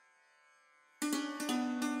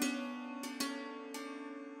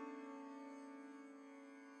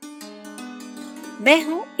मैं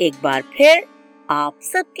हूँ एक बार फिर आप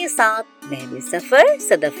सबके साथ महवे सफर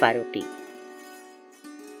सदफ फारूकी।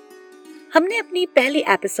 हमने अपनी पहली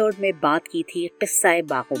एपिसोड में बात की थी किस्सा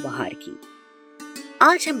बागो बहार की।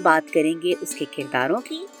 आज हम बात करेंगे उसके किरदारों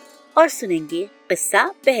की और सुनेंगे किस्सा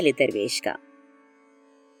पहले दरवेश का।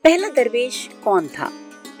 पहला दरवेश कौन था?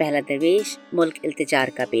 पहला दरवेश मुल्क इल्तिजार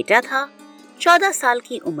का बेटा था। 14 साल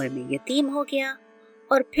की उम्र में यतीम हो गया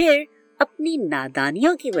और फिर अपनी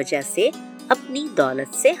नादानियों की वजह से अपनी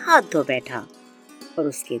दौलत से हाथ धो बैठा और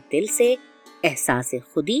उसके दिल से एहसास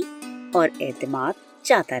खुदी और एतमाद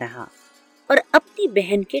जाता रहा और अपनी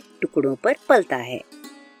बहन के टुकड़ों पर पलता है।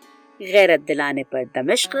 गैरत दिलाने पर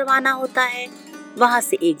दमिश्क रवाना होता है। वहाँ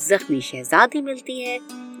से एक जख्मी शहजादी मिलती है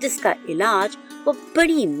जिसका इलाज वो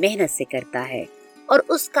बड़ी मेहनत से करता है और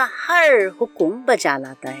उसका हर हुक्म बजा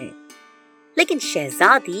लाता है, लेकिन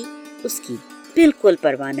शहजादी उसकी बिल्कुल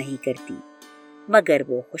परवाह नहीं करती, मगर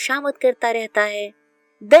वो खुशामद करता रहता है।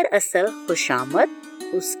 दरअसल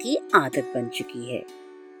खुशामद उसकी आदत बन चुकी है।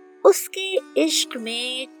 उसके इश्क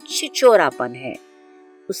में छिचोरापन है।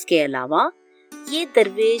 उसके अलावा ये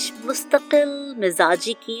दरवेश मुस्तकिल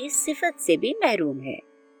मिजाजी की सिफत से भी महरूम है।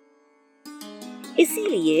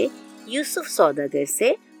 इसीलिए यूसुफ सौदागर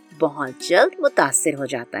से बहुत जल्द मुतासिर हो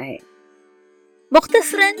जाता है।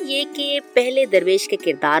 मुख्तसरन ये कि पहले दरवेश के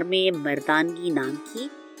किरदार में मर्दानगी नाम की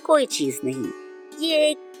कोई चीज नहीं। ये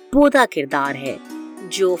एक बोधा किरदार है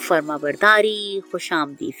जो फरमाबरदारी,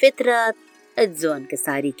 खुशामदी फितरत, इज्जो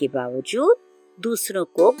इनकिसारी के बावजूद दूसरों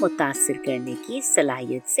को मुतासिर करने की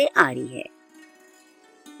सलाहियत से आरी है।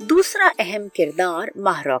 दूसरा अहम किरदार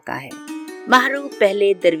महरो का है। महरो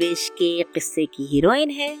पहले दरवेश के किस्से की हीरोइन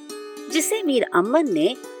है जिसे मीर अमन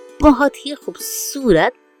ने बहुत ही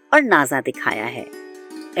खूबसूरत और नाजा दिखाया है।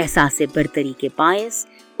 एहसास बरतरी के बायस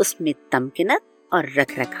उसमें तमकिनत और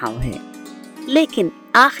रख रखाव है, लेकिन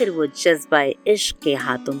आखिर वो जज्बा इश्क के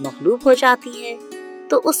हाथों मगलूब हो जाती है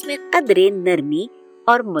तो उसमें कदरे नरमी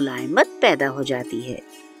और मुलायमत पैदा हो जाती है।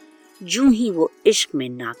 जूं ही वो इश्क में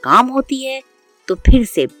नाकाम होती है तो फिर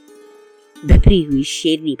से भभरी हुई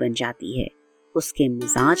शेरनी बन जाती है। उसके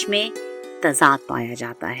मिजाज में तजाद पाया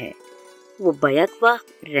जाता है। वो बैक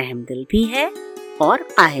वक्त रहमदिल भी है और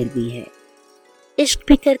काहिर भी है। इश्क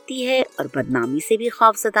भी करती है और बदनामी से भी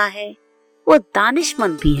खौफजदा है। वो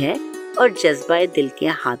दानिशमंद भी है और जज्बा दिल के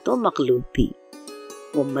हाथों मगलूब भी।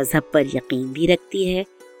 वो मजहब पर यकीन भी रखती है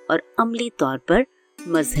और अमली तौर पर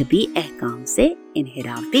मजहबी अहकाम से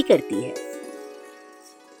इन्हिराफ भी करती है।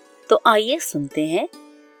 तो आइए सुनते हैं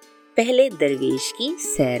पहले दरवेश की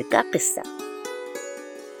सैर का किस्सा।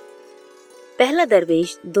 पहला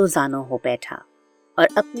दरवेश दो जानों हो बैठा और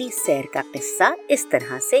अपनी सैर का किस्सा इस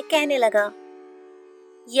तरह से कहने लगा।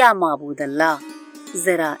 या माबूद अल्लाह,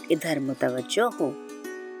 जरा इधर मुतवज्जो हो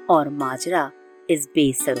और माजरा इस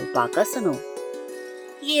बेसरोपा का सुनो।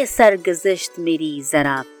 ये सरगुज़िश्त मेरी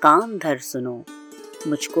जरा कान धर सुनो।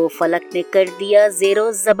 मुझको फलक ने कर दिया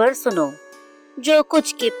ज़ेरो ज़बर सुनो। जो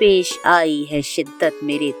कुछ के पेश आई है शिद्दत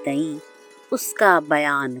मेरे तईं, उसका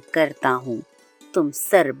बयान करता हूँ, तुम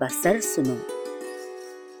सर बसर सुनो।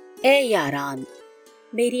 ए यारान,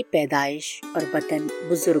 मेरी पैदाइश और वतन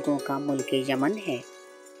बुजुर्गों का मुल्क यमन है।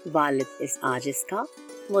 वालिद इस आजिज का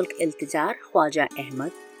मुल्क इल्तिजार ख्वाजा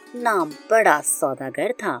अहमद नाम बड़ा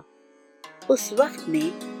सौदागर था। उस वक्त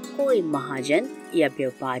में कोई महाजन या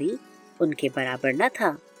व्यापारी उनके बराबर न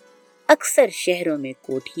था। अक्सर शहरों में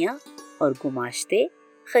कोठियां और गुमाश्ते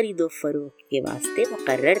खरीदो फरोख्त के वास्ते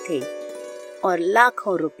मुकर्रर थे और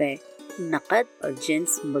लाखों रुपए नकद और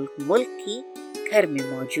जिन्स मुल्क की घर में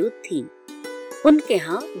मौजूद थी। उनके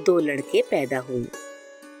यहाँ दो लड़के पैदा हुए।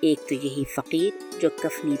 एक तो यही फकीर जो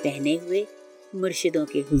कफनी पहने हुए मुर्शिदों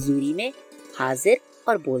के हुजूरी में हाजिर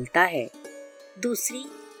और बोलता है। दूसरी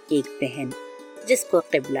एक बहन जिसको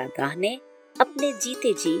क़िबला गाह ने अपने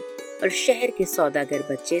जीते जी और शहर के सौदागर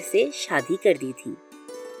बच्चे से शादी कर दी थी।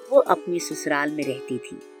 वो अपनी ससुराल में रहती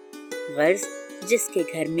थी। गर्ज जिसके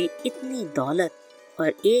घर में इतनी दौलत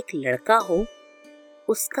और एक लड़का हो,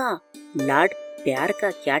 उसका लाड प्यार का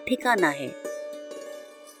क्या ठिकाना है।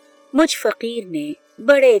 मुझ फकीर ने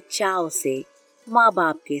बड़े चाव से माँ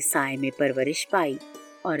बाप के साए में परवरिश पाई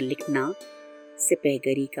और लिखना,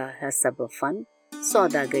 सिपहगरी का हसब फन,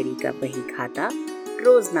 सौदागरी का बही खाता,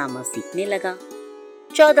 रोजनामा सीखने लगा।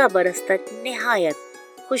 14 बरस तक निहायत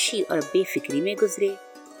खुशी और बेफिक्री में गुजरे।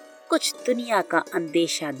 कुछ दुनिया का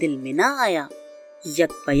अंदेशा दिल में ना आया।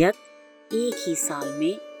 यक बयक एक ही साल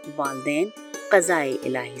में वालदैन क़ज़ाए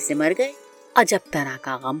इलाही से मर गए। अजब तरह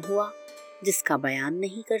का गम हुआ जिसका बयान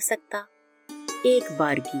नहीं कर सकता। एक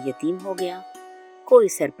बारगी यतीम हो गया। कोई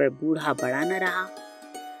सर पर बूढ़ा बड़ा न रहा।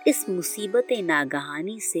 इस मुसीबत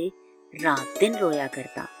नागहानी से रात दिन रोया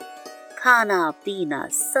करता। खाना पीना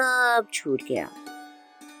सब छूट गया।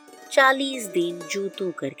 40 दिन जू तू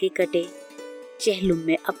करके कटे। चहलुम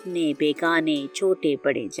में अपने बेगाने छोटे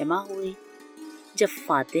बड़े जमा हुए। जब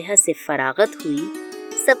फातिहा से फरागत हुई,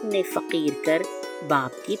 सबने फकीर कर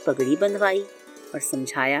बाप की पगड़ी बंधवाई और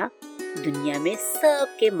समझाया दुनिया में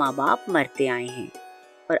सबके माँ बाप मरते आए हैं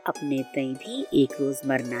और अपने तय भी एक रोज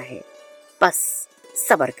मरना है। बस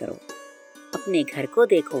सब्र करो, अपने घर को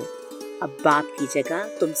देखो। अब बाप की जगह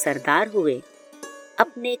तुम सरदार हुए,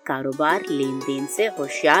 अपने कारोबार लेन देन से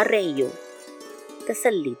होशियार रहियो।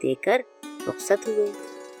 तसल्ली देकर रुखसत हुए।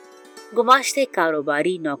 गुमाश्ते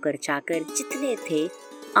कारोबारी नौकर चाकर जितने थे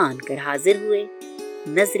आन कर हाजिर हुए।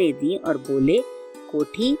 नजरें दी और बोले,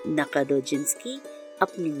 कोठी नकद और जिन्स की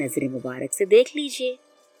अपनी नजर मुबारक से देख लीजिए।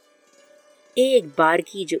 एक बार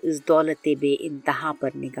की जो इस दौलते बे इंतहा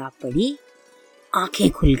पर निगाह पड़ी, आंखें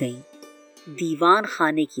खुल गईं। दीवान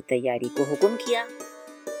खाने की तैयारी को हुक्म किया।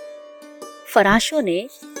 फराशों ने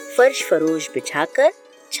फर्श फरोश बिछाकर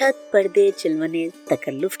छत पर्दे चिलवने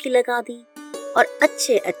तकल्लुफ की लगा दी और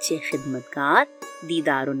अच्छे अच्छे खिदमतगार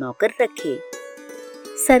दीदार नौकर रखे।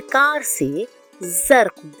 सरकार से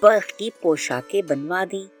जर्क बर्क की पोशाकें बनवा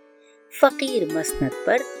दी। फकीर मसनद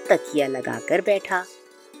पर तकिया लगाकर बैठा।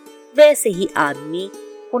 वैसे ही आदमी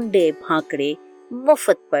कुंडे भांकड़े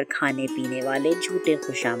मुफ्त पर खाने पीने वाले झूठे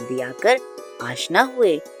खुशामदी आकर आशना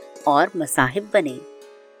हुए और मसाहिब बने।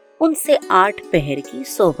 उनसे 8 पहर की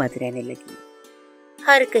सोहबत रहने लगी।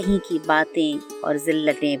 हर कहीं की बातें और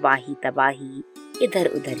जिल्लतें वाही तबाही इधर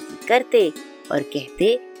उधर की करते और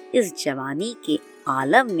कहते, इस जवानी के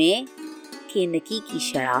आलम में केनकी की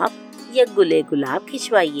शराब या गुले गुलाब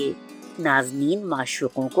खिंचवाइए, नाज़नीन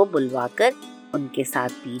माशूकों को बुलवाकर उनके साथ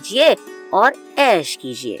पीजिए और ऐश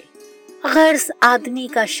कीजिए। गर्ज आदमी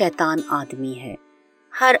का शैतान आदमी है।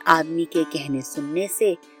 हर आदमी के कहने सुनने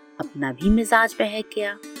से अपना भी मिजाज बहक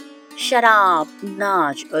गया। शराब,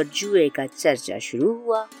 नाच और जुए का चर्चा शुरू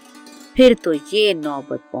हुआ। फिर तो ये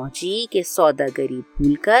नौबत पहुंची कि सौदागरी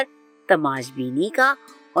भूलकर तमाशबीनी का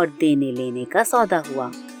और देने लेने का सौदा हुआ।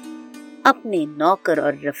 अपने नौकर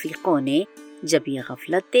और रफीकों ने जब ये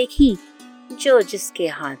गफलत देखी, जो जिसके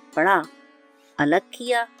हाथ पड़ा अलग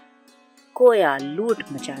किया, गोया लूट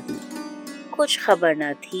मचा दी। कुछ खबर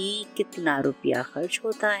न थी कितना रुपया खर्च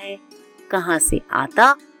होता है, कहाँ से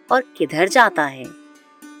आता और किधर जाता है।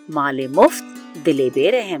 माले मुफ्त दिले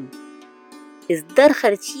बेरहम। इस दर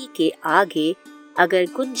खर्ची के आगे अगर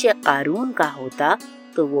गुंजे कारून का होता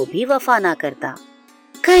तो वो भी वफा ना करता।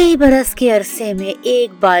 कई बरस के अरसे में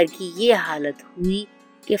एक बार की ये हालत हुई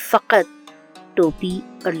कि फकत टोपी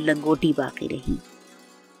और लंगोटी बाकी रही।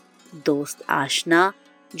 दोस्त आशना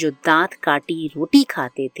जो दांत काटी रोटी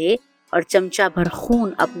खाते थे और चमचा भर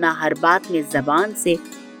खून अपना हर बात में जबान से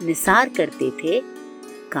निसार करते थे,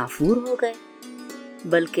 काफूर हो गए।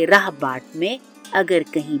 बल्कि राह बाट में अगर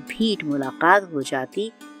कहीं भीड़ मुलाकात हो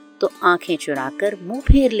जाती तो आंखें चुराकर मुंह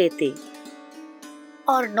फेर लेते।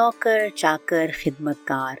 और नौकर चाकर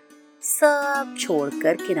खिदमतगार सब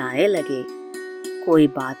छोड़कर किनारे लगे। कोई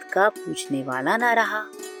बात का पूछने वाला ना रहा।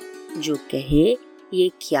 जो कहे,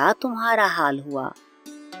 ये क्या तुम्हारा हाल हुआ,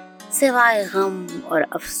 सिवाय गम और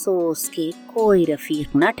अफसोस के कोई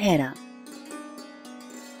रफीक न ठहरा।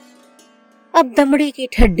 अब दमड़ी की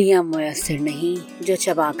ठड्डियां मुयस्सर नहीं जो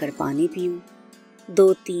चबा कर पानी पीऊं।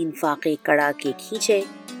 2-3 फाके कड़ा के खींचे,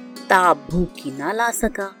 ताब भूख की ना ला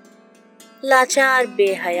सका। लाचार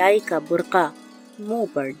बेहयाई का बुर्का मुंह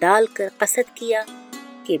पर डालकर कसद किया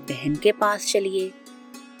कि बहन के पास चलिए।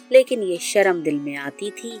 लेकिन ये शर्म दिल में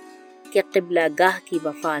आती थी कि क़िबला गाह की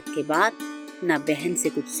वफात के बाद न बहन से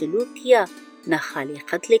कुछ सलूक किया, न खाली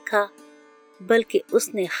खत लिखा, बल्कि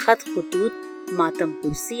उसने खत खुतूत मातम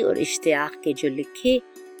पुरसी और इश्तियाक के जो लिखे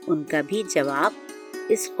उनका भी जवाब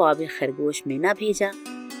इस ख्वाब खरगोश में न भेजा।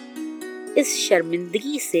 इस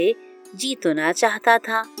शर्मिंदगी से जी तो ना चाहता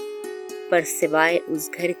था, पर सिवाय उस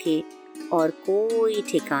घर के और कोई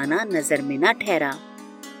ठिकाना नजर में न ठहरा।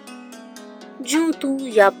 जू तू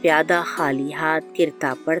या प्यादा खाली हाथ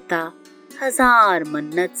गिरता पड़ता, 1000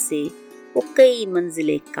 मन्नत से वो कई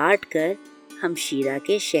मंजिलें काट कर हमशीरा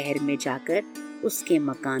के शहर में जाकर उसके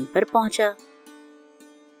मकान पर पहुंचा।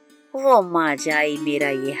 वो माँ जाई मेरा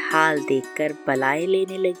ये हाल देखकर बलाए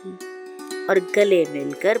लेने लगी और गले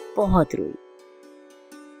मिलकर बहुत रोई।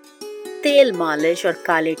 तेल मालिश और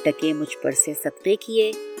काले टके मुझ पर से सदके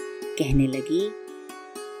किए। कहने लगी,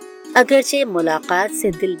 अगरचे मुलाकात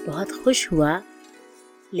से दिल बहुत खुश हुआ,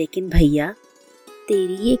 लेकिन भैया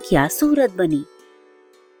तेरी ये क्या सूरत बनी।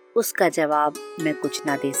 उसका जवाब मैं कुछ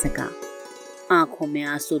ना दे सका। आंखों में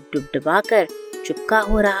आंसू डुबडुबाकर चुपका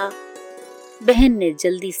हो रहा। बहन ने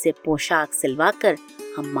जल्दी से पोशाक सिलवाकर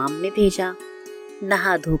हम्माम में भेजा।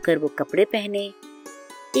 नहा धोकर वो कपड़े पहने,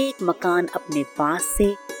 एक मकान अपने पास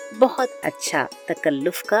से बहुत अच्छा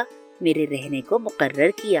तकल्लुफ का मेरे रहने को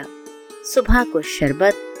मुकर्रर किया। सुबह को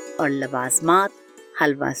शरबत और लवाजमात,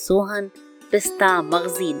 हलवा सोहन, पिस्ता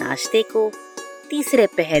मगजी नाश्ते को, तीसरे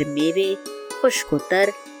पहर मेवे,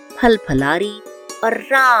 खुशकोतर, फल फलारी और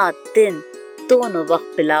रात दिन दोनों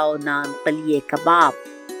वक्त पुलाव, नान, कलिए कबाब,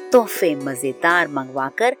 तोहफे मजेदार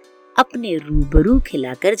मंगवाकर अपने रूबरू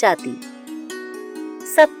खिलाकर जाती।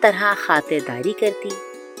 सब तरह खातिरदारी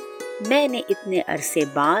करती। मैंने इतने अरसे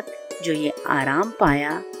बाद जो ये आराम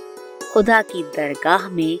पाया, खुदा की दरगाह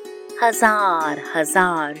में हजार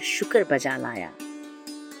हजार शुक्र बजा लाया।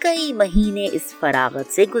 कई महीने इस फरागत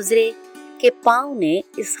से गुजरे कि पाँव ने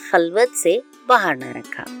इस खलवत से बाहर न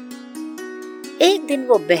रखा। एक दिन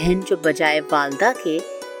वो बहन जो बजाय वालदा के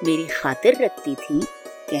मेरी खातिर रखती थी,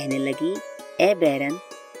 कहने लगी, ए बैरन,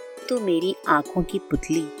 तू मेरी आंखों की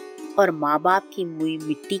पुतली और माँ बाप की मुई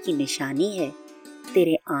मिट्टी की निशानी है।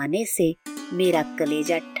 तेरे आने से मेरा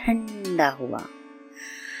कलेजा ठंडा हुआ।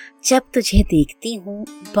 जब तुझे देखती हूँ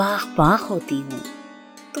बाग बाग होती हूँ।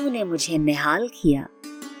 तूने मुझे निहाल किया,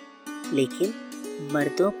 लेकिन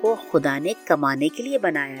मर्दों को खुदा ने कमाने के लिए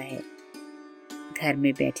बनाया है। घर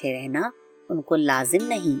में बैठे रहना उनको लाजिम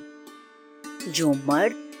नहीं। जो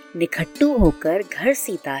मर्द निखट्टू होकर घर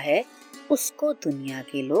सीता है, उसको दुनिया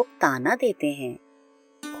के लोग ताना देते हैं।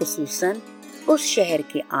 खुसूसन उस शहर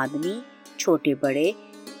के आदमी छोटे बड़े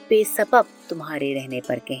बेसबब तुम्हारे रहने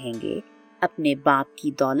पर कहेंगे, अपने बाप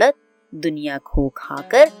की दौलत दुनिया खो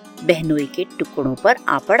खाकर बहनोई के टुकड़ों पर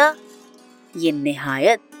आ पड़ा। ये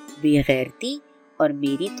निहायत बेगैरती और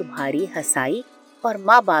मेरी तुम्हारी हंसाई और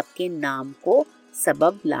माँ बाप के नाम को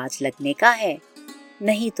सबब लाज लगने का है।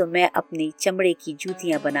 नहीं तो मैं अपनी चमड़े की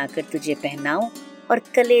जूतियां बनाकर तुझे पहनाऊं और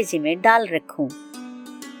कलेजे में डाल रखूं।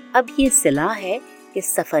 अब ये सलाह है कि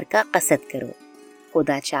सफर का कसद करो।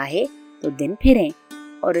 खुदा चाहे तो दिन फिरें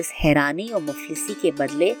और इस हैरानी और मुफलिसी के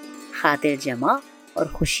बदले खातिर जमा और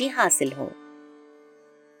खुशी हासिल हो।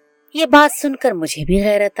 ये बात सुनकर मुझे भी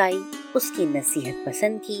गैरत आई। उसकी नसीहत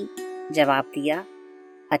पसंद की। जवाब दिया,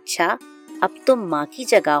 अच्छा, अब तुम माँ की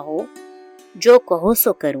जगह हो, जो कहो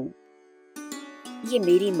सो करूं। ये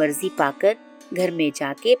मेरी मर्जी पाकर घर में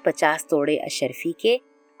जाके 50 तोड़े अशरफी के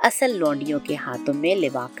असल लौंडियों के हाथों में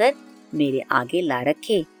लिवाकर मेरे आगे ला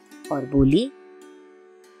रखे और बोली,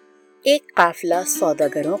 एक काफिला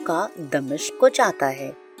सौदागरों का दमिश्क को जाता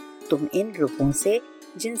है। तुम इन रुपयों से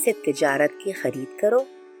जिनसे तिजारत की खरीद करो,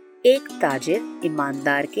 एक ताजिर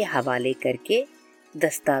ईमानदार के हवाले करके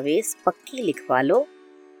दस्तावेज पक्की लिखवा लो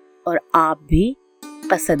और आप भी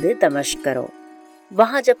कसद दमिश्क करो।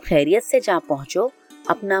 वहां जब खैरियत से जा पहुंचो,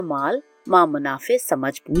 अपना माल मां मुनाफे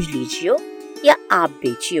समझ बूझ लीजियो या आप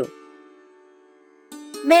बेचियो।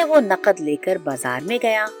 मैं वो नकद लेकर बाजार में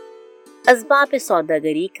गया। असबाब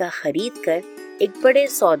सौदागरी का खरीद कर एक बड़े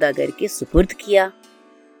सौदागर के सुपुर्द किया।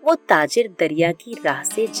 वो ताजिर दरिया की राह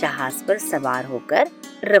से जहाज पर सवार होकर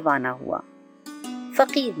रवाना हुआ।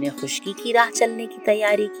 फकीर ने खुशकी की राह चलने की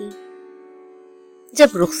तैयारी की। जब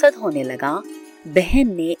रुखसत होने लगा,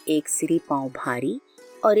 बहन ने एक सिरी पांव भारी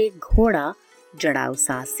और एक घोड़ा जड़ाऊ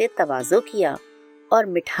साज से तवाज़ो किया और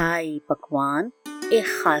मिठाई पकवान एक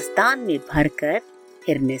खासदान में भरकर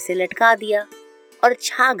हिरने से लटका दिया और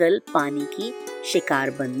छागल पानी की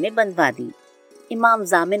शिकारबंद में बंधवा दी। इमाम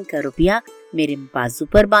जामिन का रुपया मेरे बाजू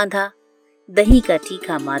पर बांधा। दही का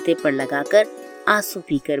टीका माथे पर लगाकर आंसू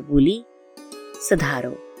पीकर बोली,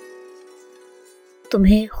 सुधारो,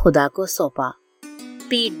 तुम्हें खुदा को सौंपा,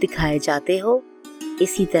 पीठ दिखाए जाते हो,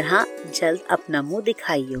 इसी तरह जल्द अपना मुंह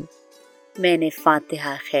दिखाइयो। मैंने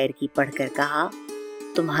फातिहा खैर की पढ़कर कहा,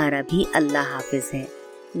 तुम्हारा भी अल्लाह हाफिज है।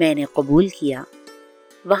 मैंने कबूल किया।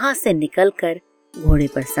 वहां से निकलकर घोड़े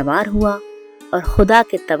पर सवार हुआ और खुदा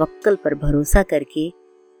के तवक्कल पर भरोसा करके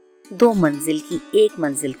 2 मंजिल की 1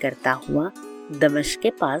 मंजिल करता हुआ दमिश्क के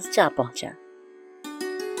पास जा पहुंचा।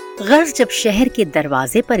 गर्ज जब शहर के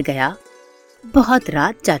दरवाजे पर गया, बहुत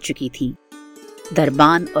रात जा चुकी थी।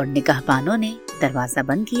 दरबान और निगाहबानों ने दरवाजा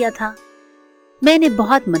बंद किया था। मैंने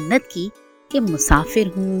बहुत मन्नत की कि मुसाफिर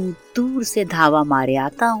हूँ, दूर से धावा मारे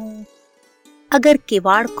आता हूँ, अगर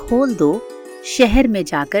किवाड़ खोल दो, शहर में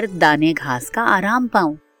जाकर दाने घास का आराम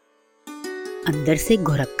पाऊं। अंदर से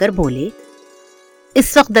घुरक कर बोले,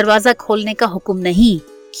 इस वक्त दरवाजा खोलने का हुक्म नहीं,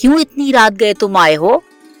 क्यों इतनी रात गए तुम आए हो?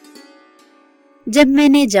 जब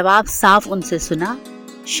मैंने जवाब साफ उनसे सुना,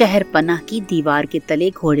 शहर पनाह की दीवार के तले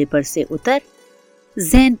घोड़े पर से उतर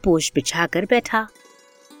ज़ैन पोश बिछा कर बैठा।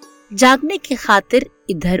 जागने की खातिर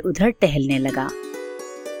इधर उधर टहलने लगा।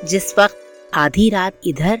 जिस वक्त आधी रात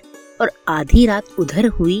इधर और आधी रात उधर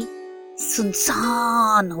हुई,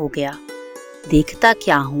 सुनसान हो गया। देखता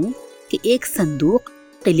क्या हूँ کہ ایک صندوق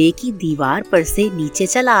قلعے کی دیوار پر سے نیچے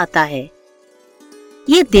چلا آتا ہے۔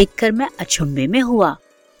 یہ دیکھ کر میں اچنبے میں ہوا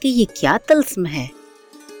کہ یہ کیا طلسم ہے۔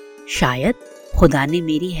 شاید خدا نے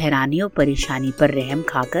میری حیرانی و پریشانی پر رحم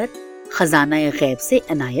کھا کر خزانہ غیب سے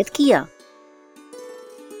عنایت کیا۔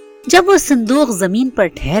 جب وہ صندوق زمین پر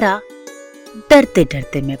ٹھہرا، ڈرتے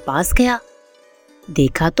ڈرتے میں پاس گیا۔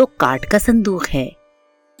 دیکھا تو کاٹ کا صندوق ہے۔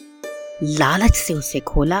 لالچ سے اسے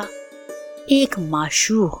کھولا۔ ایک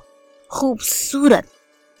معشوق، خوبصورت،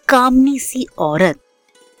 کامنی سی عورت،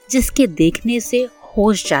 جس کے دیکھنے سے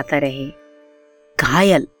ہوش جاتا رہے،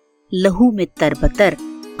 گھائل، لہو میں تربتر،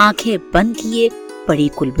 آنکھیں بند کیے پڑی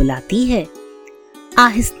کلبلاتی ہے۔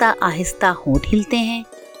 آہستہ آہستہ ہونٹ ہلتے ہیں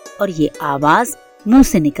اور یہ آواز منہ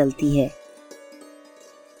سے نکلتی ہے،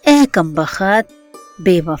 اے کمبخت،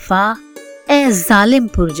 بے وفا، اے ظالم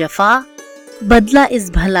پرجفا، بدلہ اس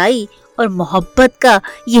بھلائی اور محبت کا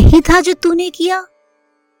یہی تھا جو تو نے کیا؟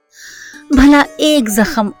 بھلا ایک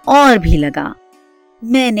زخم اور بھی لگا،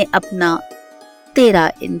 میں نے اپنا تیرا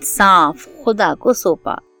انصاف خدا کو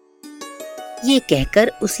سونپا۔ یہ کہہ کر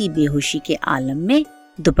اسی بے ہوشی کے عالم میں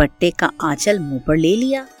دوپٹے کا آنچل منہ پر لے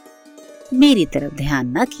لیا، میری طرف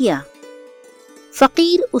دھیان نہ کیا۔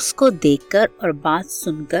 فقیر اس کو دیکھ کر اور بات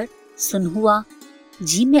سن کر سن ہوا۔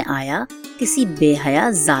 جی میں آیا کسی بے حیا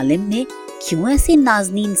ظالم نے کیوں ایسے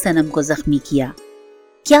نازنین صنم کو زخمی کیا؟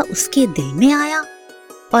 کیا اس کے دل میں آیا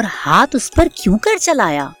اور ہاتھ اس پر کیوں کر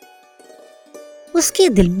چلایا؟ اس کے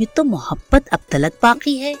دل میں تو محبت اب تلک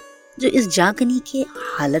باقی ہے جو اس جاگنی کے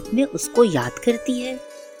حالت میں اس کو یاد کرتی ہے۔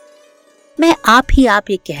 میں آپ ہی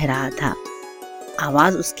یہ کہہ رہا تھا،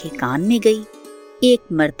 آواز اس کے کان میں گئی۔ ایک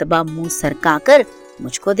مرتبہ منہ سرکا کر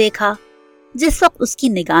مجھ کو دیکھا۔ جس وقت اس کی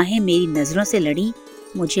نگاہیں میری نظروں سے لڑی،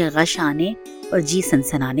 مجھے غش آنے اور جی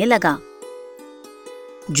سنسنانے لگا۔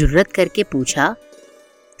 جرت کر کے پوچھا،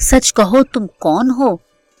 سچ کہو تم کون ہو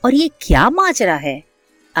اور یہ کیا ماجرا ہے؟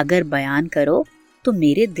 اگر بیان کرو تو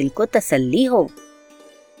میرے دل کو تسلی ہو۔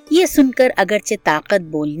 یہ سن کر اگرچہ طاقت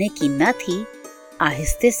بولنے کی نہ تھی،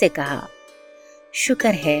 آہستے سے کہا،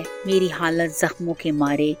 شکر ہے میری حالت زخموں کے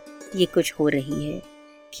مارے یہ کچھ ہو رہی ہے،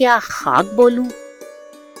 کیا خاک بولوں؟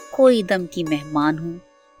 کوئی دم کی مہمان ہوں،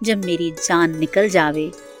 جب میری جان نکل جاوے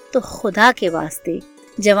تو خدا کے واسطے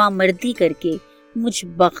جواں مردی کر کے مجھ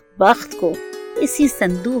بخت کو اسی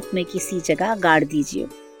صندوق میں کسی جگہ گاڑ دیجیے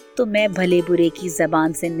تو میں بھلے برے کی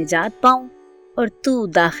زبان سے نجات پاؤں اور تو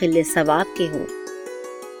داخل ثواب کے ہو۔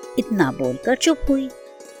 اتنا بول کر چپ ہوئی۔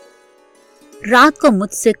 رات کو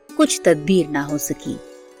مجھ سے کچھ تدبیر نہ ہو سکی۔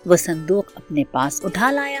 وہ صندوق اپنے پاس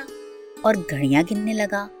اٹھا لایا اور گھڑیاں گننے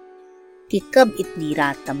لگا کہ کب اتنی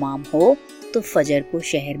رات تمام ہو تو فجر کو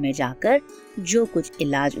شہر میں جا کر جو کچھ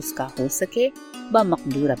علاج اس کا ہو سکے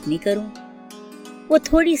بمقدور اپنی کروں۔ وہ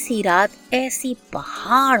تھوڑی سی رات ایسی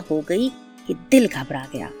پہاڑ ہو گئی کہ دل گھبرا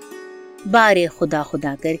گیا۔ بارے خدا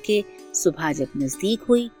خدا کر کے صبح جب نزدیک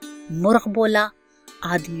ہوئی، مرغ بولا،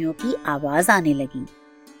 آدمیوں کی آواز آنے لگی۔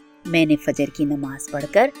 میں نے فجر کی نماز پڑھ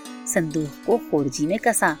کر صندوق کو خورجی میں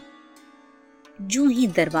کسا۔ جو ہی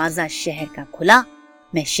دروازہ شہر کا کھلا،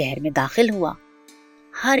 میں شہر میں داخل ہوا۔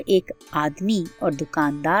 ہر ایک آدمی اور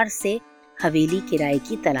دکاندار سے حویلی کرائے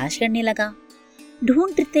کی تلاش کرنے لگا۔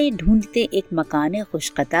 ڈھونڈتے ڈھونڈتے ایک مکان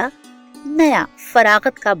خوش قطع نیا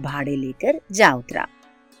فراغت کا بھاڑے لے کر جا اترا۔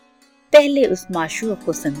 پہلے اس معشوق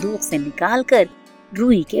کو صندوق سے نکال کر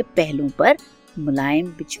روئی کے پہلوں پر ملائم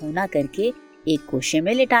بچھونا کر کے ایک گوشے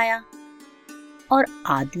میں لٹایا اور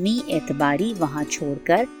آدمی اعتباری وہاں چھوڑ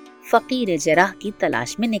کر فقیر جرح کی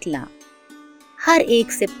تلاش میں نکلا۔ ہر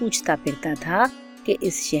ایک سے پوچھتا پھرتا تھا کہ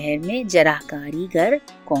اس شہر میں جرح کاریگر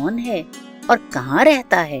کون ہے اور کہاں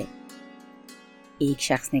رہتا ہے۔ ایک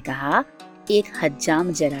شخص نے کہا، ایک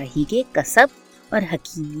حجام جراحی کے کسب اور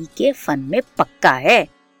حکیمی کے فن میں پکا ہے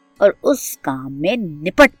اور اس کام میں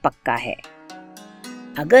نپٹ پکا ہے۔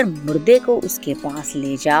 اگر مردے کو اس کے پاس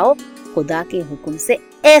لے جاؤ، خدا کے حکم سے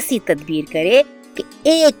ایسی تدبیر کرے کہ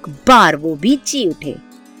ایک بار وہ بھی جی اٹھے۔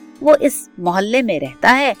 وہ اس محلے میں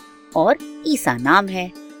رہتا ہے اور عیسیٰ نام ہے۔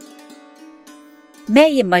 میں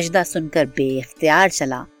یہ مجدہ سن کر بے اختیار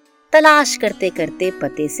چلا، تلاش کرتے کرتے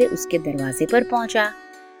پتے سے اس کے دروازے پر پہنچا۔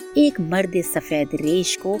 ایک مرد سفید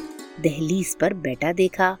ریش کو دہلیز پر بیٹھا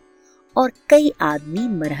دیکھا اور کئی آدمی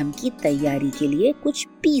مرہم کی تیاری کے لیے کچھ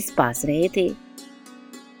پیس پاس رہے تھے۔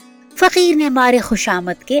 فقیر نے مارے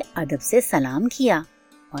خوشامد کے ادب سے سلام کیا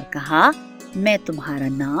اور کہا، میں تمہارا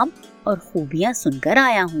نام اور خوبیاں سن کر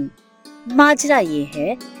آیا ہوں۔ ماجرا یہ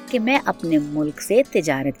ہے کہ میں اپنے ملک سے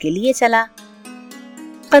تجارت کے لیے چلا،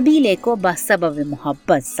 قبیلے کو بسبب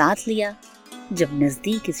محبت ساتھ لیا۔ جب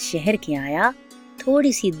نزدیک اس شہر کے آیا،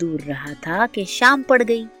 تھوڑی سی دور رہا تھا کہ شام پڑ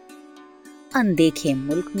گئی۔ اندیکھے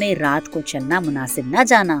ملک میں رات کو چلنا مناسب نہ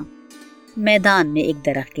جانا، میدان میں ایک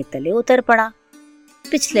درخت کے تلے اتر پڑا۔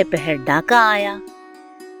 پچھلے پہر ڈاکہ آیا،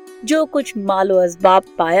 جو کچھ مال و اسباب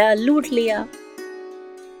پایا لوٹ لیا۔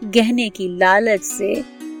 گہنے کی لالچ سے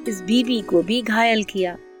اس بیوی کو بھی گھائل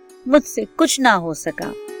کیا۔ مجھ سے کچھ نہ ہو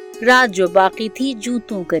سکا۔ رات جو باقی تھی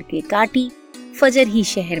جوتوں کر کے کاٹی۔ فجر ہی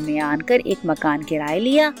شہر میں آن کر ایک مکان کرائے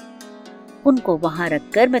لیا۔ ان کو وہاں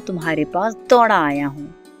رکھ کر میں تمہارے پاس دوڑا آیا ہوں۔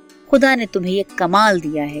 خدا نے تمہیں یہ کمال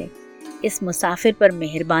دیا ہے، اس مسافر پر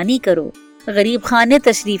مہربانی کرو، غریب خانے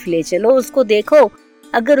تشریف لے چلو، اس کو دیکھو،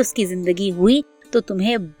 اگر اس کی زندگی ہوئی تو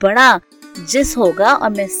تمہیں بڑا جس ہوگا اور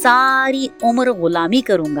میں ساری عمر غلامی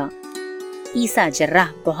کروں گا۔ عیسیٰ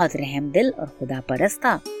جراح بہت رحم دل اور خدا پرست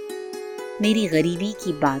تھا۔ میری غریبی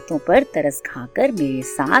کی باتوں پر ترس کھا کر میرے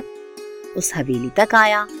ساتھ اس حویلی تک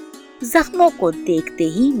آیا۔ زخموں کو دیکھتے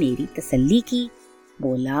ہی میری تسلی کی۔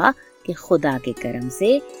 بولا کہ خدا کے کرم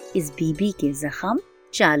سے اس بی بی کے زخم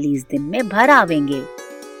 40 دن میں بھر آویں گے،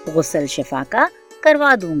 غسل شفا کا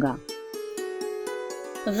کروا دوں گا۔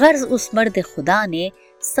 غرض اس مرد خدا نے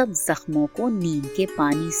سب زخموں کو نیم کے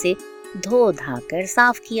پانی سے دھو دھا کر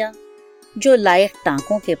صاف کیا، جو لائق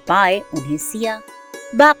ٹانکوں کے پائے انہیں سیا۔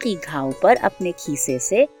 باقی گھاؤ پر اپنے کھیسے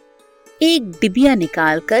سے ایک ڈبیا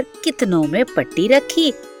نکال کر کتنوں میں پٹی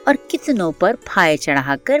رکھی اور کتنوں پر پھائے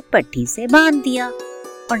چڑھا کر پٹی سے باندھ دیا،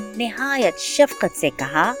 اور نہایت شفقت سے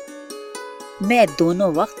کہا، میں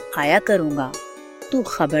دونوں وقت آیا کروں گا، تو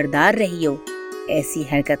خبردار رہیو، ایسی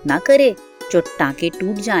حرکت نہ کرے جو ٹانکے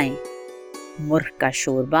ٹوٹ جائیں۔ مرغ کا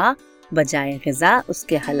شوربہ بجائے غذا اس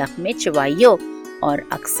کے حلق میں چوائیو، اور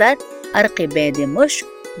اکثر عرق بید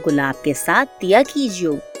مشک گلاب کے ساتھ دیا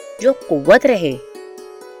کیجیو، جو قوت رہے۔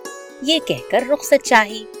 یہ کہہ کر رخصت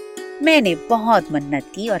چاہی۔ میں نے بہت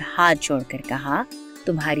منت کی اور ہاتھ جوڑ کر کہا،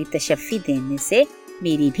 تمہاری تشفی دینے سے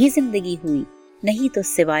میری بھی زندگی ہوئی، نہیں تو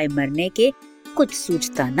سوائے مرنے کے کچھ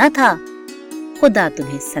سوچتا نہ تھا۔ خدا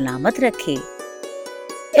تمہیں سلامت رکھے۔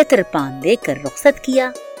 عطر پان دے کر رخصت کیا۔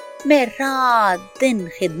 میں رات دن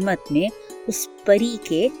خدمت میں اس پری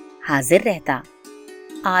کے حاضر رہتا،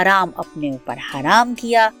 آرام اپنے اوپر حرام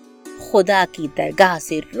کیا، خدا کی درگاہ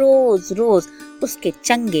سے روز روز اس کے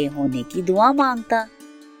چنگے ہونے کی دعا مانگتا۔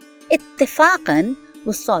 اتفاقاً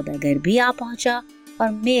وہ سوداگر بھی آ پہنچا اور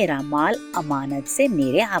میرا مال امانت سے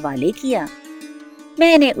میرے حوالے کیا۔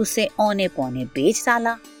 میں نے اسے اونے پونے بیچ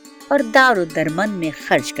ڈالا اور دار و درمند میں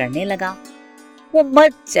خرچ کرنے لگا۔ وہ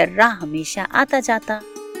مرد جراح ہمیشہ آتا جاتا،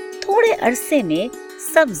 تھوڑے عرصے میں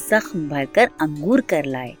سب زخم بھر کر انگور کر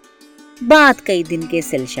لائے۔ بعد کئی دن کے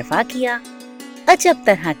سل شفا کیا۔ عجب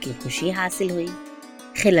طرح کی خوشی حاصل ہوئی۔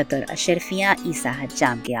 خلت اور اشرفیاں عیسیٰ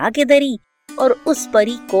حجام کے آگے دری اور اس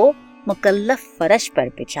پری کو مکلف فرش پر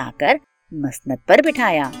بچھا کر مسند پر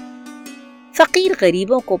بٹھایا۔ فقیر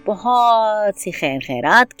غریبوں کو بہت سی خیر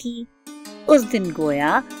خیرات کی۔ اس دن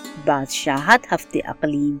گویا بادشاہت ہفتے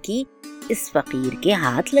اقلیم کی اس فقیر کے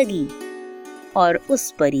ہاتھ لگی، اور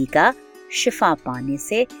اس پری کا شفا پانے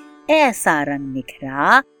سے ایسا رنگ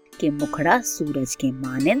نکھرا کہ مکھڑا سورج کے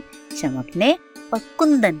مانند چمکنے اور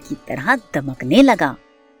کندن کی طرح دمکنے لگا۔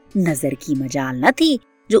 نظر کی مجال نہ تھی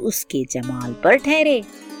جو اس کے جمال پر ٹھہرے۔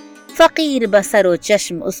 فقیر بسر و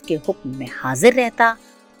چشم اس کے حکم میں حاضر رہتا،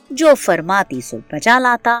 جو فرماتی سو بجا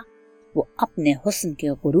لاتا۔ وہ اپنے حسن کے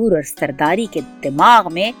غرور اور سرداری کے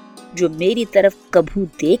دماغ میں جو میری طرف کبھو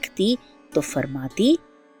دیکھتی تو فرماتی،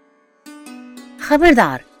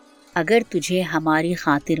 خبردار، اگر تجھے ہماری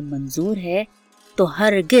خاطر منظور ہے تو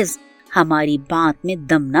ہرگز ہماری بات میں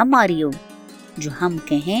دم نہ ماریو، جو ہم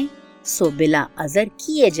کہیں سو بلا عذر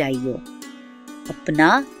کیے جائیو،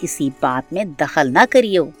 اپنا کسی بات میں دخل نہ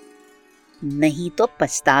کریو، نہیں تو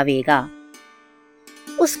پچھتاوے گا۔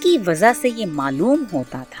 اس کی وجہ سے یہ معلوم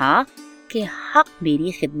ہوتا تھا کہ حق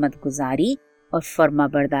میری خدمت گزاری اور فرما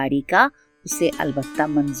برداری کا اسے البتہ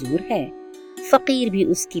منظور ہے۔ فقیر بھی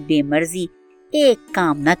اس کی بے مرضی ایک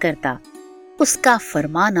کام نہ کرتا، اس کا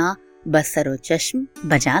فرمانا بسر و چشم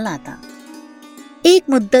بجا لاتا۔ ایک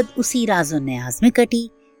مدت اسی راز و نیاز میں کٹی،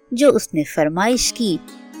 جو اس نے فرمائش کی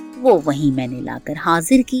وہ وہیں میں نے لا کر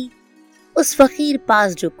حاضر کی۔ اس فقیر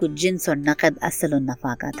پاس جو کچھ جنس اور نقد اصل و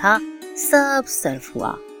نفع کا تھا سب صرف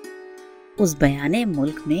ہوا۔ اس بیانے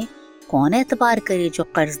ملک میں کون اعتبار کرے جو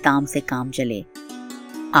قرض دام سے کام چلے۔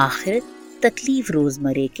 آخر تکلیف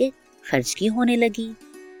روزمرے کے خرچ کی ہونے لگی۔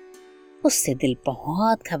 اس سے دل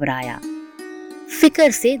بہت گھبرایا، فکر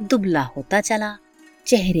سے دبلا ہوتا چلا،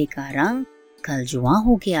 چہرے کا رنگ کلجواں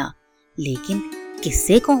ہو گیا۔ لیکن کس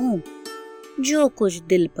سے کہوں؟ جو کچھ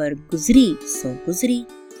دل پر گزری سو گزری۔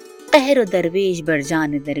 قہر و درویش بر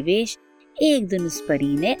جان درویش ایک دن اس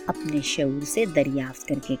پری نے اپنے شعور سے دریافت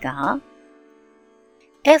کر کے کہا،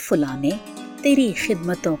 اے فلانے، تیری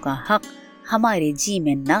خدمتوں کا حق ہمارے جی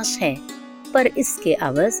میں نقش ہے، پر اس کے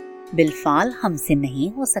عوض بالفعل ہم سے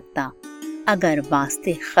نہیں ہو سکتا. اگر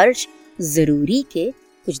واسطے خرچ ضروری کے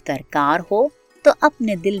کچھ درکار ہو تو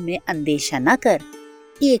اپنے دل میں اندیشہ نہ کر.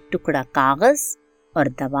 ایک ٹکڑا کاغذ اور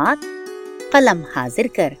دوات قلم حاضر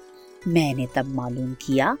کر. میں نے تب معلوم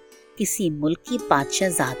کیا کسی ملک کی بادشاہ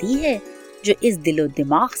زادی ہے جو اس دل و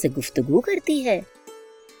دماغ سے گفتگو کرتی ہے.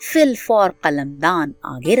 فی الفور قلم دان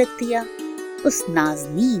آگے رکھ دیا. اس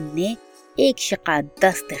نازنین نے ایک شقات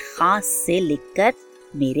دست خاص سے لکھ کر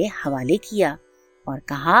میرے حوالے کیا اور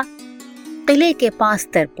کہا قلعے کے پاس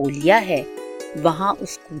ترپولیا ہے. وہاں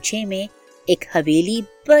اس کوچے میں ایک حویلی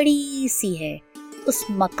بڑی سی ہے. اس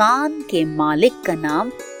مکان کے مالک کا نام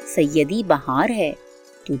سیدی بہار ہے.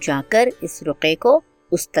 تو جا کر اس رقعے کو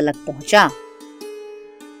اس تلک پہنچا.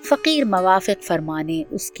 فقیر موافق فرمانے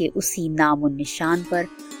اس کے اسی نام و نشان پر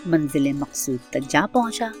منزل مقصود تک جا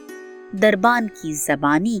پہنچا. دربان کی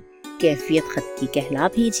زبانی کیفیت خط کی کہلا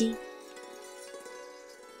بھیجی.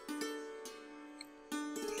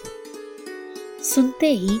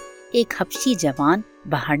 سنتے ہی ایک حبشی جوان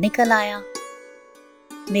باہر نکل آیا.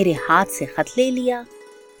 میرے ہاتھ سے خط لے لیا.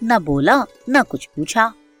 نہ بولا نہ کچھ پوچھا.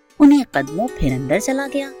 انہیں قدموں پھر اندر چلا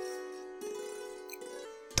گیا.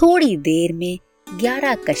 تھوڑی دیر میں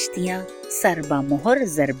 11 کشتیاں سربا مہر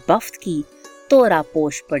زربفت کی تورا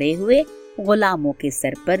پوش پڑے ہوئے غلاموں کے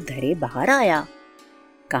سر پر دھرے باہر آیا.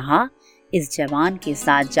 کہا اس جوان کے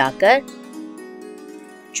ساتھ جا کر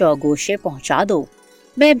چوگوشے پہنچا دو.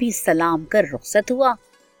 میں بھی سلام کر رخصت ہوا.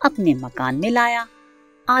 اپنے مکان میں لایا.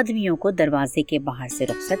 آدمیوں کو دروازے کے باہر سے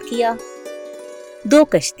رخصت کیا. 2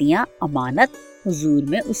 کشتیاں امانت حضور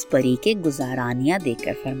میں اس پری کے گزارانیاں دے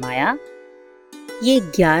کر فرمایا یہ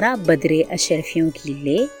 11 بدرے اشرفیوں کی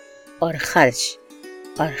لے اور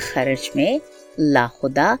خرچ میں لا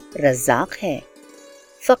خدا رزاق ہے.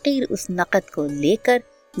 فقیر اس نقد کو لے کر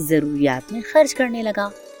ضروریات میں خرچ کرنے لگا.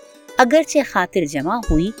 اگرچہ خاطر جمع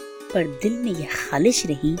ہوئی پر دل میں یہ خالش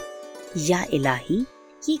رہی یا الہی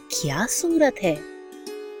یہ کیا صورت ہے.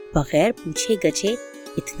 بغیر پوچھے گچھے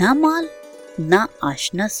اتنا مال. نہ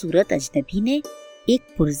آشنا صورت اجنبی نے ایک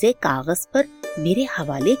پرزے کاغذ پر میرے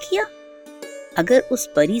حوالے کیا. اگر اس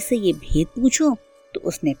پری سے یہ بھید پوچھوں تو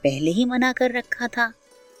اس نے پہلے ہی منع کر رکھا تھا.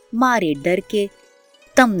 مارے ڈر کے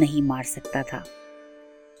تم نہیں مار سکتا تھا.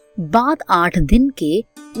 بعد 8 دن کے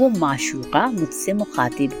وہ معشوقہ مجھ سے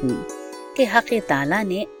مخاطب ہوئی کہ حق تعالیٰ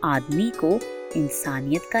نے آدمی کو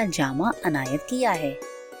انسانیت کا جامہ عنایت کیا ہے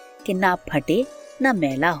کہ نہ پھٹے نہ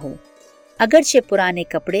میلا ہو. اگرچہ پرانے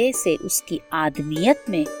کپڑے سے اس کی آدمیت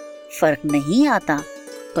میں فرق نہیں آتا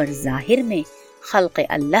پر ظاہر میں خلق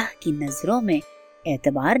اللہ کی نظروں میں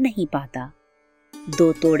اعتبار نہیں پاتا.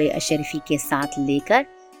 2 توڑے اشرفی کے ساتھ لے کر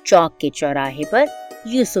چوک کے چوراہے پر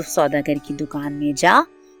یوسف سوداگر کی دکان میں جا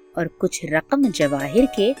اور کچھ رقم جواہر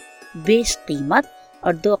کے بیش قیمت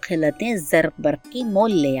اور 2 خلعتیں زرق برق کی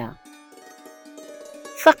مول لیا.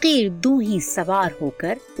 فقیر دوں ہی سوار ہو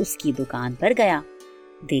کر اس کی دکان پر گیا.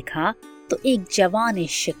 دیکھا تو ایک جوان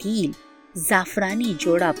شکیل زعفرانی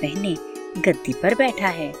جوڑا پہنے گدی پر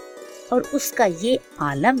بیٹھا ہے اور اس کا یہ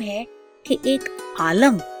عالم ہے کہ ایک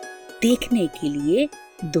عالم دیکھنے کے لیے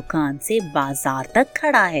دکان سے بازار تک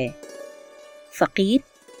کھڑا ہے. فقیر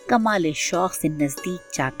کمال شوق سے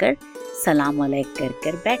نزدیک جا کر سلام علیک کر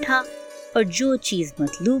کر بیٹھا اور جو چیز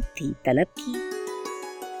مطلوب تھی طلب کی.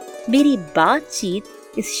 میری بات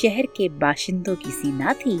چیت اس شہر کے باشندوں کی سی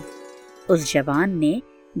نہ تھی. اس جوان نے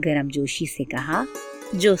گرم جوشی سے کہا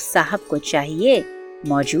جو صاحب کو چاہیے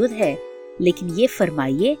موجود ہے لیکن یہ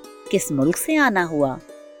فرمائیے کس ملک سے آنا ہوا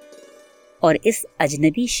اور اس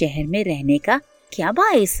اجنبی شہر میں رہنے کا کیا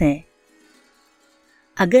باعث ہے.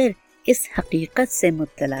 اگر اس حقیقت سے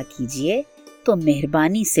مطلع کیجیے تو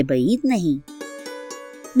مہربانی سے بعید نہیں.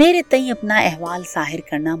 میرے تئیں اپنا احوال ظاہر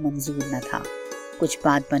کرنا منظور نہ تھا. کچھ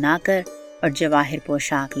بات بنا کر اور جواہر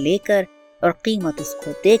پوشاک لے کر اور قیمت اس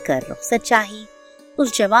کو دے کر رخصت چاہی.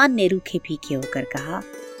 اس جوان نے روکھے پھیکے ہو کر کہا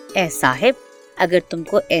اے صاحب اگر تم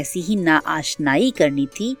کو ایسی ہی ناآشنائی کرنی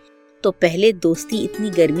تھی تو پہلے دوستی اتنی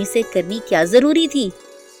گرمی سے کرنی کیا ضروری تھی.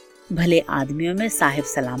 بھلے آدمیوں میں صاحب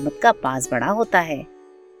سلامت کا پاس بڑا ہوتا ہے.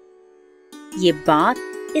 یہ بات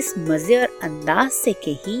اس مزے اور انداز سے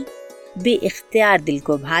کہی بے اختیار دل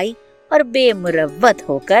کو بھائی اور بے مروت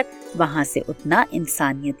ہو کر وہاں سے اٹھنا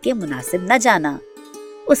انسانیت کے مناسب نہ جانا.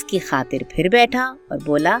 اس کی خاطر پھر بیٹھا اور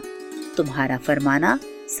بولا تمہارا فرمانا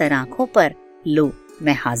سر آنکھوں پر لو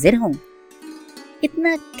میں حاضر ہوں.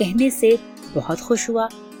 اتنا کہنے سے بہت خوش ہوا.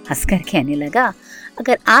 ہنس کر کہنے لگا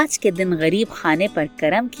اگر آج کے دن غریب خانے پر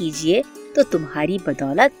کرم کیجئے تو تمہاری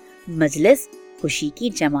بدولت مجلس خوشی کی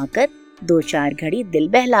جمع کر 2-4 گھڑی دل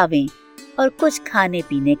بہلاویں اور کچھ کھانے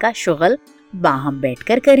پینے کا شغل باہم بیٹھ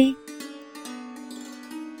کر کریں.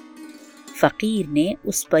 فقیر نے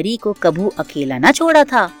اس پری کو کبھی اکیلا نہ چھوڑا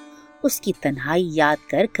تھا. اس کی تنہائی یاد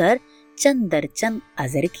کر کر چند در چند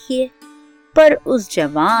عذر کیے، پر اس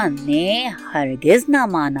جوان نے ہرگز نہ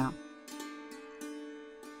مانا.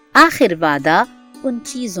 آخر وعدہ ان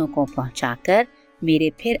چیزوں کو پہنچا کر میرے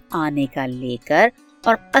پھر آنے کا لے کر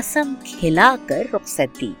اور قسم کھلا کر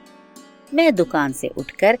رخصت دی. میں دکان سے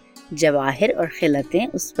اٹھ کر جواہر اور خلعتیں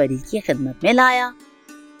اس پری کی خدمت میں لایا.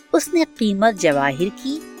 اس نے قیمت جواہر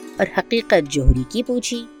کی اور حقیقت جوہری کی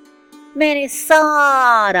پوچھی. میں نے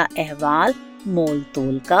سارا احوال مول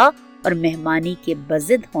تول کا اور مہمانی کے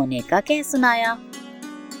بزد ہونے کا کہہ سنایا.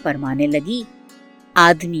 فرمانے لگی،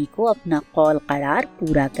 آدمی کو اپنا قول قرار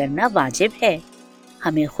پورا کرنا واجب ہے.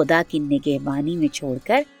 ہمیں خدا کی نگہبانی میں چھوڑ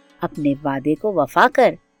کر اپنے وعدے کو وفا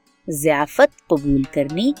کر. ضیافت قبول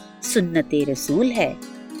کرنی سنت رسول ہے.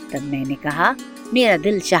 تب میں نے کہا، میرا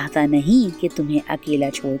دل چاہتا نہیں کہ تمہیں اکیلا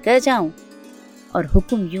چھوڑ کر جاؤں، اور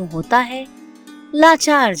حکم یوں ہوتا ہے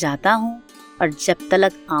لاچار جاتا ہوں، اور جب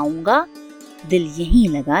تلک آؤں گا دل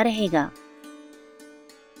یہیں لگا رہے گا.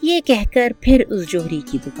 یہ کہہ کر پھر اس جوہری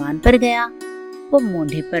کی دکان پر گیا. وہ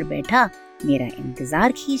مونڈے پر بیٹھا میرا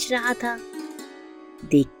انتظار کھینچ رہا تھا.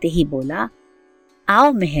 دیکھتے ہی بولا،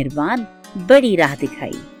 آؤ مہربان، بڑی راہ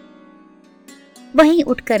دکھائی. وہیں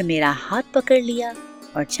اٹھ کر میرا ہاتھ پکڑ لیا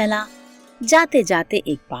اور چلا. جاتے جاتے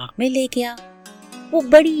ایک باغ میں لے گیا. وہ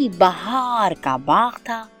بڑی بہار کا باغ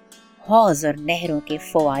تھا. حوض اور نہروں کے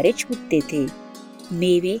فوارے چھوٹتے تھے.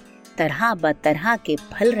 میوے طرح بطرح کے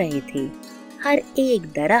پھل رہے تھے. ہر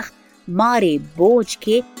ایک درخت مارے بوجھ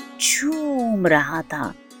کے جھوم رہا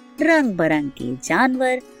تھا. رنگ برنگ کے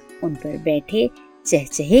جانور ان پر بیٹھے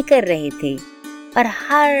چہچہے کر رہے تھے، اور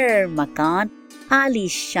ہر مکان عالی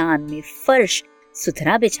شان میں فرش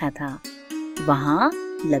ستھرا بچھا تھا. وہاں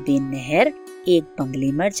لبے نہر ایک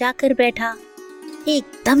بنگلے میں جا کر بیٹھا.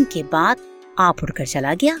 ایک دم کے بعد آپ اٹھ کر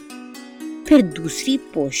چلا گیا. پھر دوسری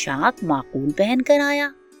پوشاک معقول پہن کر آیا.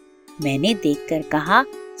 میں نے دیکھ کر کہا،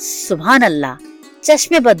 سبحان اللہ،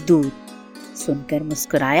 چشم بددود. سن کر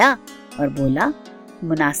مسکرایا اور بولا،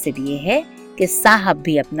 مناسب یہ ہے کہ صاحب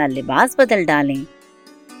بھی اپنا لباس بدل ڈالیں.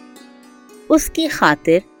 اس کی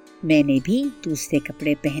خاطر میں نے بھی دوسرے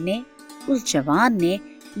کپڑے پہنے. اس جوان نے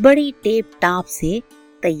بڑی ٹیپ ٹاپ سے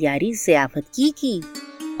تیاری ضیافت کی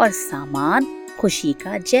اور سامان خوشی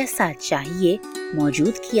کا جیسا چاہیے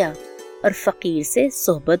موجود کیا، اور فقیر سے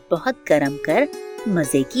صحبت بہت گرم کر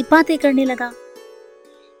مزے کی باتیں کرنے لگا.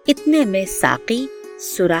 اتنے میں ساقی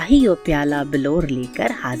سراہی و پیالہ بلور لے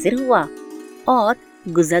کر حاضر ہوا اور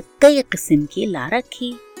گزک کئی قسم کی لا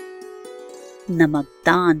رکھی. نمک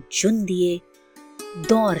دان چن دیے.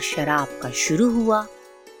 دور شراب کا شروع ہوا.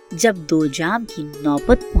 جب 2 جام کی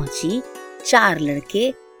نوبت پہنچی، 4 لڑکے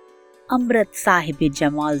امرت صاحب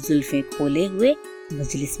جمال زلفیں کھولے ہوئے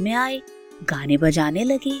مجلس میں آئے، گانے بجانے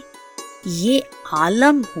لگے. یہ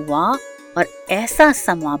عالم ہوا اور ایسا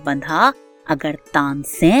سما بندھا، اگر تان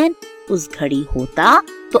سین اس گھڑی ہوتا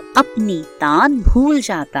تو اپنی تان بھول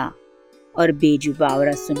جاتا اور بیجو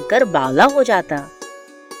باورا سن کر باولا ہو جاتا.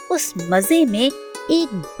 اس مزے میں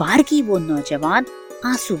ایک بار کی وہ نوجوان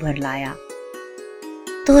آنسو بھر لایا.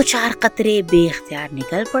 2-4 قطرے بے اختیار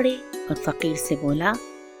نکل پڑے اور فقیر سے بولا،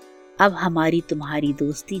 اب ہماری تمہاری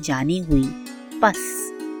دوستی جانی ہوئی، بس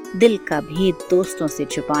دل کا بھید دوستوں سے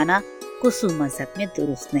چھپانا قصو مذہب میں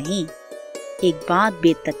درست نہیں. ایک بات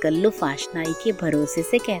بے تکلف آشنائی کے بھروسے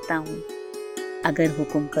سے کہتا ہوں، اگر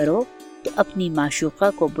حکم کرو تو اپنی معشوقہ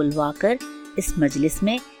کو بلوا کر اس مجلس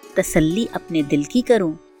میں تسلی اپنے دل کی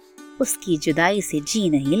کروں. اس کی جدائی سے جی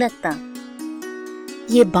نہیں لگتا.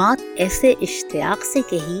 یہ بات ایسے اشتیاق سے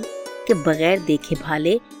کہی کہ بغیر دیکھے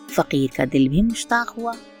بھالے فقیر کا دل بھی مشتاق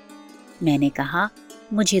ہوا. میں نے کہا،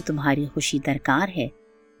 مجھے تمہاری خوشی درکار ہے،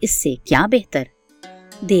 اس سے کیا بہتر.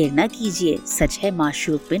 دیر نہ کیجیے، سچ ہے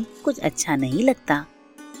معشوق بن کچھ اچھا نہیں لگتا.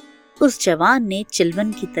 اس جوان نے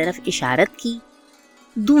چلون کی طرف اشارت کی.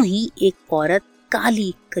 دوں ہی ایک عورت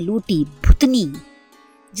کالی کلوٹی بھتنی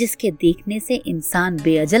جس کے دیکھنے سے انسان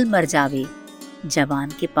بے اجل مر جاوے جوان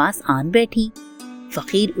کے پاس آن بیٹھی.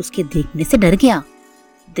 فقیر اس کے دیکھنے سے ڈر گیا.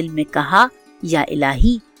 دل میں کہا، یا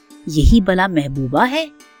الہی، یہی بلا محبوبہ ہے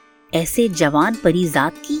ایسے جوان پری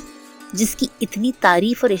ذات کی جس کی اتنی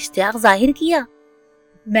تعریف اور اشتیاق ظاہر کیا.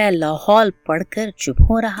 میں لاحول پڑھ کر چپ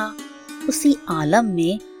ہو رہا. اسی عالم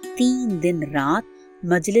میں 3 دن رات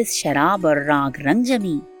مجلس شراب اور راگ رنگ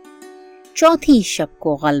جمی. چوتھی شب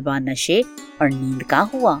کو غلبہ نشے اور نیند کا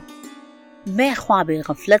ہوا. میں خواب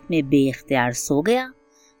غفلت میں بے اختیار سو گیا.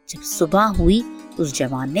 جب صبح ہوئی اس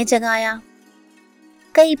جوان نے جگایا.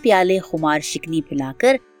 کئی پیالے خمار شکنی پلا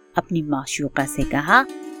کر اپنی معشوقہ سے کہا،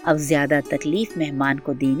 اب زیادہ تکلیف مہمان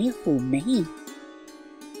کو دینی خوب نہیں.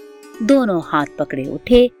 دونوں ہاتھ پکڑے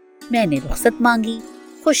اٹھے، میں نے رخصت مانگی،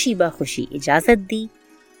 خوشی بخوشی اجازت دی۔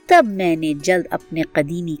 تب میں نے جلد اپنے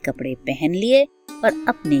قدیمی کپڑے پہن لیے اور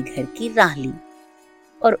اپنے گھر کی راہ لی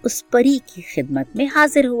اور اس پری کی خدمت میں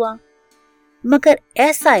حاضر ہوا، مگر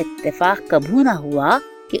ایسا اتفاق کبھی نہ ہوا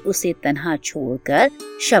کہ اسے تنہا چھوڑ کر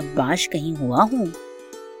شباش کہیں ہوا ہوں۔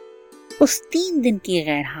 اس 3 دن کی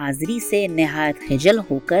غیر حاضری سے نہایت خجل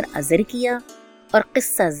ہو کر عذر کیا اور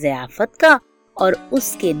قصہ ضیافت کا اور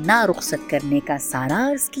اس کے نہ رخصت کرنے کا سارا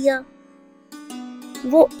عرض کیا۔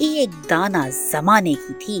 وہ ایک دانہ زمانے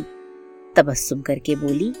کی تھی، تبسم کر کے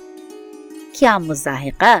بولی، کیا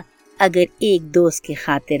مضاحقہ، اگر ایک دوست کی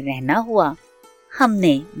خاطر رہنا ہوا، ہم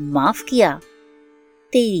نے معاف کیا۔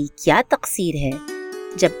 تیری کیا تقصیر ہے؟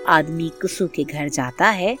 جب آدمی کسو کے گھر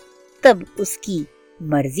جاتا ہے تب اس کی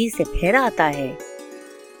مرضی سے پھر آتا ہے،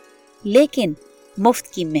 لیکن مفت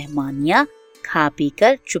کی مہمانیاں کھا پی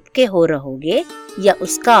کر چپکے ہو رہو گے یا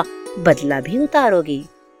اس کا بدلہ بھی اتارو گے؟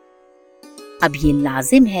 اب یہ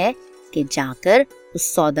لازم ہے کہ جا کر اس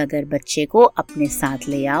سوداگر بچے کو اپنے ساتھ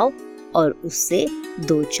لے آؤ اور اس سے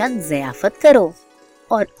 2 چند ضیافت کرو،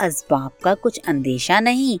 اور اسباب کا کچھ اندیشہ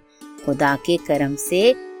نہیں، خدا کے کرم سے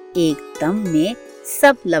ایک دم میں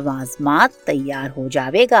سب لوازمات تیار ہو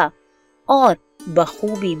جاوے گا اور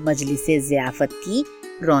بخوبی مجلس ضیافت کی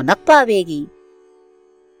رونق پاوے گی۔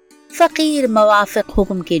 فقیر موافق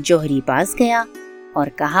حکم کے جوہری پاس گیا اور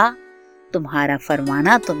کہا، تمہارا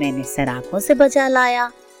فرمانا تو میں نے سراخوں سے بجا لایا،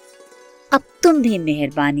 اب تم بھی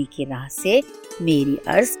مہربانی کی راہ سے میری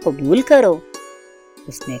عرض قبول کرو۔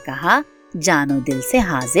 اس نے کہا، جان و دل سے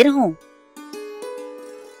حاضر ہوں۔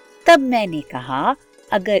 تب میں نے کہا،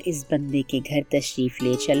 اگر اس بندے کے گھر تشریف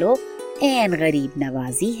لے چلو، عین غریب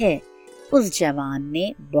نوازی ہے۔ اس جوان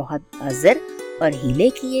نے بہت عذر اور ہیلے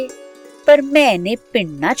کیے، پر میں نے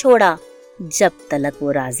پنڈ نہ چھوڑا جب تلک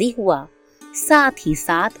وہ راضی ہوا، ساتھ ہی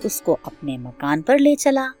ساتھ اس کو اپنے مکان پر لے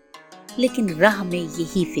چلا۔ لیکن راہ میں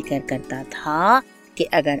یہی فکر کرتا تھا کہ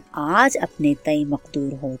اگر آج اپنے تئیں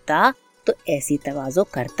مقدور ہوتا تو ایسی تواضع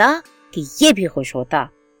کرتا کہ یہ بھی خوش ہوتا۔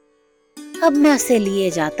 اب میں اسے لیے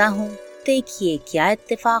جاتا ہوں، دیکھیے کیا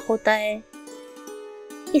اتفاق ہوتا ہے۔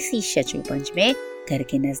 اسی شچو پنج میں گھر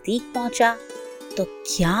کے نزدیک پہنچا تو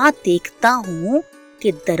کیا دیکھتا ہوں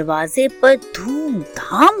کہ دروازے پر دھوم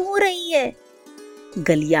دھام ہو رہی ہے،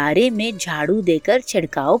 گلیارے میں جھاڑو دے کر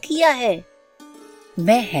چھڑکاؤ کیا ہے۔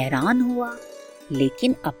 میں حیران ہوا،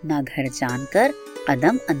 لیکن اپنا گھر جان کر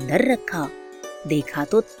قدم اندر رکھا، دیکھا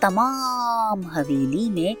تو تمام حویلی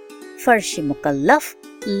میں فرش مکلف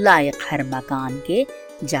لائق ہر مکان کے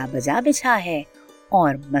جا بجا بچھا ہے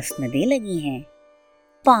اور مسندیں لگی ہیں،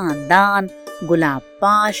 پاندان، گلاب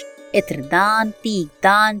پاش، عطردان، پیک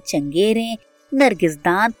دان، چنگیریں،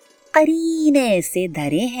 نرگسدان قرینے سے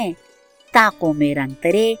دھرے ہیں، طاقوں میں رنگ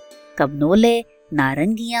ترے، کبنولے،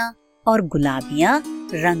 نارنگیاں اور گلابیاں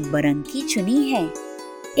رنگ برنگ کی چنی ہیں۔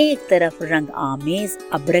 ایک طرف رنگ آمیز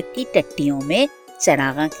ابرک کی ٹٹیوں میں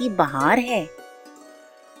چراغاں کی بہار ہے،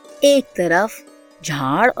 ایک طرف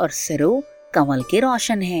جھاڑ اور سرو کمل کے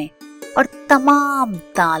روشن ہیں، اور تمام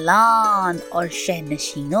دالان اور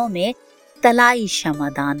شہنشینوں میں طلائی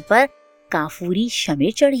شمعدان پر کافوری شمع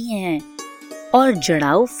چڑھی ہیں اور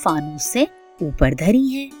جڑاؤ فانوس سے اوپر دھری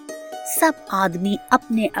ہیں۔ سب آدمی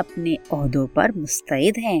اپنے اپنے عہدوں پر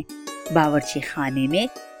مستعد ہیں، باورچی خانے میں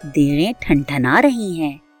دیگیں ٹھنٹھنا رہی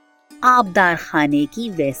ہیں، آبدار خانے کی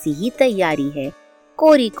ویسی ہی تیاری ہے،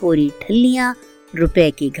 کوری کوری ٹھلیاں روپے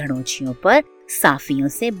کی گھڑوچیوں پر صافیوں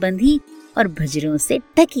سے بندھی اور بھجروں سے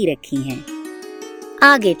ڈھکی رکھی ہیں،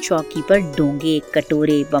 آگے چوکی پر ڈونگے،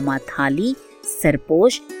 کٹورے، بما تھالی،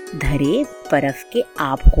 سرپوش دھرے برف کے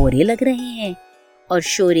آب خورے لگ رہے ہیں اور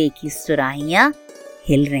شورے کی سراہیاں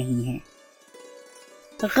ہل رہی ہیں۔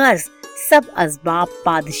 غرض سب اسباب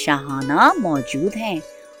بادشاہانہ موجود ہیں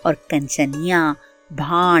اور کنچنیاں،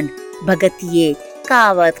 بھانڈ، بھگتیے،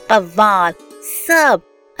 کاوت، قوال سب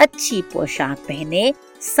اچھی پوشاک پہنے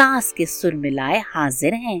ساس کے سر ملائے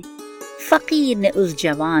حاضر ہیں۔ فقیر نے اس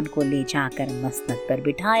جوان کو لے جا کر مسند پر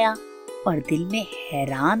بٹھایا اور دل میں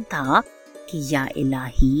حیران تھا کہ یا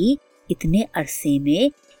الہی، اتنے عرصے میں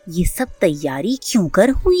یہ سب تیاری کیوں کر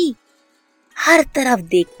ہوئی؟ ہر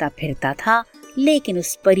طرف دیکھتا پھرتا تھا لیکن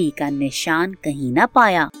اس پری کا نشان کہیں نہ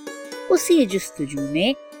پایا۔ اسی جستجو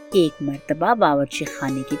میں ایک مرتبہ باورچی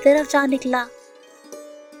خانے کی طرف جا نکلا۔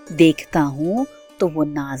 دیکھتا ہوں تو وہ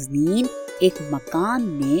نازنین ایک مکان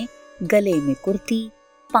میں گلے میں کرتی،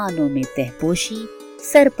 پانوں میں تہپوشی،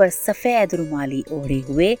 سر پر سفید رومالی اوڑھے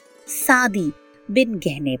ہوئے سادی بن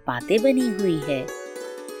گہنے پاتے بنی ہوئی ہے،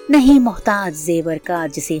 نہیں محتاج زیور کا،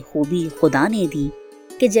 جسے خوبی خدا نے دی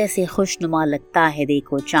کہ جیسے خوشنما لگتا ہے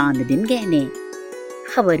دیکھو چاند بن گہنے۔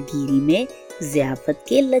 خبرگیری میں ضیافت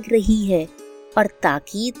کے لگ رہی ہے اور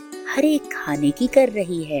تاکید ہر ایک کھانے کی کر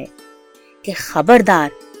رہی ہے کہ خبردار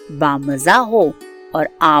بامزہ ہو اور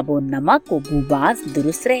آب و نمک و بوباس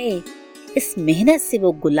درست رہے۔ اس محنت سے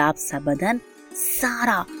وہ گلاب سا بدن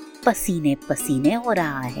سارا پسینے پسینے ہو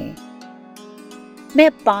رہا ہے۔ میں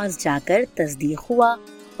پاس جا کر تصدیق ہوا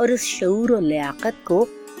اور اس شعور و لیاقت کو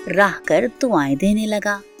راہ کر دعائیں دینے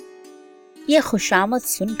لگا۔ یہ خوشامد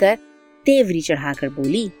سن کر تیوری چڑھا کر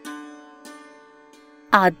بولی،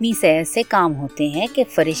 آدمی سے ایسے کام ہوتے ہیں کہ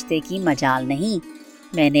فرشتے کی مجال نہیں۔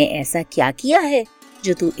 میں نے ایسا کیا کیا ہے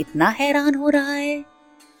جو تو اتنا حیران ہو رہا ہے؟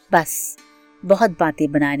 بس بہت باتیں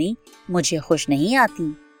بنانی مجھے خوش نہیں آتی۔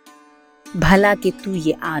 بھلا کہ تو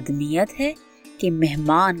یہ آدمیت ہے کہ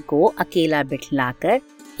مہمان کو اکیلا بٹھلا کر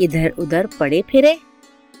ادھر ادھر پڑے پھرے؟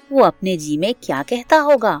 وہ اپنے جی میں کیا کہتا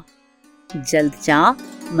ہوگا؟ جلد جا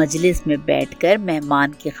مجلس میں بیٹھ کر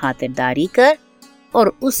مہمان کی خاطرداری کر اور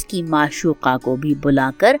اس کی معشوقہ کو بھی بلا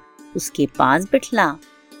کر اس کے پاس بٹھلا۔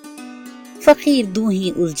 فقیر دوں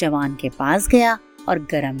ہی اس جوان کے پاس گیا اور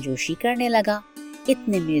گرم جوشی کرنے لگا۔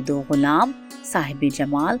 اتنے میں دو غلام صاحب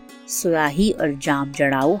جمال سیاہی اور جام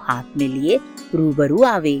جڑاؤ ہاتھ میں لیے روبرو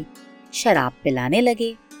آوے، شراب پلانے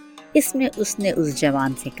لگے۔ اس میں اس نے اس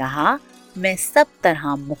جوان سے کہا، میں سب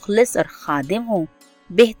طرح مخلص اور خادم ہوں،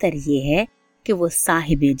 بہتر یہ ہے کہ وہ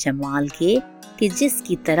صاحب جمال کے کہ جس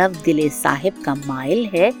کی طرف دل صاحب کا مائل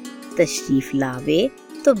ہے تشریف لاوے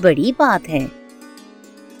تو بڑی بات ہے،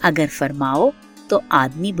 اگر فرماؤ تو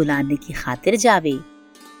آدمی بلانے کی خاطر جاوے۔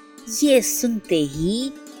 یہ سنتے ہی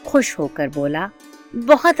خوش ہو کر بولا،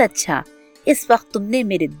 بہت اچھا، اس وقت تم نے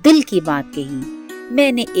میرے دل کی بات کہی۔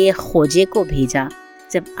 میں نے ایک خوجے کو بھیجا،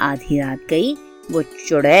 جب آدھی رات گئی وہ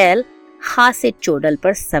چڑیل خاصے چوڈل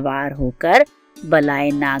پر سوار ہو کر بلائے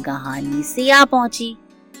ناگہانی سے آ پہنچی۔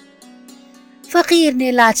 فقیر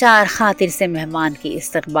نے لاچار خاطر سے مہمان کے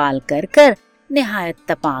استقبال کر کر نہایت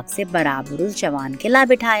تپاک سے برابر اس جوان کے لا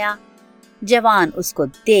بٹھایا۔ جوان اس کو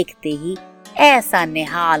دیکھتے ہی ایسا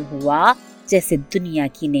نہال ہوا جیسے دنیا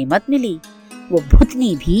کی نعمت ملی۔ وہ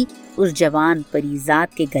بھتنی بھی اس جوان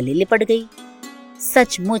پریزاد کے گلے لپٹ گئی۔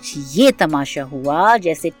 سچ مچ یہ تماشا ہوا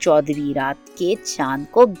جیسے 14ویں رات کے چاند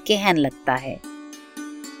کو گہن لگتا ہے۔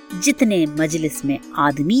 جتنے مجلس میں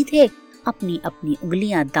آدمی تھے اپنی اپنی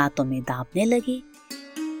انگلیاں دانتوں میں دابنے لگے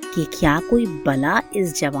کہ کیا کوئی بلا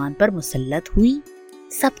اس جوان پر مسلط ہوئی۔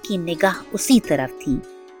 سب کی نگاہ اسی طرف تھی۔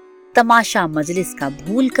 تماشا مجلس کا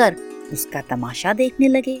بھول کر اس کا تماشا دیکھنے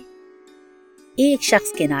لگے۔ ایک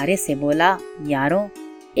شخص کنارے سے بولا، یاروں،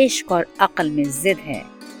 عشق اور عقل میں ضد ہے،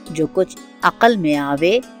 جو کچھ عقل میں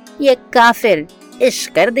آوے یہ کافر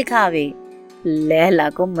عشق کر دکھاوے۔ لیلا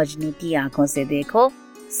کو مجنوں کی آنکھوں سے دیکھو۔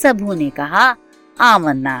 سبھوں نے کہا،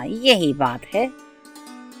 آمنا، یہی بات ہے۔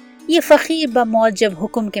 یہ فقیر بموجب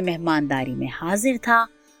حکم کے مہمانداری میں حاضر تھا۔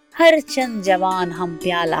 ہر چند جوان ہم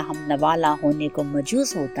پیالہ ہم نوالا ہونے کو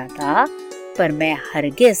مجوز ہوتا تھا، پر میں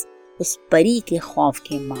ہرگز اس پری کے خوف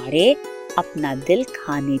کے مارے اپنا دل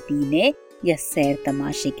کھانے پینے یا سیر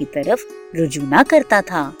تماشے کی طرف رجوع نہ کرتا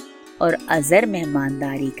تھا اور عذر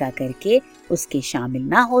مہمانداری کا کر کے اس کے شامل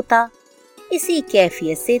نہ ہوتا۔ اسی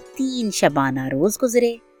کیفیت سے 3 شبانہ روز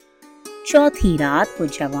گزرے۔ چوتھی رات وہ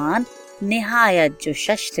جوان نہایت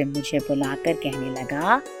جوشش سے مجھے بلا کر کہنے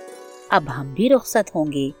لگا، اب ہم بھی رخصت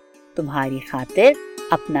ہوں گے، تمہاری خاطر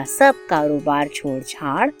اپنا سب کاروبار چھوڑ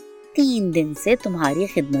چھاڑ 3 دن سے تمہاری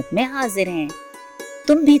خدمت میں حاضر ہیں،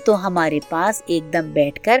 تم بھی تو ہمارے پاس ایک دم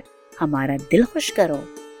بیٹھ کر ہمارا دل خوش کرو۔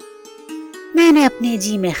 میں نے اپنے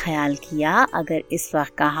جی میں خیال کیا، اگر اس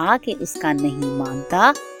وقت کہا کہ اس کا نہیں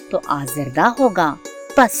مانتا تو آزردہ ہوگا،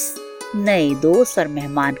 بس نئے دوست اور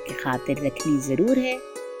مہمان کی خاطر رکھنی ضرور ہے۔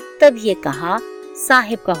 تب یہ کہا،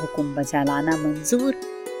 صاحب کا حکم بجا لانا منظور۔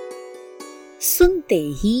 سنتے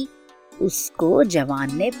ہی اس کو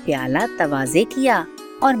جوان نے پیالہ تواضع کیا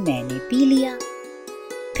اور میں نے پی لیا۔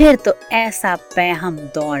 پھر تو ایسا پیہم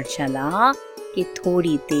دوڑ چلا کہ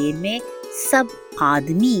تھوڑی دیر میں سب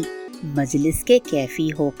آدمی مجلس کے کیفی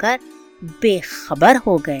ہو کر بے خبر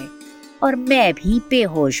ہو گئے اور میں بھی بے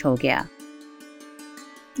ہوش ہو گیا۔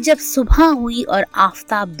 جب صبح ہوئی اور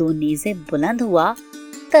آفتاب 2 نیزے بلند ہوا،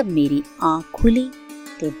 تب میری آنکھ کھلی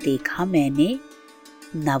تو دیکھا میں نے،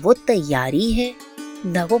 نہ وہ تیاری ہے،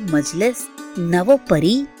 نہ وہ مجلس، نہ وہ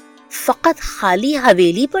پری، فقط خالی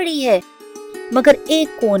حویلی پڑی ہے، مگر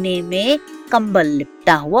ایک کونے میں کمبل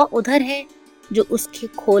لپٹا ہوا ادھر ہے، جو اس کے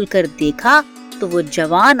کھول کر دیکھا تو وہ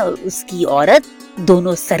جوان اور اس کی عورت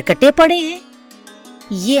دونوں سرکٹے پڑے ہیں۔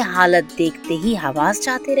 یہ حالت دیکھتے ہی حواس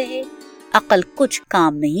جاتے رہے، عقل کچھ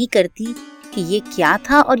کام نہیں کرتی کہ یہ کیا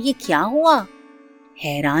تھا اور یہ کیا ہوا۔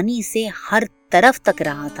 حیرانی سے ہر طرف تک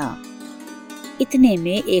رہا تھا۔ اتنے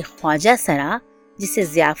میں ایک خواجہ سرا جسے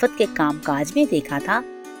ضیافت کے کام کاج میں دیکھا تھا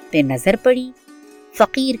پہ نظر پڑی۔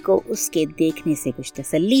 فقیر کو اس کے دیکھنے سے کچھ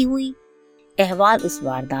تسلی ہوئی۔ احوال اس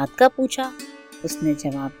واردات کا پوچھا۔ اس نے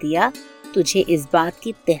جواب دیا، تجھے اس بات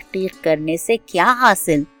کی تحقیق کرنے سے کیا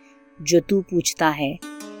حاصل جو تو پوچھتا ہے؟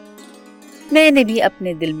 میں نے بھی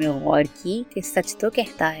اپنے دل میں غور کی کہ سچ تو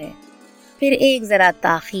کہتا ہے۔ پھر ایک ذرا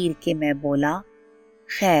تاخیر کے میں بولا،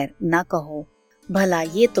 خیر نہ کہو، بھلا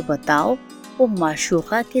یہ تو بتاؤ وہ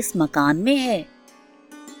معشوقہ کس مکان میں ہے؟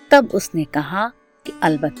 تب اس نے کہا کہ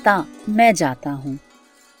البتہ میں جاتا ہوں،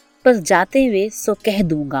 بس جاتے ہوئے سو کہہ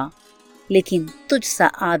دوں گا، لیکن تجھ سا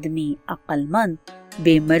آدمی عقل مند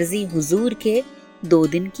بے مرضی حضور کے 2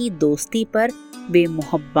 دن کی دوستی پر بے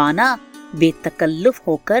محبانہ بے تکلف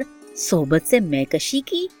ہو کر صحبت سے میں کشی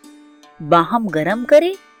کی، باہم گرم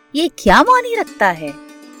کرے، یہ کیا معنی رکھتا ہے؟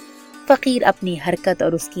 فقیر اپنی حرکت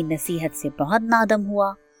اور اس کی نصیحت سے بہت نادم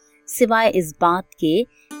ہوا، سوائے اس بات کے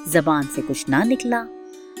زبان سے کچھ نہ نکلا۔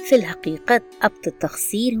 فی الحقیقت اب تو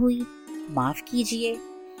تقصیر ہوئی، معاف کیجئے۔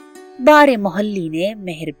 بار محلی نے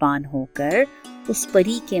مہربان ہو کر اس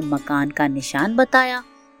پری کے مکان کا نشان بتایا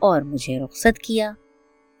اور مجھے رخصت کیا،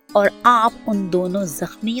 اور آپ ان دونوں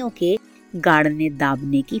زخمیوں کے گاڑنے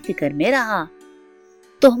دابنے کی فکر میں رہا۔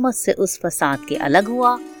 تہمت سے اس فساد کے الگ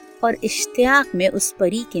ہوا اور اشتیاق میں اس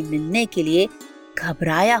پری کے ملنے کے لیے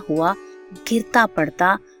گھبرایا ہوا گرتا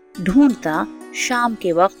پڑتا ڈھونڈتا شام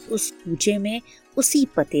کے وقت اس کوچے میں اسی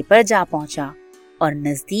پتے پر جا پہنچا اور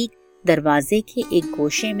نزدیک دروازے کے ایک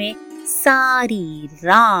گوشے میں ساری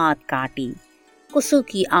رات کاٹی۔ کسو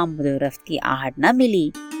کی آمد و رفت کی آہٹ نہ ملی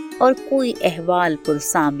اور کوئی احوال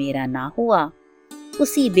پرساں میرا نہ ہوا۔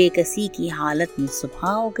 اسی بے کسی کی حالت میں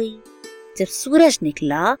صبح ہو گئی۔ جب سورج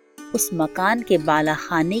نکلا، اس مکان کے بالا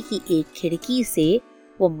خانے کی ایک کھڑکی سے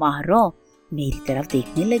وہ ماہرو میری طرف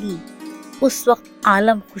دیکھنے لگی۔ اس وقت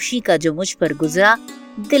عالم خوشی کا جو مجھ پر گزرا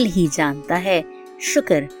دل ہی جانتا ہے،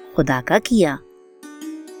 شکر خدا کا کیا۔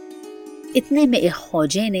 اتنے میں ایک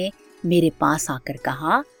خوجے نے میرے پاس آ کر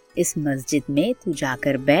کہا، اس مسجد میں تو جا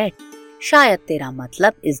کر بیٹھ، شاید تیرا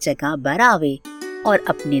مطلب اس جگہ بر آوے اور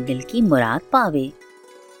اپنے دل کی مراد پاوے۔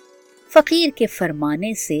 فقیر کے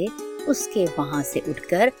فرمانے سے اس کے وہاں سے اٹھ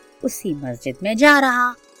کر اسی مسجد میں جا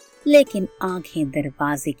رہا، لیکن آنکھیں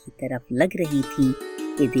دروازے کی طرف لگ رہی تھی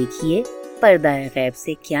کہ دیکھیے پردہ غیب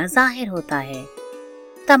سے کیا ظاہر ہوتا ہے۔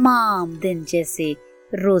 تمام دن جیسے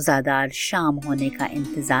روزہ دار شام ہونے کا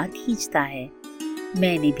انتظار کھینچتا ہے،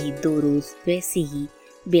 میں نے بھی 2 روز ویسی ہی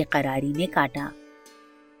بے قراری میں کاٹا۔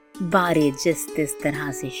 بارے جس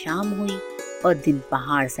طرح سے شام ہوئی اور دن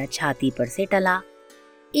پہاڑ سا چھاتی پر سے ٹلا،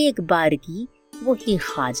 ایک بار کی وہی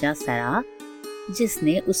خواجہ سرا جس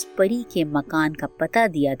نے اس پری کے مکان کا پتہ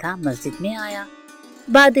دیا تھا مسجد میں آیا۔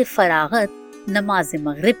 بعد فراغت نماز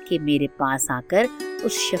مغرب کے میرے پاس آ کر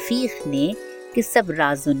اس شفیق نے کہ سب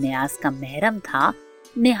راز و نیاز کا محرم تھا،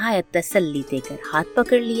 نہایت تسلی دے کر ہاتھ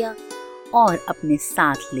پکڑ لیا اور اپنے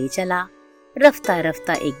ساتھ لے چلا۔ رفتہ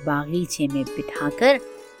رفتہ ایک باغیچے میں بٹھا کر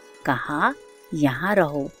کہا، یہاں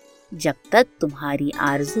رہو جب تک تمہاری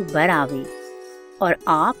آرزو بر آوے، اور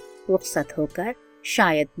آپ رخصت ہو کر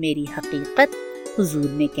شاید میری حقیقت حضور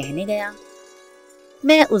میں کہنے گیا۔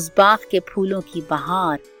 میں اس باغ کے پھولوں کی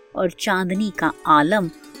بہار اور چاندنی کا عالم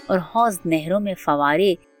اور حوض نہروں میں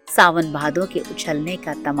فوارے ساون بھادوں کے اچھلنے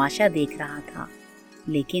کا تماشا دیکھ رہا تھا،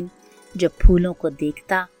 لیکن جب پھولوں کو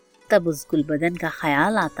دیکھتا تب اس گل بدن کا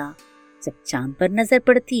خیال آتا، جب چاند پر نظر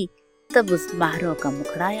پڑتی تب اس ماہروں کا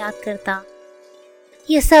مکھڑا یاد کرتا۔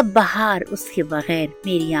 یہ سب بہار اس کے بغیر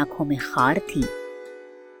میری آنکھوں میں خار تھی۔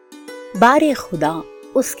 بار خدا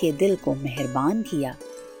اس کے دل کو مہربان کیا۔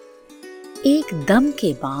 ایک دم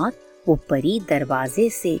کے بعد وہ پری دروازے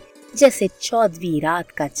سے جیسے 14ویں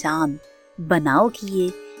رات کا چاند بناؤ کیے،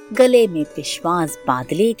 گلے میں پشواز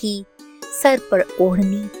بادلے کی، سر پر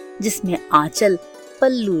اوڑھنی جس میں آنچل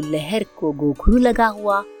پلو لہر کو گھوگھرو لگا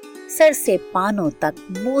ہوا، سر سے پانوں تک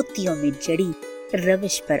موتیوں میں جڑی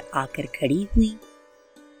روش پر آ کر کھڑی ہوئی۔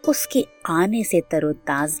 اس کے آنے سے تر و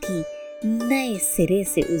تازگی نئے سرے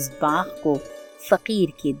سے اس باغ کو فقیر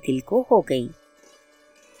کے دل کو ہو گئی۔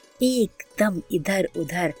 ایک دم ادھر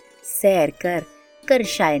ادھر سیر کر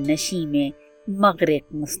شائے نشی میں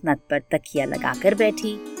مغرق مسند پر تکیہ لگا کر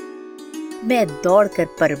بیٹھی۔ میں دوڑ کر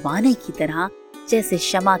پروانے کی طرح جیسے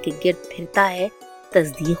شمع کے گرد پھرتا ہے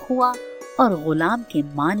تصدیق ہوا اور غلام کے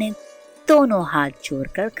مانند دونوں ہاتھ جوڑ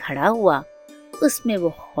کر کھڑا ہوا۔ اس میں وہ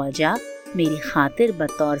خواجہ میری خاطر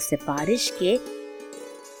بطور سفارش کے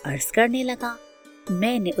عرض کرنے لگا۔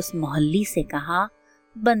 میں نے اس محلی سے کہا،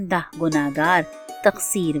 بندہ گناہگار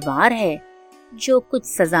تقصیر وار ہے، جو کچھ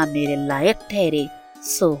سزا میرے لائق ٹھہرے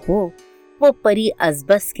سو ہو۔ وہ پری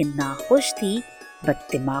ازبس کے ناخوش تھی،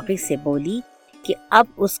 بددماغی سے بولی کہ اب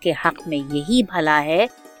اس کے حق میں یہی بھلا ہے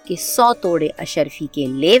کہ 100 توڑے اشرفی کے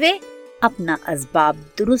لیوے اپنا اسباب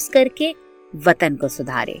درست کر کے وطن کو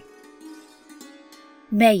سدھارے۔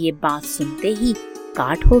 میں یہ بات سنتے ہی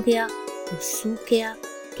کاٹ ہو گیا اور سوکھ گیا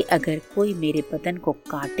کہ اگر کوئی میرے بدن کو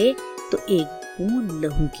کاٹے تو ایک بوند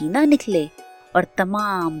لہو کی نہ نکلے، اور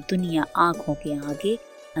تمام دنیا آنکھوں کے آگے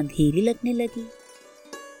اندھیری لگنے لگی،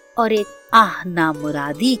 اور ایک آہ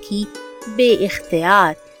نامرادی کی بے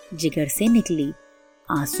اختیار جگر سے نکلی۔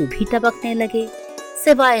 آنسو بھی ٹپکنے لگے،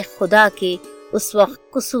 سوائے خدا کے اس وقت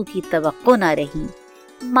کسو کی توقع نہ رہی۔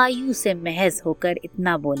 مایوس محض ہو کر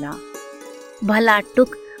اتنا بولا، بھلا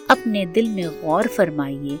ٹک اپنے دل میں غور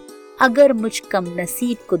فرمائیے، اگر مجھ کم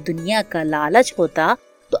نصیب کو دنیا کا لالچ ہوتا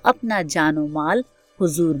تو اپنا جان و مال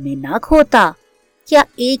حضور میں نہ کھوتا۔ کیا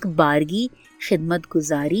ایک بارگی خدمت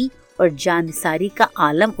گزاری اور جانثاری کا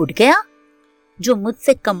عالم اٹھ گیا جو مجھ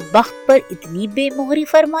سے کم بخت پر اتنی بے مہری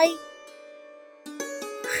فرمائی؟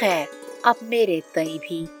 خیر، اب میرے تئیں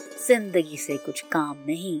بھی زندگی سے کچھ کام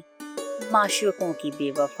نہیں۔ معشوقوں کی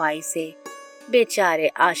بے وفائی سے بیچارے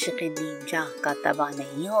عاشق نیم جاں کا تباہ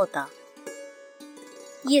نہیں ہوتا۔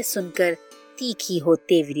 یہ سن کر تیکھی ہو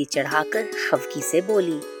تیوری چڑھا کر خفگی سے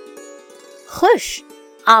بولی، خوش،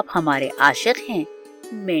 آپ ہمارے عاشق ہیں،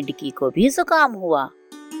 مینڈکی کو بھی زکام ہوا۔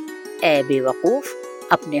 اے بے وقوف،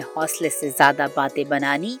 اپنے حوصلے سے زیادہ باتیں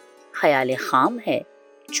بنانی خیال خام ہے،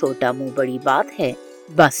 چھوٹا منہ بڑی بات ہے،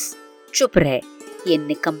 بس چپ رہ، یہ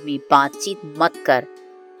نکمی بات چیت مت کر،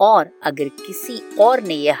 اور اگر کسی اور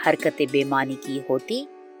نے یہ حرکت بے معنی کی ہوتی،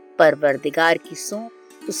 پروردگار کی سوں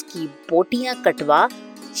اس کی بوٹیاں کٹوا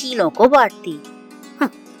چیلوں کو بانٹتی۔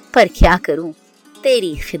 پر کیا کروں،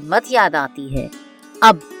 تیری خدمت یاد آتی ہے،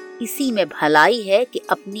 اب اسی میں بھلائی ہے کہ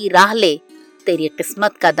اپنی راہ لے، تیری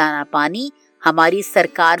قسمت کا دانا پانی ہماری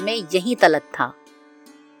سرکار میں یہیں تلک تھا۔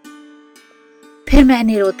 پھر میں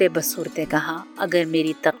نے روتے بسورتے کہا، اگر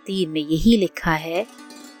میری تقدیر میں یہی لکھا ہے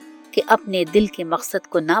کہ اپنے دل کے مقصد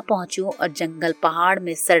کو نہ پہنچوں اور جنگل پہاڑ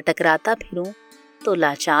میں سر ٹکراتا پھروں تو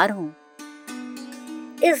لاچار ہوں۔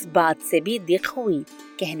 اس بات سے بھی دق ہوئی،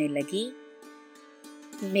 کہنے لگی،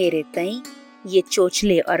 میرے تئیں یہ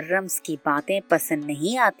چوچلے اور رمز کی باتیں پسند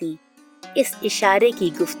نہیں آتی، اس اشارے کی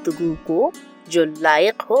گفتگو کو جو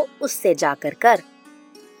لائق ہو اس سے جا کر کر۔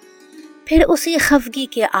 پھر اسی خفگی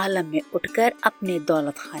کے عالم میں اٹھ کر اپنے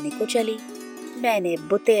دولت خانے کو چلی۔ میں نے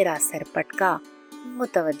بتیرا سر پٹکا،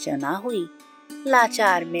 متوجہ نہ ہوئی۔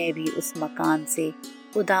 لاچار میں بھی اس مکان سے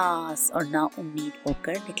اداس اور نا امید ہو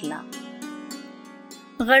کر نکلا۔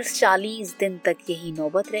 غرض 40 دن تک یہی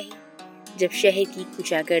نوبت رہی۔ جب شہر کی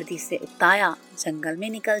کوچہ گردی سے اکتایا جنگل میں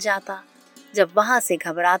نکل جاتا، جب وہاں سے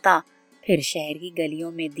گھبراتا پھر شہر کی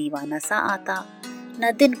گلیوں میں دیوانہ سا آتا،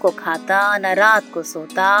 نہ دن کو کھاتا نہ رات کو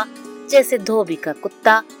سوتا، جیسے دھوبی کا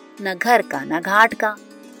کتا، نہ گھر کا نہ گھاٹ کا۔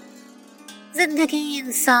 زندگی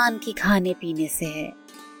انسان کی کھانے پینے سے ہے،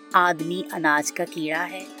 آدمی اناج کا کیڑا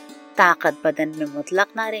ہے، طاقت بدن میں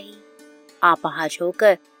مطلق نہ رہی۔ آپہج ہو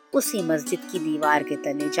کر اسی مسجد کی دیوار کے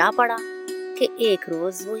تلے جا پڑا کہ ایک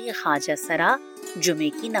روز وہی خواجہ سرا جمعے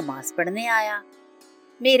کی نماز پڑھنے آیا،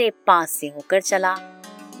 میرے پاس سے ہو کر چلا۔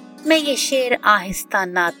 میں یہ شعر آہستہ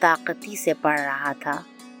ناطاقتی سے پڑھ رہا تھا،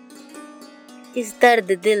 اس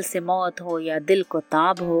درد دل سے موت ہو یا دل کو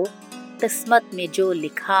تاب ہو، قسمت میں جو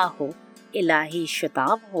لکھا ہو الہی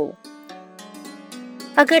شتاب ہو۔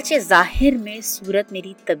 اگرچہ ظاہر میں صورت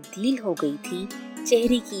میری تبدیل ہو گئی تھی،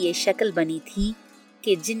 چہرے کی یہ شکل بنی تھی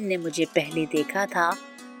کہ جن نے مجھے پہلے دیکھا تھا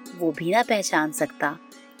وہ بھی نہ پہچان سکتا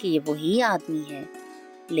کہ یہ وہی آدمی ہے،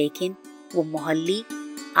 لیکن وہ محلی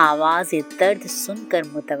آواز درد سن کر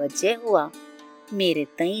متوجہ ہوا، میرے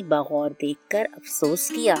تئیں بغور دیکھ کر افسوس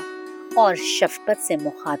کیا اور شفقت سے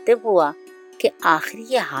مخاطب ہوا کہ آخر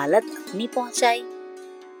یہ حالت اپنی پہنچائی۔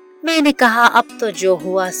 میں نے کہا، اب تو جو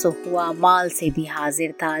ہوا سو ہوا، مال سے بھی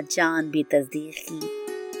حاضر تھا، جان بھی تصدیق کی،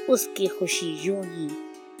 اس کی خوشی یوں ہی،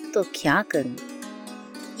 تو کیا کروں؟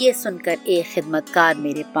 یہ سن کر ایک خدمتکار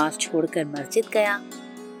میرے پاس چھوڑ کر مسجد گیا۔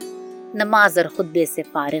 نماز اور خطبے سے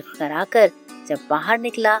فارغ کرا کر جب باہر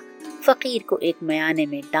نکلا، فقیر کو ایک میانے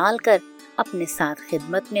میں ڈال کر اپنے ساتھ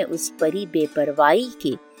خدمت میں اس پری بے پروائی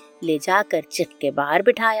کے لے جا کر چک کے باہر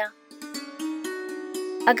بٹھایا۔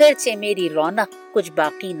 اگرچہ میری رونق کچھ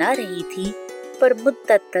باقی نہ رہی تھی، پر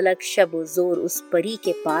مدت تلک شب و زور اس پری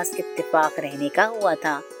کے پاس اتفاق رہنے کا ہوا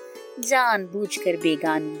تھا۔ جان بوجھ کر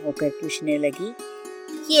بیگانی ہو کر پوچھنے لگی،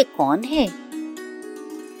 یہ کون ہے؟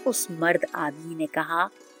 اس مرد آدمی نے کہا،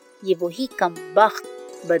 یہ وہی کم بخت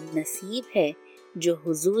بد نصیب ہے جو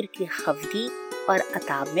حضور کی خفگی اور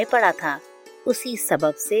عتاب میں پڑا تھا، اسی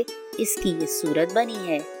سبب سے اس کی یہ صورت بنی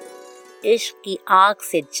ہے۔ عشق کی آگ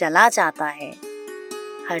سے جلا جاتا ہے،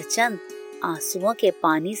 ہر چند آنسوؤں کے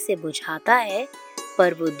پانی سے بجھاتا ہے،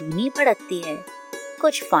 پر وہ دونی بھڑکتی ہے،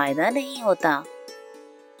 کچھ فائدہ نہیں ہوتا۔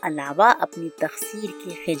 علاوہ اپنی تقصیر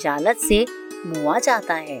کی خجالت سے موا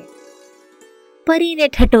جاتا ہے۔ پری نے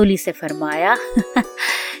ٹھٹولی سے فرمایا،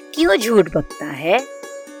 کیوں جھوٹ بکتا ہے؟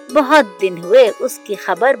 بہت دن ہوئے اس کی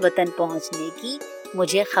خبر وطن پہنچنے کی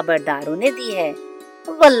مجھے خبرداروں نے دی ہے۔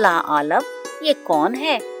 واللہ عالم یہ کون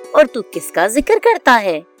ہے اور تو کس کا ذکر کرتا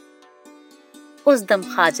ہے؟ اس دم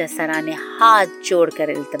خواجہ سرا نے ہاتھ جوڑ کر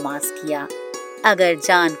التماس کیا، اگر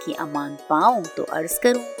جان کی امان پاؤں تو عرض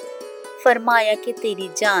کروں۔ فرمایا کہ تیری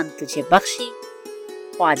جان تجھے بخشی۔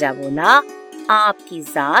 خواجہ بولا، آپ کی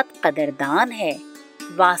ذات قدردان ہے،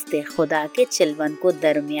 واسطے خدا کے چلون کو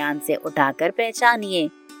درمیان سے اٹھا کر پہچانیے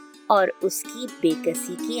اور اس کی بے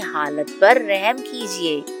کسی کی حالت پر رحم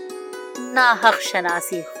کیجیے۔ ناحق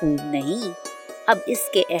شناسی خوب نہیں، اب اس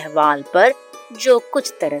کے احوال پر جو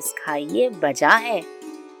کچھ ترس کھائیے بجا ہے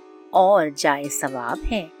اور جائے ثواب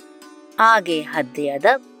ہے۔ آگے حد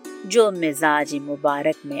ادب جو مزاج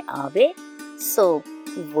مبارک میں آوے سو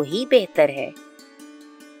وہی بہتر ہے۔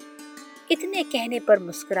 اتنے کہنے پر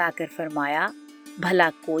مسکرا کر فرمایا، بھلا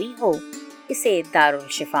کوئی ہو اسے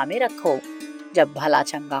دارالشفا میں رکھو، جب بھلا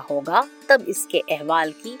چنگا ہوگا تب اس کے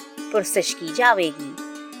احوال کی پرسش کی جاوے گی۔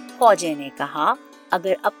 خواجے نے کہا،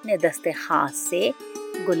 اگر اپنے دست خاص سے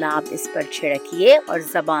گلاب اس پر چھڑکیے اور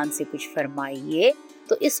زبان سے کچھ فرمائیے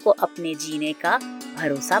تو اس کو اپنے جینے کا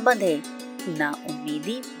بھروسہ بندھے۔ نا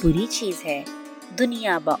امیدی بری چیز ہے،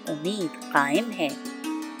 دنیا با امید قائم ہے۔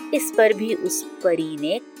 اس پر بھی اس پری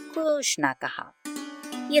نے کچھ نہ کہا۔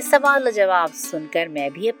 یہ سوال و جواب سن کر میں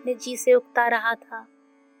بھی اپنے جی سے اکتا رہا تھا۔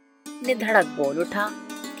 ندھڑک بول اٹھا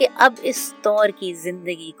کہ اب اس دور کی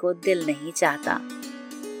زندگی کو دل نہیں چاہتا۔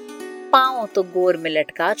 پاؤں تو گور میں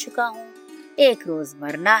لٹکا چکا ہوں، ایک روز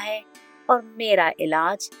مرنا ہے اور میرا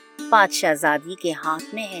علاج بادشاہ زادی کے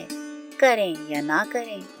ہاتھ میں ہے، کریں یا نہ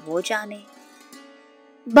کریں وہ جانے۔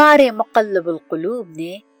 بار مقلب القلوب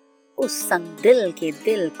نے اس سنگ دل کے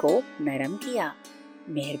دل کو نرم کیا،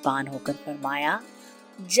 مہربان ہو کر فرمایا،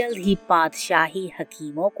 جلد ہی پادشاہی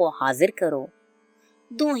حکیموں کو حاضر کرو۔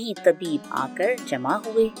 دو ہی طبیب آ کر جمع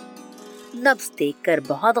ہوئے، نبض دیکھ کر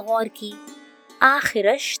بہت غور کی،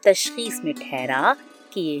 آخرش تشخیص میں ٹھہرا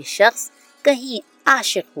کہ یہ شخص کہیں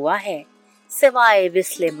عاشق ہوا ہے، سوائے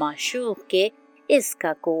وصل معشوق کے اس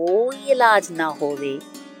کا کوئی علاج نہ ہووے،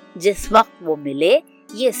 جس وقت وہ ملے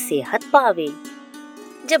یہ صحت پاوے۔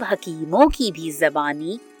 جب حکیموں کی بھی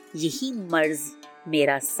زبانی یہی مرض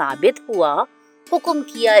میرا ثابت ہوا، حکم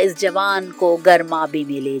کیا اس جوان کو گرمابی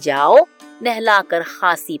میں لے جاؤ، نہلا کر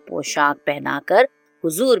خاصی پوشاک پہنا کر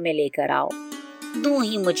حضور میں لے کر آؤ۔ دوں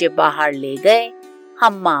ہی مجھے باہر لے گئے،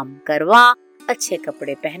 حمام کروا، اچھے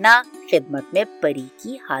کپڑے پہنا، خدمت میں پری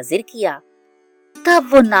کی حاضر کیا۔ تب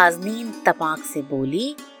وہ نازنین تپاک سے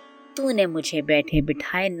بولی، تو نے مجھے بیٹھے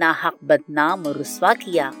بٹھائے ناحق بدنام اور رسوا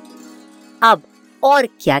کیا، اب اور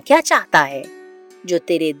کیا کیا چاہتا ہے؟ جو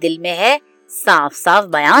تیرے دل میں ہے صاف صاف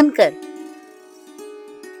بیان کر۔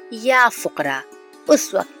 یا فقرا،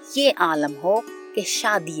 اس وقت یہ عالم ہو کہ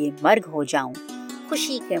شادی مرگ ہو جاؤں،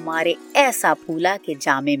 خوشی کے مارے ایسا پھولا کہ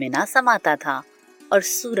جامے میں نہ سماتا تھا اور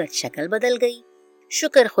صورت شکل بدل گئی۔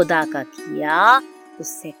 شکر خدا کا کیا، اس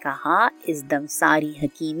سے کہا، اس دم ساری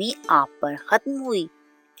حکیمی آپ پر ختم ہوئی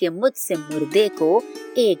کہ مجھ سے مردے کو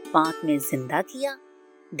ایک بات میں زندہ کیا۔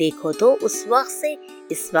 دیکھو تو اس وقت سے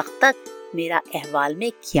اس وقت تک میرا احوال میں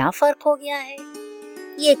کیا فرق ہو گیا ہے۔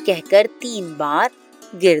 یہ کہہ کر 3 بار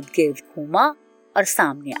گرد گرد گھوما اور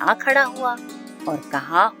سامنے آ کھڑا ہوا اور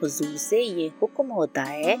کہا، حضور سے یہ حکم ہوتا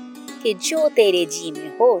ہے کہ جو تیرے جی میں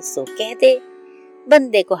ہو سو کہہ دے۔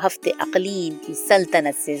 بندے کو ہفتے اقلیم کی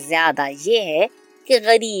سلطنت سے زیادہ یہ ہے کہ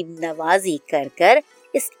غریب نوازی کر کر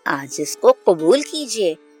اس عاجز کو قبول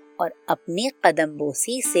کیجیے اور اپنی قدم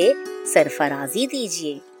بوسی سے سرفرازی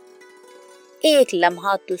دیجیے۔ ایک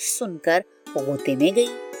لمحہ تو سن کر غوطے میں گئی،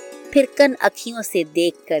 پھر کن اکھیوں سے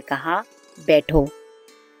دیکھ کر کہا، بیٹھو،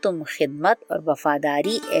 تم خدمت اور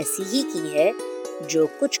وفاداری ایسی ہی کی ہے، جو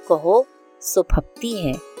کچھ کہو سو پھپتی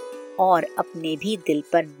ہے اور اپنے بھی دل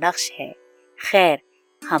پر نقش ہے، خیر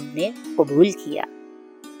ہم نے قبول کیا۔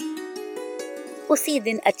 اسی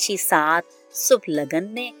دن اچھی ساتھ صبح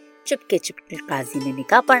لگن میں چپکے چپکے قاضی نے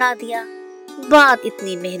نکاح پڑھا دیا۔ بات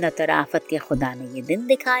اتنی محنت اور آفت کے خدا نے یہ دن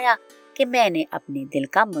دکھایا کہ میں نے اپنے دل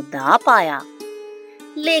کا مدعا پایا۔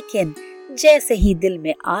 لیکن جیسے ہی دل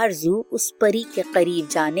میں آرزو اس پری کے قریب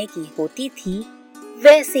جانے کی ہوتی تھی،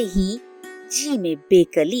 ویسے ہی جی میں بے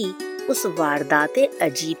کلی اس واردات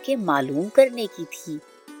عجیب کے معلوم کرنے کی تھی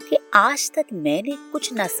کہ آج تک میں نے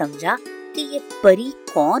کچھ نہ سمجھا کہ یہ پری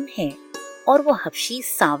کون ہے، اور وہ حبشی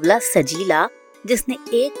سانولا سجیلا جس نے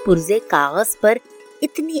ایک پرزے کاغذ پر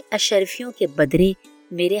اتنی اشرفیوں کے بدرے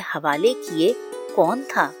میرے حوالے کیے کون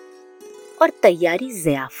تھا، اور تیاری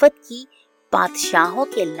ضیافت کی बादशाहों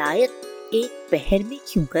के लायक एक पहर में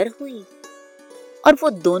क्यों कर हुई, और वो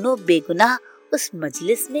दोनों बेगुनाह उस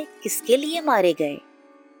मजलिस में किसके लिए मारे गए,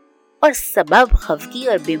 और सबब खफगी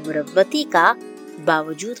और बेमुरव्वती का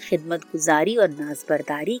बावजूद खिदमत गुजारी और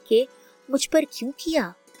नाजबरदारी के मुझ पर क्यों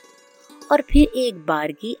किया, और फिर एक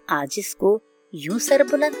बारगी आजिज को यूं सर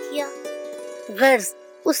बुलंद किया। गर्ज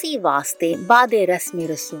उसी वास्ते बादे रस्म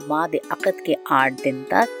रसूमात अक़द के 8 दिन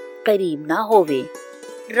तक करीब ना होवे,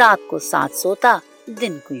 रात को साथ सोता,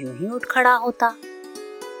 दिन को यूं ही उठ खड़ा होता।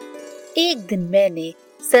 एक दिन मैंने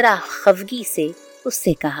जरा खफगी से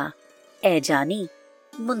उससे कहा, ए जानी,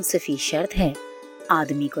 मुंसिफी शर्त है,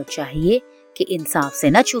 आदमी को चाहिए कि इंसाफ से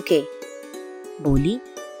न चूके। बोली,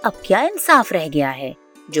 अब क्या इंसाफ रह गया है,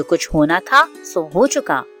 जो कुछ होना था सो हो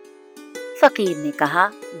चुका। फकीर ने कहा,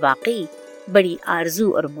 वाकई बड़ी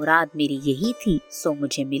आरजू और मुराद मेरी यही थी सो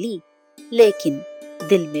मुझे मिली, लेकिन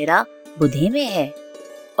दिल मेरा बुधे में है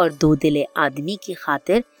और 2 दिले आदमी की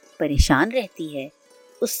खातिर परेशान रहती है,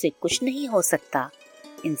 उससे कुछ नहीं हो सकता,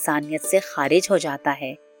 इंसानियत से खारिज हो जाता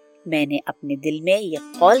है। मैंने अपने दिल में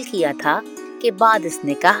यह कौल किया था कि बाद इस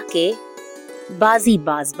निकाह के बाजी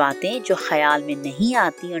बाज बातें जो ख्याल में नहीं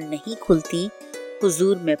आती और नहीं खुलती,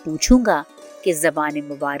 हुजूर मैं पूछूंगा कि ज़बान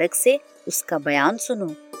मुबारक से उसका बयान सुनूं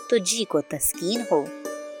तो जी को तस्कीन हो।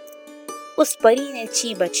 उस परी ने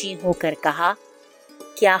ची बची होकर कहा,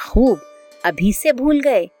 क्या खूब, अभी से भूल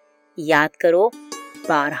गए? याद करो,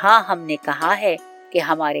 बारहा हमने कहा है कि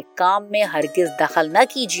हमारे काम में हरगिज दखल न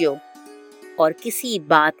कीजियो और किसी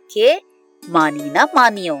बात के मानी न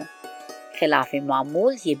मानियो। खिलाफ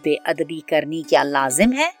मामूल ये बेअदबी करनी क्या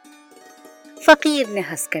लाजिम है? फकीर ने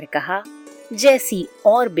हंसकर कहा, जैसी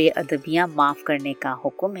और बेअदबियां माफ करने का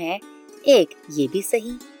हुक्म है, एक ये भी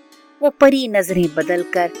सही। वो परी नजरें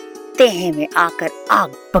बदलकर तेहे में आकर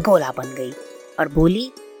आग बगोला बन गई और बोली,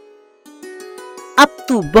 अब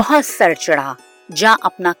तू बहुत सर चढ़ा, जा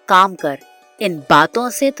अपना काम कर, इन बातों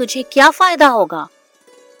से तुझे क्या फायदा होगा?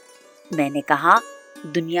 मैंने कहा,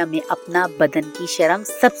 दुनिया में अपना बदन की शर्म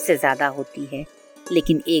सबसे ज्यादा होती है,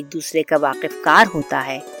 लेकिन एक दूसरे का वाकिफकार होता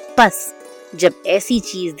है। बस जब ऐसी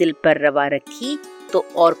चीज दिल पर रवा रखी तो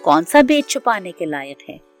और कौन सा बेच छुपाने के लायक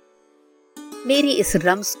है। मेरी इस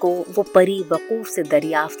रम्स को वो परी वकूफ से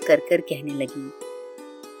दरियाफ्त कर कर कहने लगी,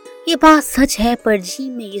 ये बात सच है, पर जी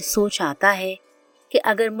में ये सोच आता है कि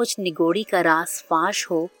अगर मुझ निगोड़ी का राज फाश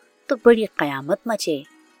हो तो बड़ी कयामत मचे।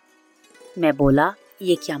 मैं बोला,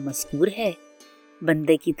 ये क्या मज़कूर है,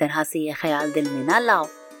 बंदे की तरह से ये ख्याल दिल में ना लाओ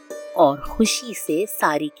और खुशी से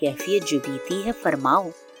सारी कैफियत जो बीती है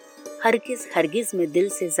फरमाओ। हरगिज हरगिज में दिल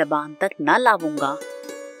से जबान तक ना लाऊंगा,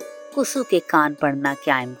 कुसू के कान पड़ना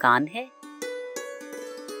क्या इम्कान है।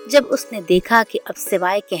 जब उसने देखा कि अब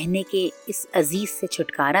सिवाय कहने के इस अजीज से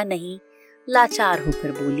छुटकारा नहीं, लाचार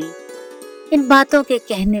होकर बोली, इन बातों के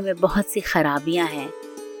कहने में बहुत सी खराबियां हैं,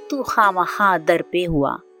 तू खामखा दर पे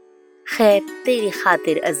हुआ। खैर, तेरी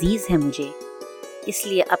खातिर अजीज है मुझे,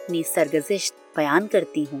 इसलिए अपनी सरगजिश बयान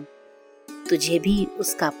करती हूँ, तुझे भी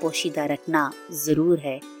उसका पोशीदा रखना जरूर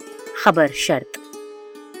है, खबर शर्त।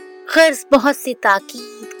 गर्ज बहुत सी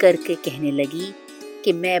ताकीद करके कहने लगी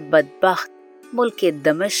कि मैं बदबख्त मुल्क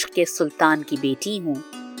दमिश्क के सुल्तान की बेटी हूँ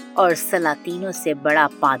और सलातीनों से बड़ा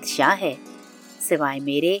बादशाह है, सिवाय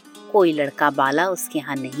मेरे कोई लड़का बाला उसके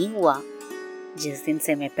यहाँ नहीं हुआ। जिस दिन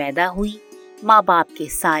से मैं पैदा हुई, माँ बाप के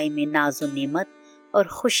साए में नाज़ो नेमत और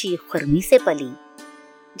खुशी खुर्मी से पली।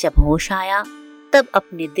 जब होश आया तब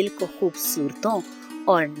अपने दिल को खूबसूरतों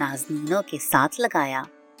और नाज़नीनों के साथ लगाया।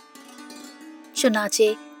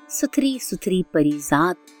 चुनाचे सुथरी सुथरी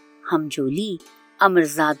परीज़ात हमजोली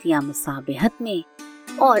अमरजादियाँ मुसाबहत में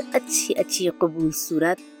और अच्छी अच्छी कबूल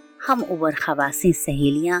सूरत हम उबर खवासी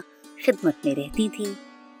सहेलियाँ खिदमत में रहती थी।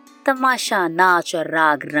 तमाशा, नाच और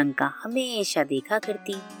राग रंग का हमेशा देखा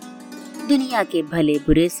करती। दुनिया के भले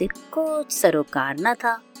बुरे से कुछ सरोकार न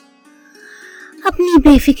था। अपनी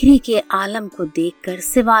बेफिक्री के आलम को देखकर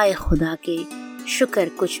सिवाय खुदा के शुक्र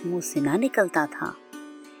कुछ मुंह से ना निकलता था।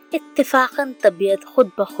 इत्तेफाकन तबीयत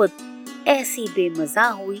खुद ब खुद ऐसी बेमजा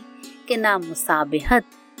हुई कि ना मुसाबहत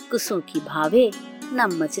कुसों की भावे, ना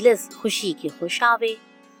मजलिस खुशी की खुश आवे।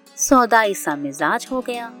 सौदाई सा मिजाज हो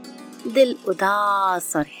गया, दिल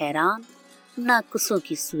उदास और हैरान, ना कुसों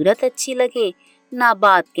की सूरत अच्छी लगे, ना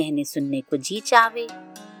बात कहने सुनने को जी चावे।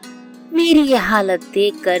 मेरी ये हालत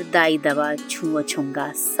देखकर दाई दवा छुआ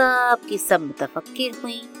छुंगा सब की सब मुतफक्किर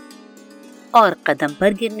हुई और कदम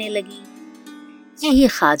पर गिरने लगी। यही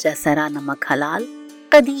ख्वाजा सरा नमक हलाल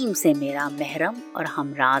कदीम से मेरा महरम और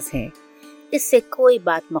हमराज है, इससे कोई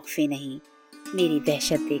बात मख्फी नहीं। मेरी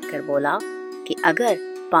दहशत देखकर बोला कि अगर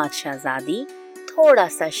बादशाहजादी थोड़ा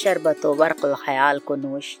सा शरबत व वर्क़ुल ख़याल को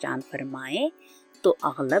नोश जान फरमाए तो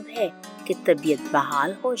अगलब है कि तबीयत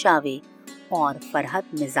बहाल हो जावे और फरहत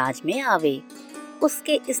मिजाज में आवे।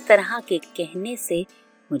 उसके इस तरह के कहने से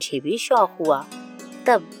मुझे भी शौक हुआ।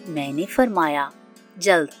 तब मैंने फरमाया,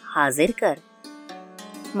 जल्द हाजिर कर।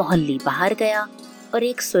 मोहल्ली बाहर गया और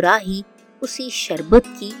एक सुराही उसी शरबत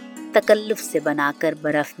की तकल्लुफ से बनाकर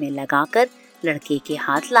बर्फ में लगाकर लड़के के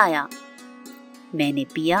हाथ लाया। मैंने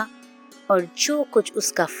पिया और जो कुछ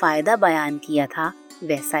उसका फायदा बयान किया था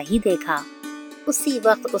वैसा ही देखा। उसी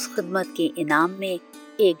वक्त उस खिदमत के इनाम में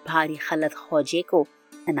एक भारी खलत खौजे को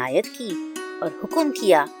अनायत की और हुक्म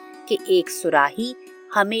किया कि एक सुराही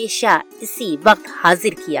हमेशा इसी वक्त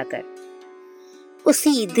हाजिर किया कर।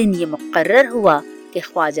 उसी दिन ये मुकर्रर हुआ कि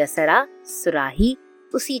ख्वाजा सरा सुराही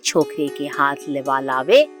उसी छोकरे के हाथ लेवा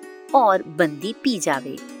लावे और बंदी पी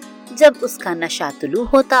जावे। जब उसका नशा तुलू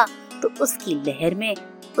होता तो उसकी लहर में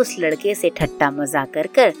उस लड़के से ठट्टा मजाक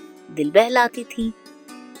कर दिल बहलाती थी।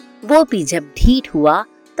 वो भी जब ढीठ हुआ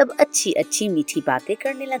तब अच्छी अच्छी मीठी बातें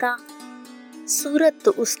करने लगा। सूरत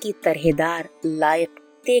तो उसकी तरहदार लायक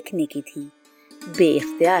देखने की थी।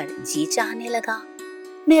 बेइख्तियार जी चाहने लगा।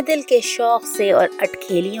 मैं दिल के शौक से और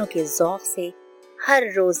अटखेलियों के ज़ौक़ से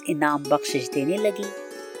हर रोज इनाम बख्शिश देने लगी।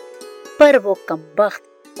 पर वो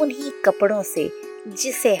कमबख्त उन्हीं कपड़ों से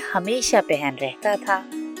जिसे हमेशा पहन रहता था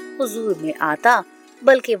हुजूर में आता,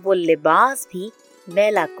 बल्कि वो लिबास भी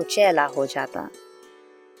मैला कुचैला हो जाता।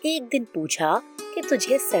 एक दिन पूछा कि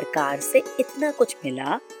तुझे सरकार से इतना कुछ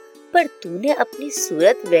मिला पर तूने अपनी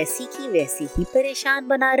सूरत वैसी की वैसी ही परेशान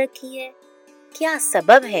बना रखी है, क्या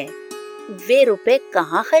सबब है? वे रुपए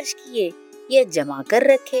कहाँ खर्च किए या जमा कर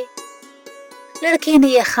रखे? लड़के ने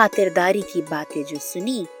यह खातिरदारी की बातें जो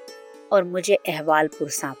सुनी और मुझे अहवाल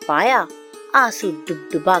पुरसा पाया, आंसू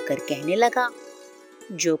डुबडुबा कर कहने लगा,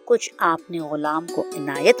 जो कुछ आपने गुलाम को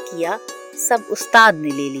इनायत किया सब उस्ताद ने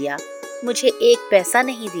ले लिया, मुझे एक पैसा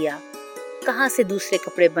नहीं दिया। कहाँ से दूसरे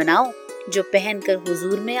कपड़े बनाऊं जो पहनकर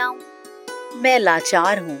हुजूर में आऊं? मैं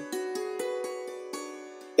लाचार हूँ।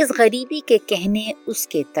 इस गरीबी के कहने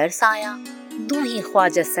उसके तरस आया। दूं ही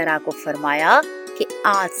ख्वाजा सरा को फरमाया कि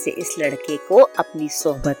आज से इस लड़के को अपनी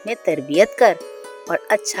सोहबत में तरबियत कर और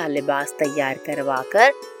अच्छा लिबास तैयार करवा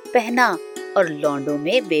कर पहना और लौंडों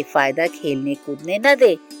में बेफायदा खेलने कूदने न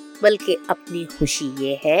दे, बल्कि अपनी खुशी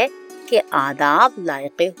ये है कि आदाब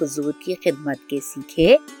लायक हुजूर की खिदमत के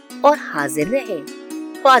सीखे और हाजिर रहे।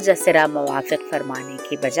 ख्वाजा सरा मुवाफिक फरमाने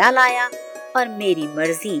के बजा लाया और मेरी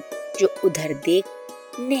मर्जी जो उधर देख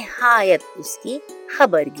निहायत उसकी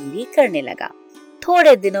खबरगिरी करने लगा।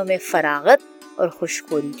 थोड़े दिनों में फरागत और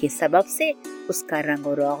खुशखोरी के सबब से उसका रंग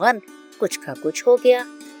और रोगन कुछ का कुछ हो गया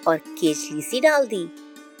और केचली सी डाल दी।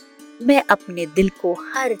 मैं अपने दिल को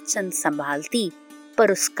हर चंद संभालती,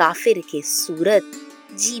 पर उस काफिर के सूरत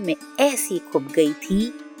जी में ऐसी खुब गई थी,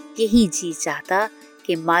 यही जी चाहता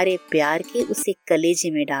कि मारे प्यार के उसे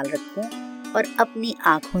कलेजे में डाल रखूं और अपनी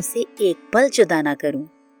आंखों से एक पल जुदा न करूं।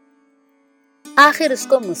 आखिर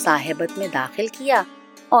उसको मुसाहिबत में दाखिल किया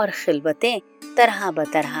और खिलबतें तरह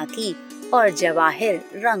बतरह की और जवाहिर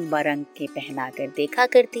रंग बरंग के पहना कर देखा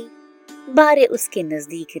करती। बारे उसके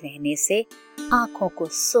नजदीक रहने से आंखों को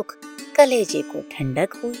सुख, कलेजे को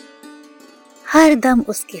ठंडक हुई। हर दम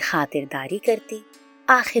उसकी खातिरदारी करती।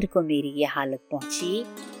 आखिर को मेरी ये हालत पहुंची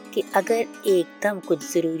कि अगर एकदम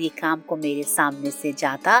कुछ जरूरी काम को मेरे सामने से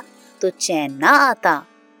जाता तो चैन ना आता।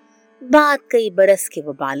 बात कई बरस के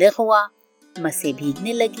वो बालिग हुआ, मसे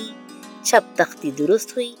भीगने लगी, छप तख्ती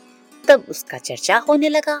दुरुस्त हुई, तब उसका चर्चा होने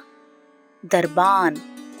लगा। दरबान,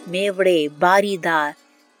 मेवड़े, बारीदार,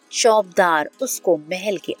 चौबदार उसको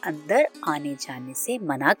महल के अंदर आने जाने से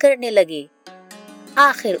मना करने लगे।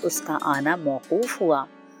 आखिर उसका आना मौकूफ हुआ।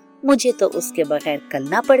 मुझे तो उसके बगैर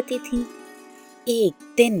कलना पड़ती थी। एक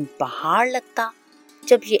दिन पहाड़ लगता।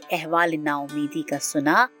 जब ये अहवाल नाउमीदी का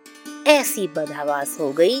सुना, ऐसी बदहवास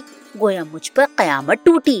हो गई गोया मुझ पर कयामत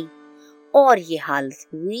टूटी। और ये हालत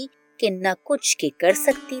हुई कि न कुछ के कर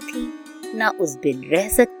सकती थी, न उस बिन रह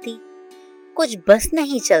सकती। कुछ बस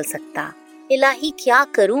नहीं चल सकता। इलाही क्या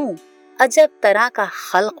करूं? अजब तरह का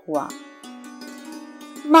खल्क हुआ।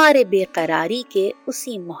 मारे बेकरारी के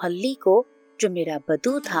उसी मोहल्ली को जो मेरा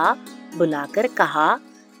बदू था बुलाकर कहा,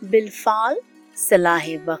 बिलफाल सलाह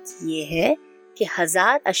वक्त ये है कि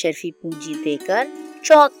 1000 अशरफी पूंजी देकर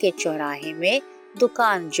चौक के चौराहे में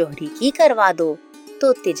दुकान जोहरी की करवा दो,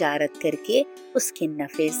 तो तिजारत करके उसके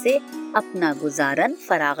नफे से अपना गुजारन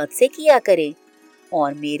फरागत से किया करे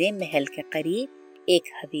और मेरे महल के करीब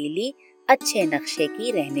एक हवेली अच्छे नक्शे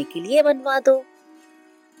की रहने के लिए बनवा दो।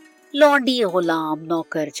 लौंडी, गुलाम,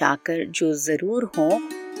 नौकर चाकर जो जरूर हो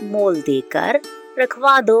मोल देकर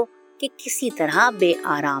रखवा दो कि किसी तरह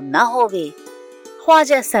बेआराम ना होवे।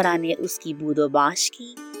 ख्वाजा सरा ने उसकी बूदोबाश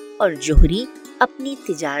की और जोहरी اپنی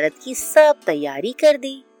تجارت کی سب تیاری کر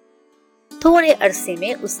دی۔ تھوڑے عرصے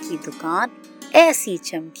میں اس کی دکان ایسی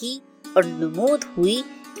چمکی اور نمود ہوئی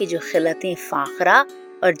کہ جو خلعتیں فاخرہ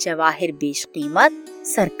اور جواہر بیش قیمت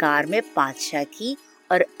سرکار میں بادشاہ کی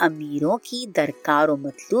اور امیروں کی درکار و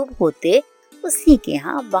مطلوب ہوتے، اسی کے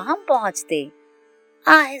ہاں وہاں پہنچتے۔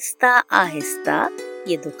 آہستہ آہستہ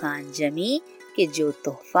یہ دکان جمی کہ جو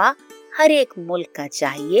تحفہ ہر ایک ملک کا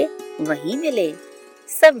چاہیے وہی ملے۔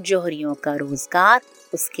 سب جوہریوں کا روزگار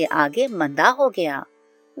اس کے آگے مندہ ہو گیا،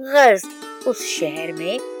 غرض اس شہر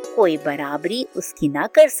میں کوئی برابری اس کی نہ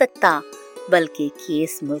کر سکتا، بلکہ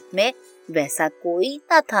کس ملک میں ویسا کوئی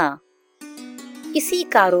نہ تھا۔ اسی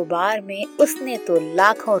کاروبار میں اس نے تو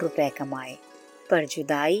لاکھوں روپے کمائے، پر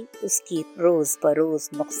جدائی اس کی روز بروز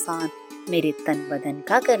نقصان میرے تن بدن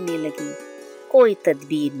کا کرنے لگی۔ کوئی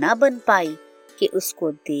تدبیر نہ بن پائی کہ اس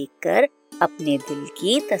کو دیکھ کر اپنے دل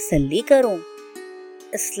کی تسلی کروں۔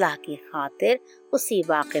 اصلاح کی خاطر اسی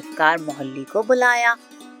واقف کار محلی کو بلایا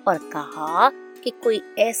اور کہا کہ کوئی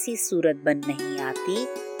ایسی صورت بن نہیں آتی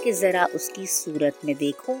کہ ذرا اس کی صورت میں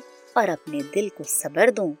دیکھوں اور اپنے دل کو صبر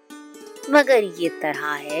دوں، مگر یہ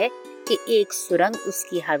طرح ہے کہ ایک سرنگ اس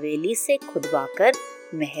کی حویلی سے کھدوا کر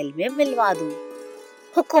محل میں ملوا دوں۔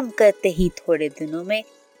 حکم کرتے ہی تھوڑے دنوں میں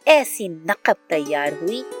ایسی نقب تیار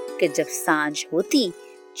ہوئی کہ جب سانجھ ہوتی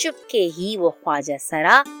چپکے ہی وہ خواجہ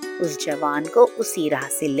سرا اس جوان کو اسی راہ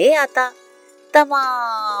سے لے آتا۔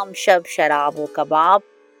 تمام شب شراب و کباب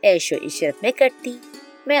عیش و عشرت میں کٹتی،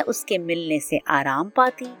 میں اس کے ملنے سے آرام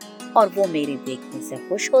پاتی اور وہ میرے دیکھنے سے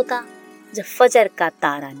خوش ہوتا۔ جب فجر کا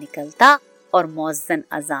تارا نکلتا اور مؤذن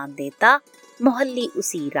اذان دیتا، محلی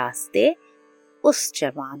اسی راستے اس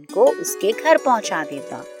جوان کو اس کے گھر پہنچا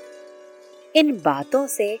دیتا۔ ان باتوں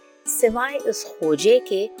سے سوائے اس خوجے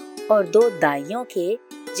کے اور 2 دائیوں کے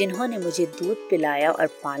جنہوں نے مجھے دودھ پلایا اور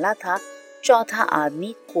پالا تھا، چوتھا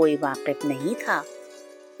آدمی کوئی واقف نہیں تھا۔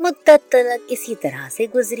 مدت تلک اسی طرح سے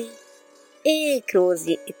گزری۔ ایک روز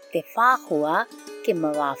یہ اتفاق ہوا کہ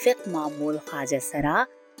موافق معمول خواجہ سرا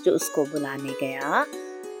جو اس کو بلانے گیا،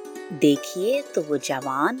 دیکھیے تو وہ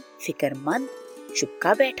جوان فکر مند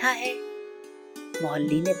چپکا بیٹھا ہے۔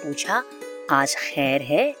 محلی نے پوچھا، آج خیر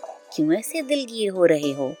ہے؟ کیوں ایسے دلگیر ہو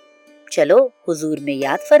رہے ہو؟ چلو حضور میں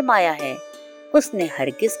یاد فرمایا ہے۔ اس نے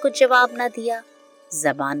ہرگز کو جواب نہ دیا،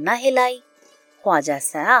 زبان نہ ہلائی۔ خواجہ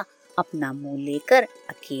سرا اپنا منہ لے کر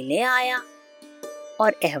اکیلے آیا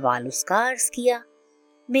اور احوال اس کا عرض کیا۔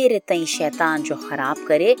 میرے تئیں شیطان جو خراب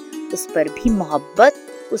کرے اس پر بھی محبت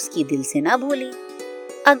اس کی دل سے نہ بھولی۔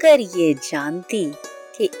 اگر یہ جانتی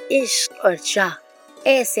کہ عشق اور چاہ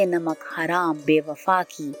ایسے نمک حرام بے وفا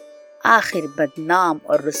کی آخر بدنام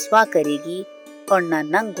اور رسوا کرے گی اور نہ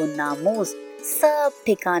ننگ و ناموس سب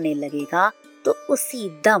ٹھکانے لگے گا، تو اسی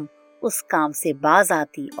دم اس کام سے باز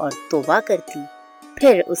آتی اور توبہ کرتی،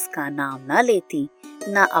 پھر اس کا نام نہ لیتی،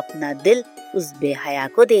 نہ اپنا دل اس بے حیا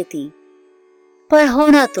کو دیتی۔ پر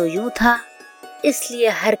ہونا تو یوں تھا، اس لیے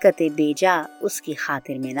حرکت بیجا اس کی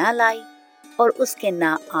خاطر میں نہ لائی اور اس کے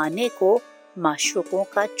نہ آنے کو معشوقوں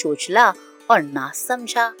کا چوچلا اور ناز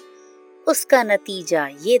سمجھا۔ اس کا نتیجہ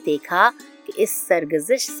یہ دیکھا کہ اس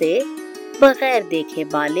سرگزش سے بغیر دیکھے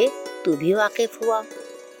بالے تو بھی واقف ہوا،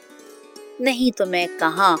 نہیں تو میں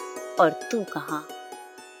کہاں اور تو کہاں۔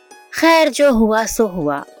 خیر جو ہوا سو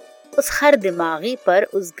ہوا۔ اس خر دماغی پر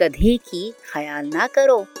اس گدھے کی خیال نہ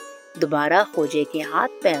کرو۔ دوبارہ خوجے کے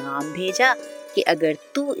ہاتھ پیغام بھیجا کہ اگر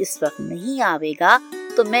تو اس وقت نہیں آوے گا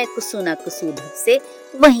تو میں کسو نہ کسو ڈھب سے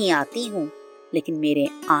وہیں آتی ہوں، لیکن میرے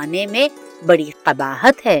آنے میں بڑی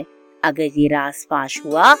قباحت ہے۔ اگر یہ راز فاش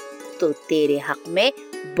ہوا تو تیرے حق میں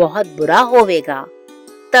بہت برا ہوے گا۔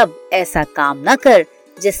 تب ایسا کام نہ کر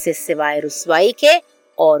جس سے سوائے رسوائی کے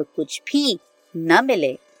اور کچھ بھی نہ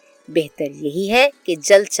ملے۔ بہتر یہی ہے کہ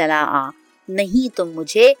جلد چلا آ، نہیں تو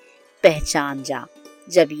مجھے پہچان جا۔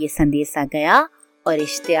 جب یہ سندیسہ گیا اور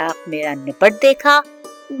اشتیاق میرا نپٹ دیکھا،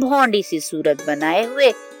 بھونڈی سی صورت بنائے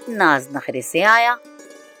ہوئے ناز نخرے سے آیا۔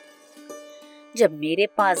 جب میرے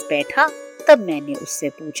پاس بیٹھا تب میں نے اس سے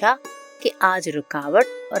پوچھا کہ آج رکاوٹ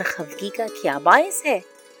اور خفگی کا کیا باعث ہے؟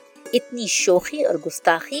 اتنی شوخی اور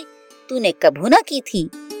گستاخی تو نے کبھی نہ کی تھی،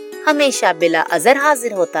 ہمیشہ بلا عذر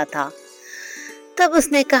حاضر ہوتا تھا۔ تب اس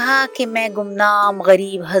نے کہا کہ میں گمنام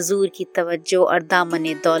غریب حضور کی توجہ اور دامن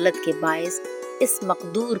دولت کے باعث اس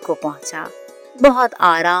مقدور کو پہنچا، بہت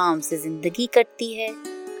آرام سے زندگی کٹتی ہے،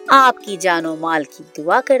 آپ کی جان و مال کی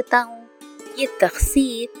دعا کرتا ہوں۔ یہ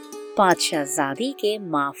تقصیر پادشاہ زادی کے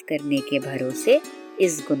معاف کرنے کے بھروسے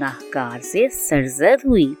اس گناہگار سے سرزد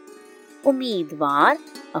ہوئی۔ امیدوار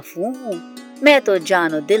عفو ہوں، میں تو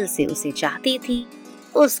جان و دل سے اسے چاہتی تھی،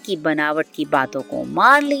 اس کی بناوٹ کی باتوں کو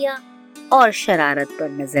مان لیا اور شرارت پر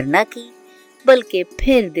نظر نہ کی۔ बल्कि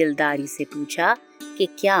फिर दिलदारी से पूछा कि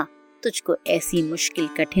क्या तुझको ऐसी मुश्किल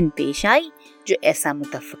कठिन पेश आई जो ऐसा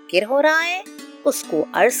मुतफक्किर हो रहा है? उसको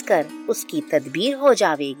अर्ज कर, उसकी तदबीर हो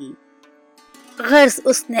जावेगी। गर्ज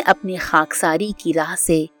उसने अपनी खाकसारी की राह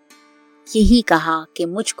से यही कहा कि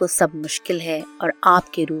मुझको सब मुश्किल है और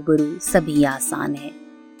आपके रूबरू सभी आसान है।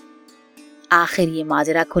 आखिर ये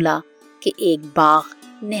माजरा खुला कि एक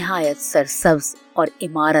बाग निहायत सरसब्ज और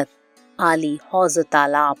इमारत, आली हौज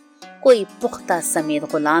तालाब, कोई पुख्ता समेत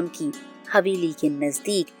गुलाम की हवेली के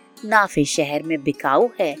नजदीक नाफे शहर में बिकाऊ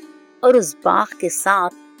है और उस बाग के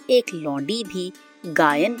साथ एक लौंडी भी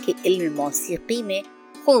गायन के इल्म मौसीकी में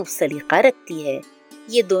खूब सलीका रखती है।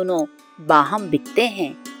 ये दोनों बाहम बिकते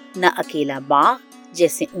हैं। न अकेला बाग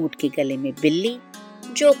जैसे ऊंट के गले में बिल्ली,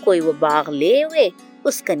 जो कोई वो बाग ले हुए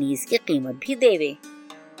उस कनीज की कीमत भी देवे।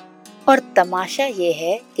 और तमाशा ये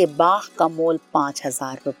है कि बाग का मोल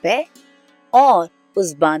 5,000 रुपए और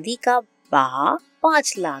उस बांदी का बहा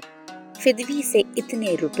 5 लाख। फिदवी से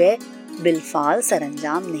इतने रुपए बिलफाल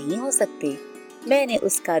सरंजाम नहीं हो सकते। मैंने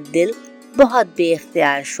उसका दिल बहुत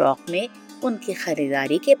बेख्तियार शौक में उनकी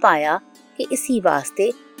खरीदारी के पाया कि इसी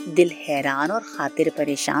वास्ते दिल हैरान और खातिर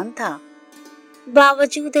परेशान था।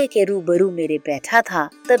 बावजूद के रूबरू मेरे बैठा था,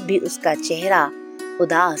 तब भी उसका चेहरा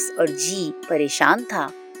उदास और जी परेशान था।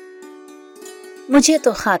 मुझे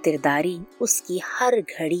तो खातिरदारी उसकी हर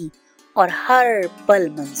घड़ी और हर पल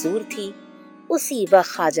मंजूर थी। उसी वक्त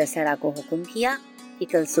ख्वाजा सरा को हुक्म किया कि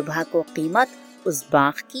कल सुबह को कीमत उस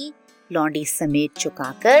बाग की लौंडी समेत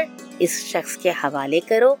चुकाकर इस शख्स के हवाले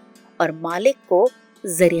करो और मालिक को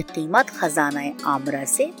ज़री कीमत खजाना आमरा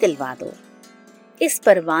से दिलवा दो। इस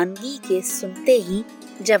परवानगी के सुनते ही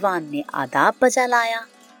जवान ने आदाब बजा लाया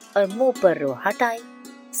और मुंह पर रो हटाई।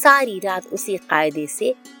 सारी रात उसी कायदे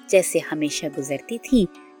से जैसे हमेशा गुजरती थी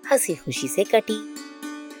हंसी खुशी से कटी।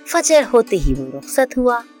 फजर होते ही वो रुखसत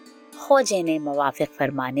हुआ। ख्वाजा ने मुवाफिक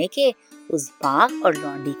फरमाने के उस बाग और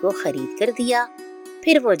लौंडी को खरीद कर दिया।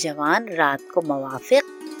 फिर वो जवान रात को मुवाफिक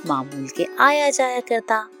मामूल के आया जाया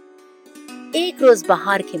करता। एक रोज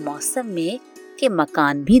बहार के मौसम में के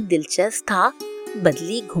मकान भी दिलचस्प था।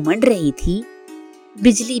 बदली घुमंड रही थी,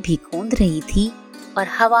 बिजली भी कौंध रही थी और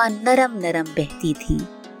हवा नरम नरम बहती थी।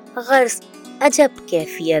 गर्ज अजब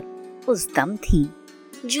कैफियत उस दम थी।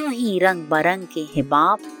 जो ही रंग बरंग के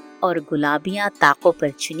हिबाब और गुलाबियां ताकों पर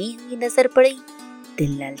चुनी हुई नजर पड़ी,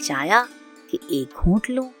 दिल ललचाया कि एक घूंट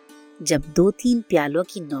लूं। जब 2-3 प्यालों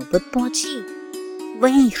की नौबत पहुंची,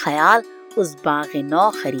 वहीं ख्याल उस बाग नौ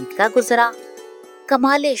खरीद का गुजरा।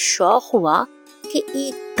 कमाले शौक हुआ कि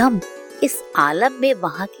एकदम इस आलम में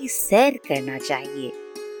वहां की सैर करना चाहिए।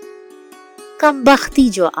 कमबख्ती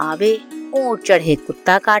जो आवे ऊंट चढ़े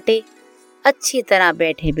कुत्ता काटे। अच्छी तरह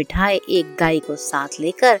बैठे बिठाए एक गाय को साथ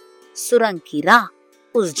लेकर सुरंग की राह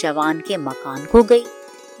उस जवान के मकान को गई।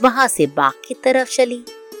 वहां से बाग की तरफ चली।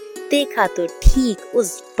 देखा तो ठीक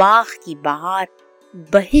उस बाग की बहार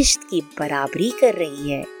बहिश्त की बराबरी कर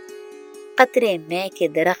रही है। कतरे मै के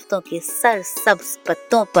दरख्तों के सरसब्ज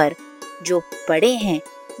पत्तों पर जो पड़े हैं,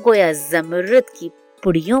 गोया ज़मरुद की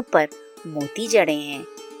पुड़ियों पर मोती जड़े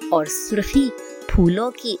हैं और सुर्खी फूलों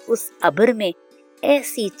की उस अब्र में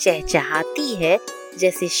ऐसी चहचहाती है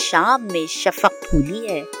जैसे शाम में शफक फूली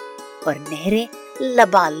है। और नहरें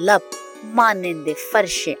लबालब मानिंद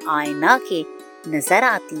फर्श आईना के नजर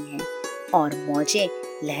आती हैं और मौजें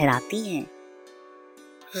लहराती हैं।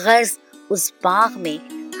 गर्ज उस बाग में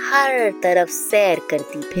हर तरफ सैर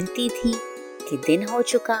करती फिरती थी कि दिन हो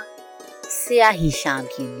चुका। स्याही शाम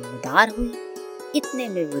की नमदार हुई। इतने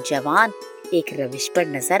में वो जवान एक रविश पर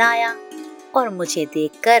नजर आया और मुझे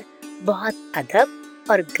देखकर बहुत अदब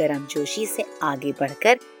और गर्मजोशी से आगे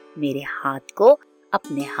बढ़कर मेरे हाथ को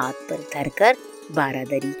अपने हाथ पर धरकर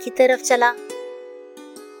बारादरी की तरफ चला।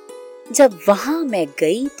 जब वहां मैं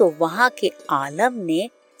गई तो वहां के आलम ने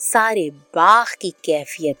सारे बाग की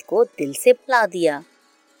कैफियत को दिल से भुला दिया।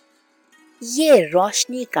 ये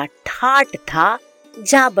रोशनी का ठाट था,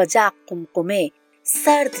 जा बजा कुमकुमे,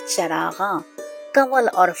 सर्द चरागां, कंवल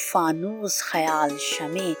और फानूस ख्याल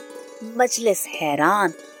शमे, मजलिस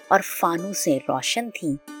हैरान और फानूसें रोशन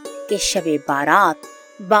थीं कि शबे बारात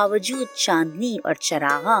बावजूद चांदनी और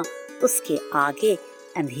चरागां उसके आगे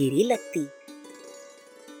अंधेरी लगती।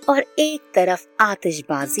 और एक तरफ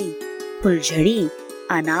आतिशबाजी, फुलझड़ी,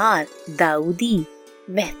 अनार, दाऊदी,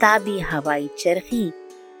 मेहताबी हवाई चरखी,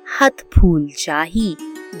 हथ फूल जाही,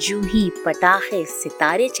 जूही, पटाखे,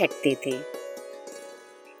 सितारे छटते थे।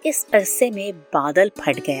 इस अरसे में बादल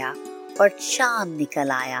फट गया और चांद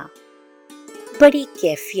निकल आया। बड़ी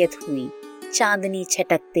कैफियत हुई। चांदनी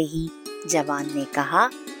छटकते ही जवान ने कहा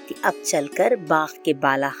कि अब चलकर बाग के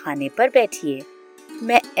बाला खाने पर बैठिए।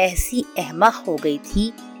 मैं ऐसी अहमक हो गई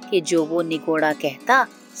थी कि जो वो निगोड़ा कहता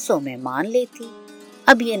सो मैं मान लेती।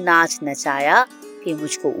 अब ये नाच नचाया कि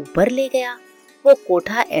मुझको ऊपर ले गया। वो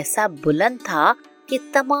कोठा ऐसा बुलंद था कि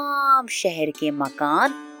तमाम शहर के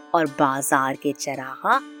मकान और बाजार के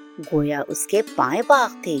चरागा गोया उसके पाए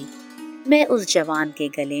बाग थे। मैं उस जवान के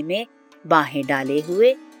गले में बाहें डाले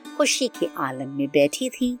हुए खुशी के आलम में बैठी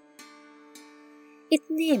थी।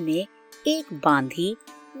 इतने में एक बांधी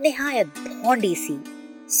निहायत भौंडी सी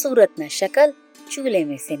सूरत न शक्ल चूल्हे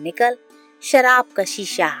में से निकल शराब का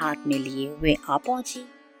शीशा हाथ में लिए हुए आ पहुंची।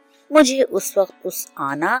 मुझे उस वक्त उस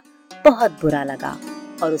आना बहुत बुरा लगा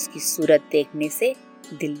और उसकी सूरत देखने से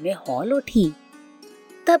दिल में हौल उठी।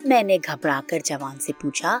 तब मैंने घबराकर जवान से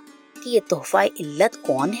पूछा कि ये तोहफा इल्लत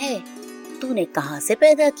कौन है, तूने कहाँ से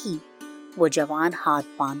पैदा की? वो जवान हाथ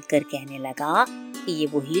बांध कर कहने लगा कि ये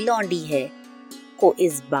वही लौंडी है को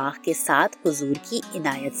इस बाग के साथ हुजूर की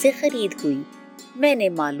इनायत से खरीद हुई। मैंने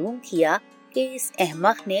मालूम किया कि इस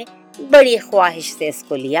अहमक ने बड़ी ख्वाहिश से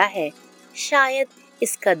इसको लिया है। शायद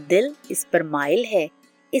इसका दिल इस पर माइल है,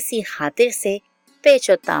 इसी खातिर से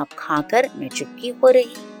पेचो ताप खाकर मैं चुपकी हो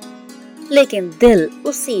रही। लेकिन दिल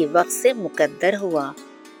उसी वक्त से मुकद्दर हुआ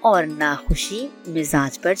और नाखुशी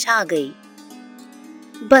मिजाज पर छा गई।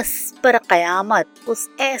 बस पर कयामत उस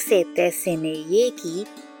ऐसे तैसे ने ये की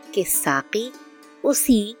कि साकी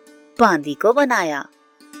उसी बांदी को बनाया।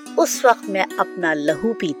 उस वक्त मैं अपना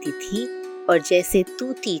लहू पीती थी और जैसे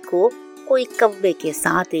तूती को कोई कव्वे के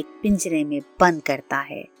साथ एक पिंजरे में बंद करता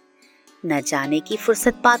है, न जाने की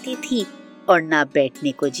फुर्सत पाती थी और न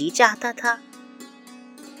बैठने को जी चाहता था।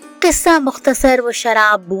 किस्सा मुख्तसर वो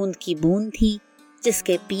शराब बूंद की बूंद थी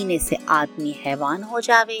जिसके पीने से आदमी हैवान हो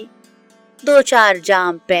जावे। 2-4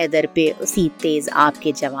 जाम पैदर पे उसी तेज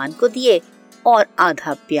आपके जवान को दिए और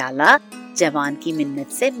आधा प्याला जवान की मिन्नत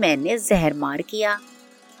से मैंने जहर मार किया।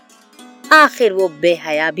 आखिर वो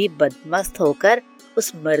बेहया भी बदमस्त होकर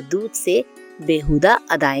उस मरदूद से बेहुदा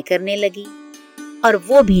अदाएं करने लगी और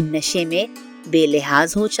वो भी नशे में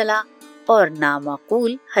बेलिहाज हो चला और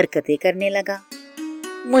नामाकूल हरकतें करने लगा।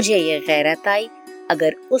 मुझे ये गैरत आई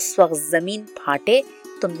अगर उस वक्त जमीन फाटे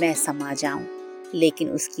तो मैं समा जाऊं, लेकिन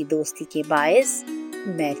उसकी दोस्ती के बायस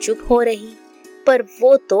मैं चुप हो रही। पर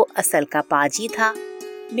वो तो असल का पाजी था,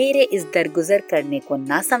 मेरे इस दरगुजर करने को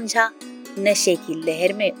ना समझा। नशे की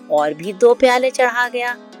लहर में और भी 2 प्याले चढ़ा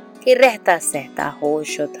गया कि रहता सहता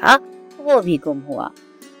होश था वो भी गुम हुआ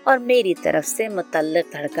और मेरी तरफ से मुतल्लिक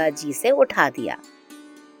धड़का जी से उठा दिया।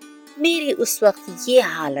 मेरी उस वक्त ये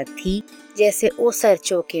हालत थी जैसे ओसर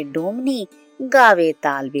चौके डोमनी गावे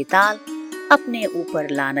ताल बेताल अपने ऊपर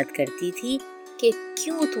लानत करती थी कि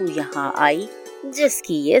क्यों तू यहाँ आई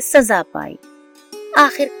जिसकी ये सजा पाई।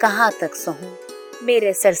 आखिर कहाँ तक सहूं,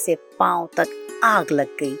 मेरे सर से पांव तक आग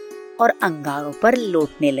लग गई और अंगारों पर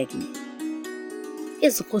लौटने लगी।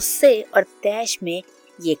 इस गुस्से और तैश में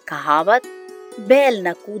ये कहावत बैल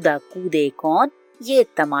न कूदा कूदे कौन, ये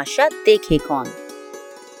तमाशा देखे कौन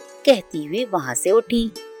कहती हुई वहां से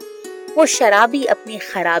उठी। वो शराबी अपनी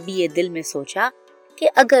खराबी ये दिल में सोचा कि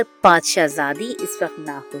अगर बादशाहजादी इस वक्त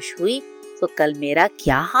नाखुश हुई तो कल मेरा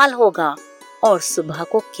क्या हाल होगा और सुबह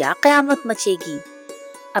को क्या कयामत मचेगी।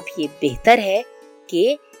 अब ये बेहतर है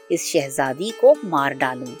कि इस शहजादी को मार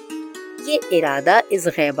डालूं। ये इरादा इस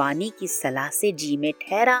गैबानी की सलाह से जी में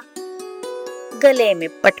ठहरा। गले में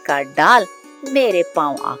पटका डाल मेरे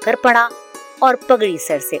पांव आकर पड़ा और पगड़ी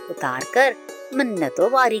सर से उतार कर मन्नतों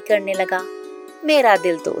वारी करने लगा। मेरा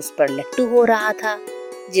दिल तो उस पर लट्टू हो रहा था,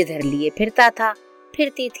 जिधर लिए फिरता था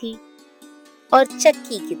फिरती थी और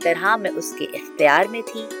चक्की की तरह मैं उसके इख्तियार में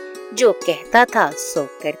थी। जो कहता था सो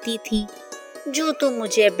करती थी। जो तू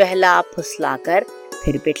मुझे बहला फुसला कर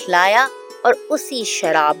फिर बिठलाया और उसी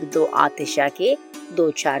शराब 2 आतिशा के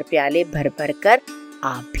 2-4 प्याले भर भर कर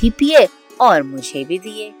आप भी पिए और मुझे भी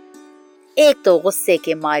दिए। एक तो गुस्से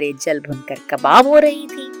के मारे जल भुनकर कबाब हो रही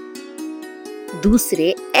थी,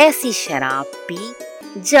 दूसरे ऐसी शराब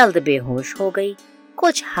पी जल्द बेहोश हो गई,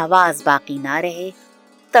 कुछ हवास बाकी ना रहे।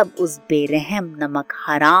 तब उस बेरहम नमक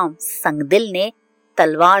हराम संगदिल ने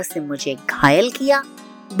तलवार से मुझे घायल किया,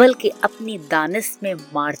 बल्कि अपनी दानिश में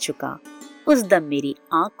मार चुका। उस दम मेरी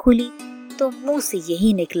आंख खुली तो मुंह से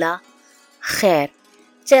यही निकला, खैर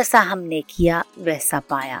जैसा हमने किया वैसा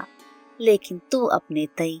पाया, लेकिन तू अपने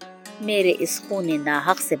तई मेरे इस खूने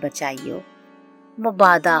नाहक से बचाइयो।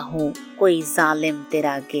 मुबादा हो कोई जालिम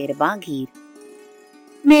तेरा गेरबागीर।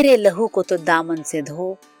 मेरे लहू को तो दामन से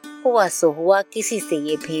धो, हुआ सो हुआ, किसी से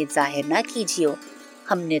ये भेद जाहिर ना कीजियो।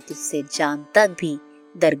 हमने तुझसे जान तक भी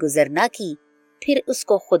दरगुजर ना की। फिर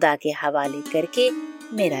उसको खुदा के हवाले करके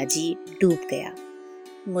मेरा जी डूब गया।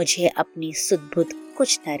 मुझे अपनी सुध-बुध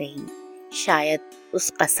कुछ न रही। शायद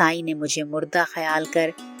उस कसाई ने मुझे मुर्दा ख्याल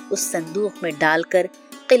कर उस संदूक में डालकर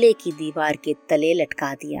किले की दीवार के तले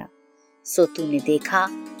लटका दिया। सो तूने देखा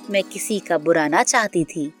मैं किसी का बुरा ना चाहती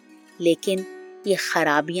थी, लेकिन ये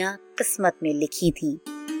खराबियां किस्मत में लिखी थी।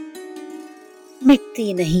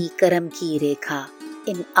 मिटती नहीं करम की रेखा,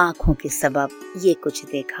 इन आंखों के सबब ये कुछ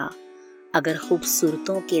देखा। अगर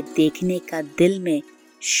खूबसूरतों के देखने का दिल में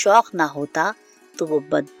शौक ना होता तो वो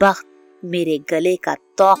बदबख्त मेरे गले का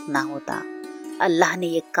तौक ना होता। अल्लाह ने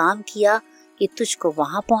ये काम किया कि तुझको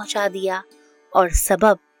वहां पहुंचा दिया और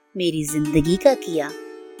सबब मेरी जिंदगी का किया।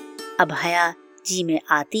 अब हया जी में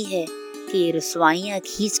आती है कि ये रुसवाइयां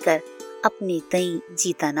खींचकर अपने तई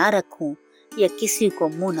जीता ना रखूं या किसी को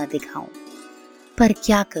मुंह ना दिखाऊं। पर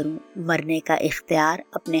क्या करूं, मरने का इख्तियार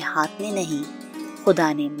अपने हाथ में नहीं,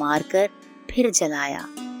 खुदा ने मारकर फिर जलाया।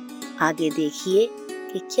 आगे देखिए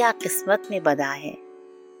कि क्या किस्मत में बदा है।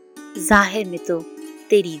 जाहिर में तो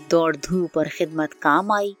तेरी दौड़ धूप और खिदमत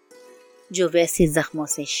काम आई, जो वैसे जख्मों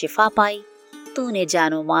से शिफा पाई। तूने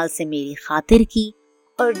जानो माल से मेरी खातिर की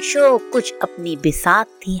और जो कुछ अपनी बिसात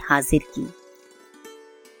थी हाजिर की।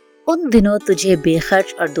 उन दिनों तुझे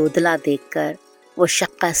बेखर्च और दोदला देखकर वो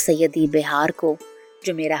शक्का सैयदी बिहार को,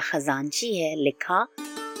 जो मेरा खजानची है, लिखा।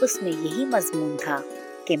 उसमें यही मजमून था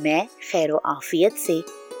कि मैं खैर आफियत से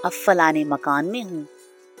अब फलाने मकान में हूँ,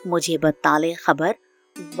 मुझे बताले खबर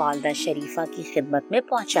वालदा शरीफा की खिदमत में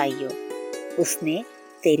पहुँचाइयो। उसने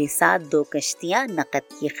तेरे साथ 2 कश्तियाँ नकद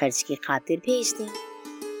की खर्च की खातिर भेज दी।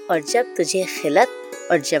 और जब तुझे खिलत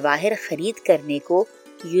और जवाहिर खरीद करने को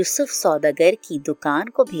यूसुफ सौदागर की दुकान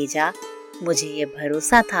को भेजा, मुझे ये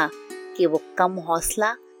भरोसा था कि वो कम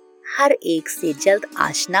हौसला हर एक से जल्द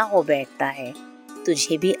आशना हो बैठता है।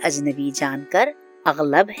 तुझे भी अजनबी जानकर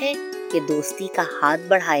अगलब है कि दोस्ती का हाथ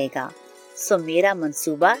बढ़ाएगा। सो मेरा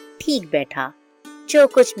मंसूबा ठीक बैठा। जो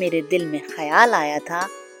कुछ मेरे दिल में ख्याल आया था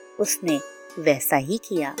उसने वैसा ही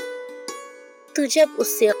किया। तू जब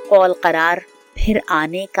उससे कौल करार फिर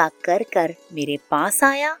आने का कर कर मेरे पास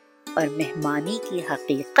आया और मेहमानी की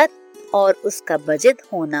हकीकत और उसका बजट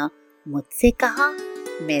होना मुझसे कहा,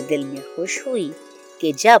 मैं दिल में खुश हुई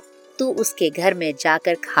कि जब तू उसके घर में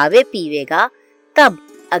जाकर खावे पीवेगा, तब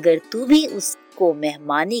अगर तू भी उसको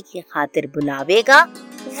मेहमानी की खातिर बुलावेगा,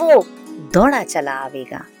 वो दौड़ा चला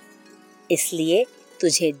आवेगा। इसलिए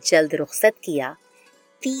तुझे जल्द रुखसत किया।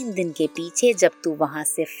 3 दिन के पीछे जब तू वहां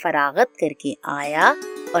से फरागत करके आया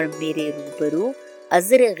और मेरे रूबरू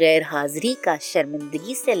अज़र गैर हाजिरी का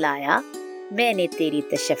शर्मिंदगी से लाया, मैंने तेरी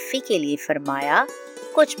तशफ़ी के लिए फरमाया,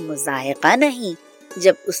 कुछ मुज़ाहिक़ा नहीं।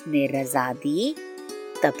 जब उसने रज़ा दी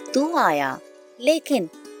तब तू आया, लेकिन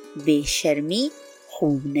बेशर्मी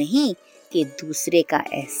खूब नहीं कि दूसरे का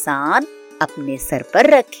एहसान अपने सर पर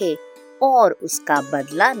रखे और उसका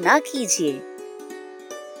बदला ना कीजिए।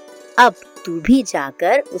 अब तू भी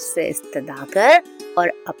जाकर उससे इस्तदा कर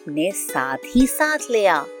और अपने साथ ही साथ ले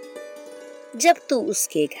आ। जब तू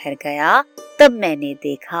उसके घर गया तब मैंने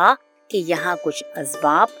देखा कि यहाँ कुछ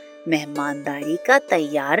असबाब मेहमानदारी का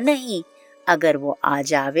तैयार नहीं। अगर वो आ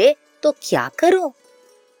जावे तो क्या करूं?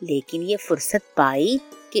 लेकिन ये फुर्सत पाई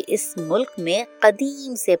कि इस मुल्क में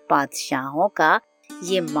कदीम से बादशाहों का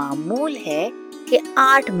ये मामूल है कि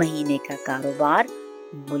 8 महीने का कारोबार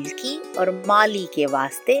मुल्की और माली के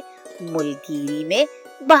वास्ते मुल्कीरी में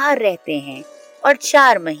बाहर रहते हैं और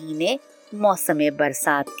 4 महीने मौसम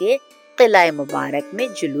बरसात के किला मुबारक में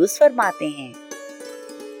जुलूस फरमाते हैं।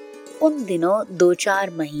 उन दिनों 2-4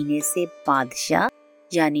 महीने से बादशाह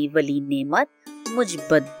यानी वली नेमत मुझ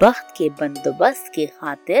बदबख्त के बंदोबस्त के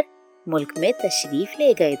खातिर मुल्क में तशरीफ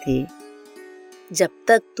ले गए थे। जब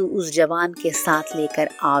तक तू उस जवान के साथ लेकर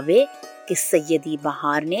आवे कि सैयदी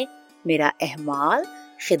बहार ने मेरा अहमाल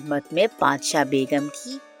खिदमत में बादशाह बेगम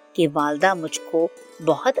की कि वालदा मुझको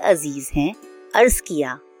बहुत अजीज हैं, अर्ज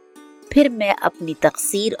किया। फिर मैं अपनी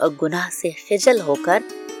तकसीर और गुनाह से खिजल होकर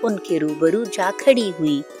उनके रूबरू जा खड़ी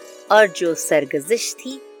हुई और जो सरगजिश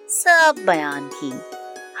थी सब बयान की।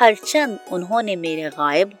 हर चंद उन्होंने मेरे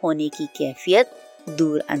गायब होने की कैफियत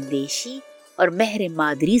दूर अंदेशी और महर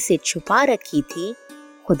मादरी से छुपा रखी थी।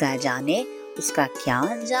 खुदा जाने उसका क्या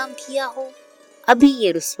अंजाम किया हो। अभी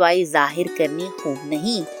ये रुसवाई जाहिर करनी खूब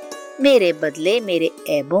नहीं। मेरे बदले मेरे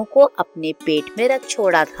ऐबों को अपने पेट में रख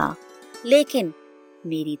छोड़ा था, लेकिन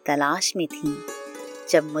मेरी तलाश में थी।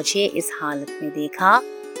 जब मुझे इस हालत में देखा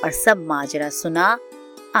और सब माजरा सुना,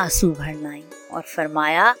 आंसू भर लाई और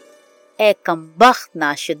फरमाया, ए कमबख्त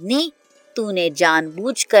नाशुदनी, तूने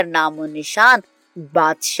जानबूझकर नामो निशान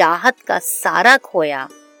बादशाहत का सारा खोया।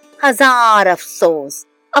 हजार अफसोस,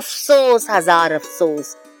 अफसोस हजार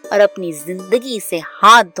अफसोस, और अपनी जिंदगी से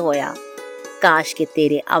हाथ धोया। काश के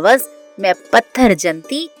तेरे अवज मैं पत्थर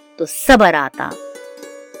जनती तो सबर आता।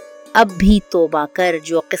 अब भी तौबा कर,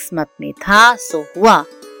 जो किस्मत में था सो हुआ।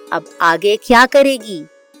 अब आगे क्या करेगी?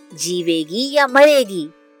 جیوے گی یا مرے گی؟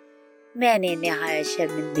 میں نے نہایت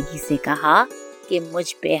شرمندگی سے کہا کہ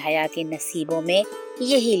مجھ بے حیا کے نصیبوں میں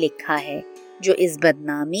یہی لکھا ہے جو اس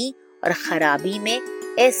بدنامی اور خرابی میں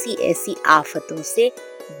ایسی ایسی آفتوں سے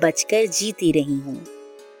بچ کر جیتی رہی ہوں۔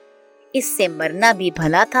 اس سے مرنا بھی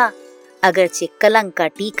بھلا تھا، اگرچہ کلنک کا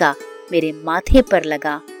ٹیکا میرے ماتھے پر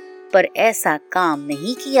لگا، پر ایسا کام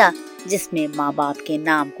نہیں کیا جس میں ماں باپ کے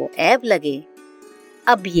نام کو عیب لگے۔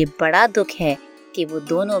 اب یہ بڑا دکھ ہے کہ وہ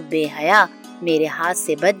دونوں بے حیا میرے ہاتھ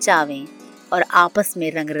سے بچ جاویں اور آپس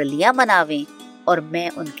میں رنگ رلیاں مناویں، اور میں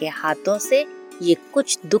ان کے ہاتھوں سے یہ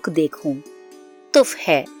کچھ دکھ دیکھوں۔ تف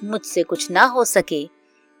ہے مجھ سے کچھ نہ ہو سکے۔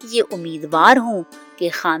 یہ امیدوار ہوں کہ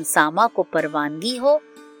خانسامہ کو پروانگی ہو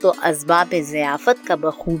تو اسباب ضیافت کا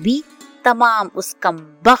بخوبی تمام اس کم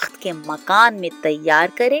بخت کے مکان میں تیار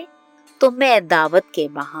کرے، تو میں دعوت کے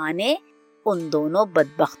بہانے ان دونوں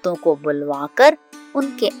بدبختوں کو بلوا کر ان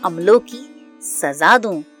کے عملوں کی سزا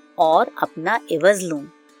دوں اور اپنا عوض لوں۔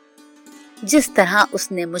 جس طرح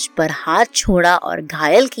اس نے مجھ پر ہاتھ چھوڑا اور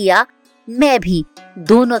گھائل کیا، میں بھی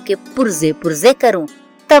دونوں کے پرزے پرزے کروں،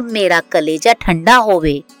 تب میرا کلیجہ ٹھنڈا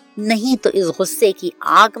ہوئے، نہیں تو اس غصے کی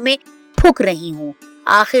آگ میں پھک رہی ہوں،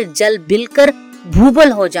 آخر جل بل کر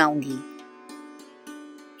بھوبل ہو جاؤں گی۔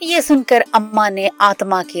 یہ سن کر اماں نے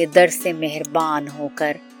آتما کے در سے مہربان ہو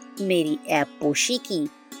کر میری عیب پوشی کی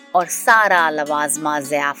اور سارا لوازمہ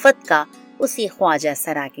ضیافت کا اسی خواجہ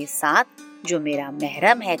سرا کے ساتھ جو میرا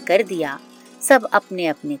محرم ہے کر دیا۔ سب اپنے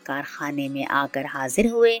اپنے کارخانے میں آ کر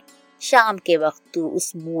حاضر ہوئے۔ شام کے وقت تو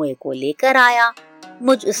اس موئے کو لے کر آیا،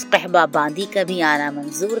 مجھ اس قحبہ باندی کا بھی آنا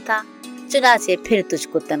منظور تھا، چنانچہ پھر تجھ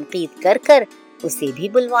کو تنقید کر کر اسے بھی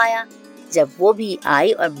بلوایا۔ جب وہ بھی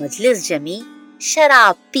آئی اور مجلس جمی،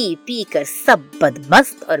 شراب پی پی کر سب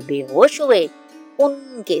بدمست اور بے ہوش ہوئے۔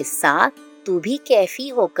 ان کے ساتھ تو بھی کیفی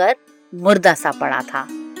ہو کر مردہ سا پڑا تھا۔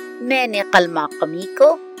 میں نے قلمہ قمی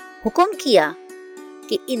کو حکم کیا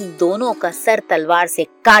کہ ان دونوں کا سر تلوار سے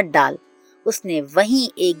کاٹ ڈال۔ اس نے وہیں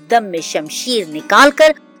ایک دم میں شمشیر نکال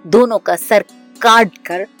کر دونوں کا سر کاٹ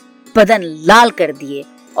کر بدن لال کر دیے،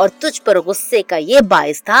 اور تجھ پر غصے کا یہ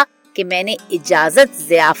باعث تھا کہ میں نے اجازت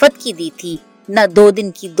ضیافت کی دی تھی، نہ 2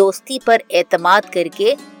 دن کی دوستی پر اعتماد کر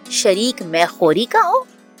کے شریک میں خوری کا ہو۔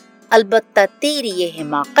 البتہ تیری یہ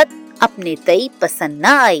حماقت اپنے تئی پسند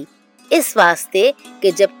نہ آئی، اس واسطے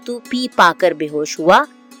کہ جب تو پی پا کر بے ہوش ہوا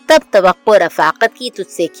تب توقع رفاقت کی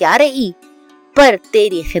تجھ سے کیا رہی، پر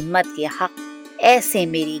تیری خدمت کے حق ایسے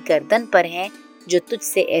میری گردن پر ہیں، جو تجھ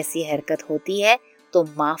سے ایسی حرکت ہوتی ہے تو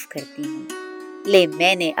معاف کرتی ہوں۔ لے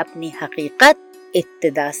میں نے اپنی حقیقت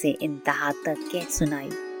ابتدا سے انتہا تک کہہ سنائی۔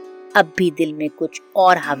 اب بھی دل میں کچھ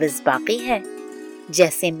اور حوض باقی ہے۔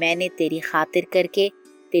 جیسے میں نے تیری خاطر کر کے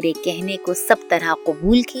تیرے کہنے کو سب طرح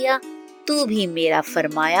قبول کیا، تو بھی میرا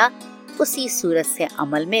فرمایا اسی صورت سے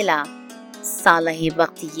عمل میں لا۔ صالح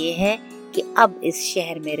وقت یہ ہے کہ اب اس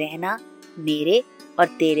شہر میں رہنا میرے اور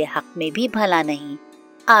تیرے حق میں بھی بھلا نہیں،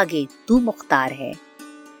 آگے تو مختار ہے۔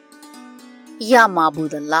 یا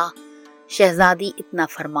معبود اللہ، شہزادی اتنا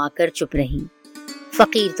فرما کر چپ رہی۔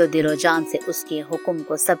 فقیر تو دل و جان سے اس کے حکم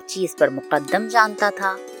کو سب چیز پر مقدم جانتا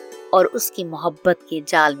تھا اور اس کی محبت کے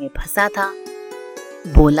جال میں پھنسا تھا۔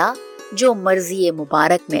 بولا، جو مرضی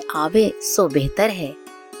مبارک میں آوے سو بہتر ہے،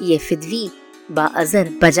 یہ فدوی باعذر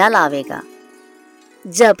بجا لاوے گا۔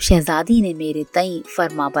 جب شہزادی نے میرے تئیں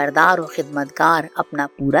فرما بردار و خدمتگار اپنا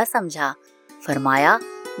پورا سمجھا، فرمایا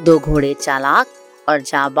 2 گھوڑے چالاک اور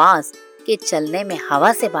جانباز کے چلنے میں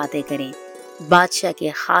ہوا سے باتیں کریں، بادشاہ کے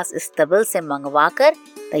خاص استبل سے منگوا کر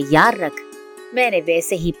تیار رکھ۔ میں نے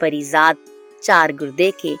ویسے ہی پریزاد 4 گردے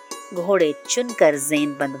کے گھوڑے چن کر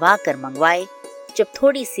زین بندوا کر منگوائے۔ جب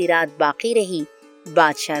تھوڑی سی رات باقی رہی،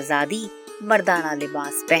 بادشاہ زادی مردانہ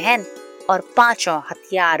لباس پہن اور 5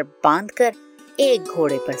 ہتھیار باندھ کر ایک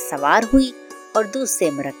گھوڑے پر سوار ہوئی اور دوسرے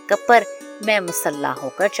مرکب پر میں مسلح ہو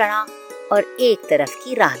کر چڑھا اور ایک طرف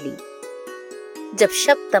کی راہ لی۔ جب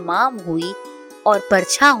شب تمام ہوئی اور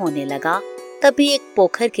پرچھا ہونے لگا، تبھی ایک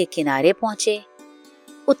پوکھر کے کنارے پہنچے۔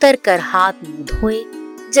 اتر کر ہاتھ منہ دھوئے،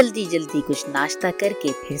 جلدی جلدی کچھ ناشتہ کر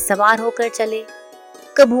کے پھر سوار ہو کر چلے۔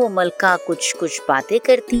 کبھو ملکہ کچھ باتیں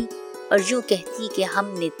کرتی اور یوں کہتی کہ ہم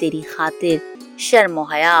نے تیری خاطر شرم و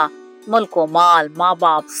حیا، ملک و مال، ماں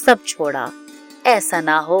باپ سب چھوڑا، ایسا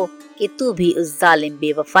نہ ہو کہ تو بھی اس ظالم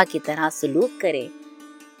بے وفا کی طرح سلوک کرے۔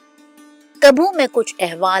 کبھو میں کچھ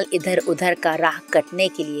احوال ادھر ادھر کا راہ کٹنے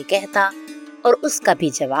کے لیے کہتا اور اس کا بھی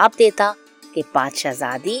جواب دیتا کہ بادشاہ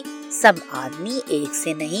زادی سب آدمی ایک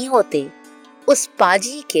سے نہیں ہوتے، اس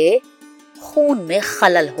پاجی کے خون میں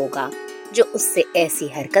خلل ہوگا جو اس سے ایسی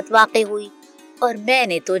حرکت واقع ہوئی، اور میں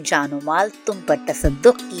نے تو جان و مال تم پر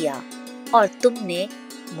تصدق کیا اور تم نے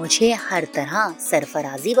مجھے ہر طرح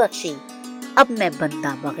سرفرازی بخشی۔ अब मैं बंदा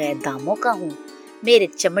बगैर दामों का हूँ। मेरे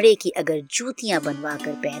चमड़े की अगर जूतियां बनवा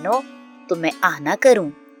कर पहनो तो मैं आना करूं।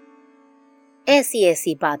 ऐसी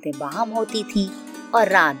ऐसी बातें बाहम होती थी और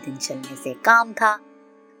रात दिन चलने से काम था।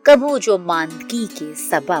 कबू जो मांदगी के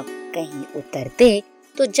सबब कहीं उतरते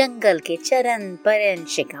तो जंगल के चरन परन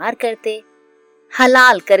शिकार करते।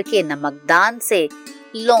 हलाल करके नमकदान से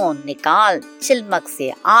लोन निकाल चिलमक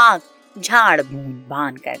से आग झाड़ भून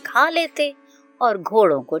बांध कर खा लेते और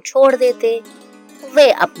घोड़ों को छोड़ देते। वे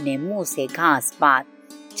अपने मुंह से घास पात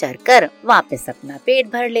चरकर वापस अपना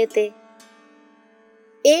पेट भर लेते।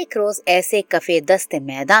 एक रोज ऐसे कफे दस्ते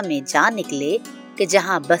मैदा में जा निकले कि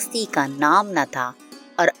जहां बस्ती का नाम न था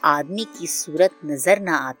और आदमी की सूरत नजर न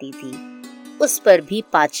आती थी। उस पर भी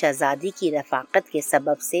पातशाहजादी की रफाकत के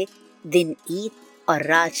सबब से दिन ईद और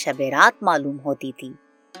रात शबे रात मालूम होती थी।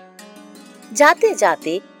 जाते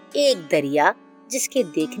जाते एक दरिया जिसके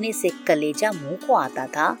देखने से कलेजा मुंह को आता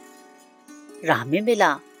था राह में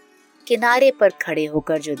मिला। किनारे पर खड़े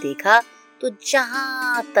होकर जो देखा तो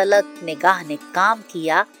जहां तलक निगाह ने काम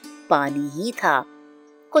किया पानी ही था।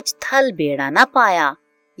 कुछ थल बेड़ा ना पाया।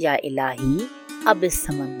 या इलाही, अब इस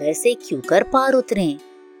समंदर से क्यों कर पार उतरे।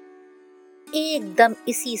 एकदम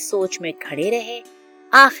इसी सोच में खड़े रहे।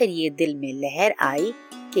 आखिर ये दिल में लहर आई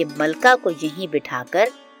कि मलका को यहीं बिठाकर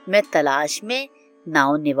मैं तलाश में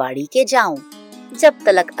नाव निवाड़ी के जाऊं। जब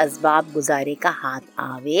तलक असबाब गुजारे का हाथ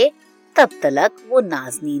आवे तब तलक वो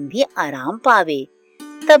नाज़नीन भी आराम पावे।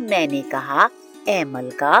 तब मैंने कहा, ए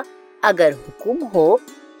मलका, अगर हुक्म हो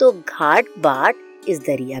तो घाट बाट इस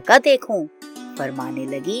दरिया का देखूं। फरमाने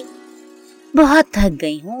लगी, बहुत थक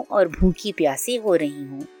गई हूँ और भूखी प्यासी हो रही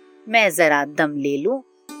हूँ। मैं जरा दम ले लूं।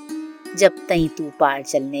 जब तई तू पार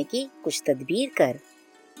चलने की कुछ तदबीर कर।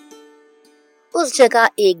 उस जगह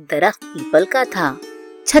एक दरख्त पीपल का था,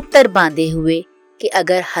 छत्तर बांधे हुए कि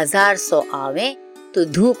अगर 1000 आवे तो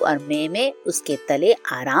धूप और मैं में उसके तले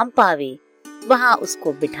आराम पावे। वहां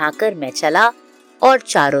उसको बिठाकर मैं चला और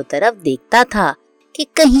चारों तरफ देखता था कि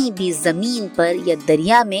कहीं भी जमीन पर या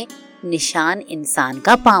दरिया में निशान इंसान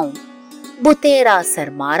का पाऊं। बुतेरा सर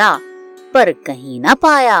मारा पर कहीं ना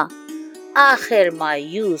पाया। आखिर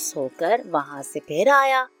मायूस होकर वहां से फिर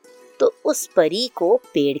आया तो उस परी को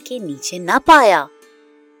पेड़ के नीचे ना पाया।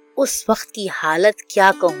 उस वक्त की हालत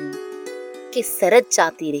क्या कहूँ कि सरद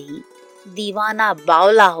जाती रही। दीवाना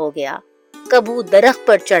बावला हो गया। कबू दरख्त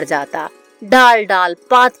पर चढ़ जाता, डाल डाल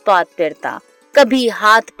पात पात फिरता, कभी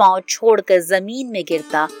हाथ पांव छोड़कर जमीन में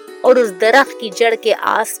गिरता और उस दरख्त की जड़ के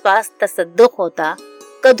आसपास तसद्दुक होता।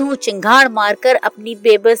 कभू चिंगाड़ मारकर अपनी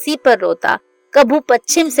बेबसी पर रोता, कभू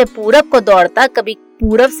पश्चिम से पूरब को दौड़ता, कभी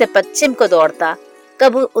पूरब से पश्चिम को दौड़ता,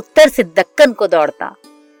 कभी उत्तर से दक्कन को दौड़ता।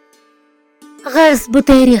 गर्ज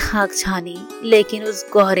बुतेरी खाक छानी, लेकिन उस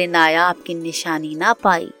गौहरे नायाब की निशानी ना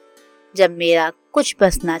पाई। जब मेरा कुछ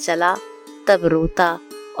बस ना चला तब रोता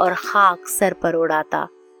और खाक सर पर उड़ाता,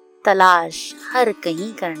 तलाश हर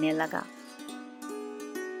कहीं करने लगा।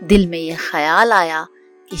 दिल में यह ख्याल आया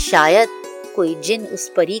कि शायद कोई जिन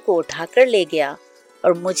उस परी को उठाकर ले गया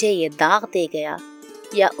और मुझे ये दाग दे गया,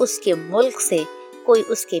 या उसके मुल्क से कोई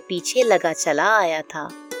उसके पीछे लगा चला आया था।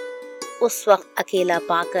 उस वक्त अकेला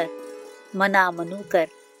पाकर मना मनू कर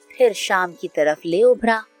फिर शाम की तरफ ले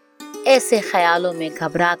उभरा। ऐसे ख्यालों में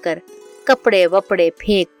घबरा कर कपड़े वपड़े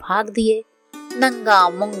फेंक भाग दिए। नंगा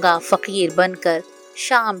मुंगा फकीर बनकर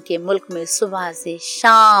शाम के मुल्क में सुबह से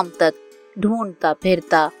शाम तक ढूंढता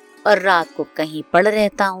फिरता और रात को कहीं पड़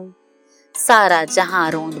रहता हूँ। सारा जहां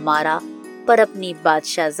रोंद मारा पर अपनी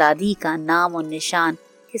बादशाहजादी का नाम और निशान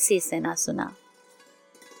किसी से ना सुना।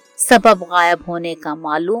 सबब गायब होने का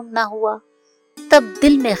मालूम ना हुआ। तब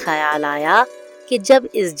दिल में ख्याल आया कि जब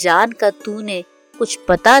इस जान का तूने कुछ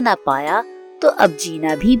पता ना पाया तो अब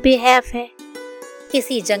जीना भी बेहैफ है।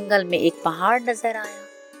 किसी जंगल में एक पहाड़ नजर आया,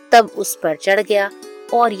 तब उस पर चढ़ गया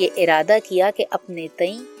और ये इरादा किया कि अपने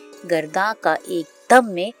तई गर्दा का एक दम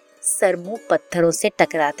में सरमुंह पत्थरों से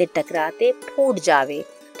टकराते टकराते फूट जावे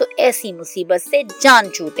तो ऐसी मुसीबत से जान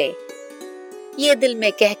छूटे। ये दिल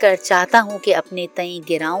में कहकर चाहता हूँ कि अपने तई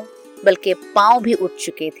गिराऊं, बल्कि पांव भी उठ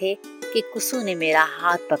चुके थे कि कुसू ने मेरा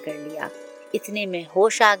हाथ पकड़ लिया। इतने में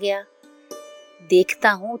होश आ गया। देखता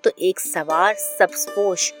हूँ तो एक सवार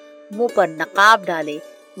सब्ज़पोश मुंह पर नकाब डाले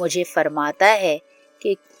मुझे फरमाता है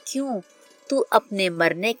कि क्यों तू अपने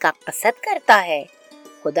मरने का कसद करता है।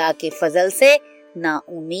 खुदा के फजल से ना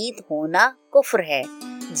उम्मीद होना कुफ्र है।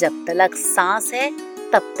 जब तलक सांस है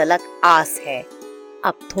तब तलक आस है।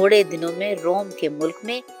 अब थोड़े दिनों में रोम के मुल्क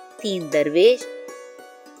में 3 दरवेश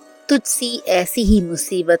तुझसी ऐसी ही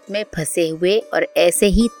मुसीबत में फंसे हुए और ऐसे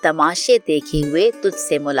ही तमाशे देखे हुए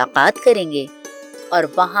तुझसे मुलाकात करेंगे और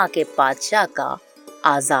वहां के बादशाह का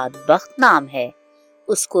आजाद बख्त नाम है।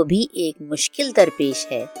 اس کو بھی ایک مشکل درپیش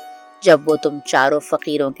ہے۔ جب وہ تم چاروں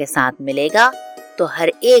فقیروں کے ساتھ ملے گا تو ہر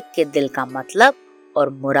ایک کے دل کا مطلب اور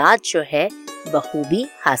مراد جو ہے بخوبی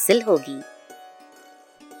حاصل ہوگی۔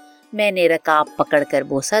 میں نے رکاب پکڑ کر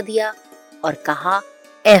بوسہ دیا اور کہا،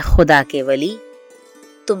 اے خدا کے ولی،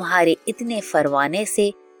 تمہارے اتنے فرمانے سے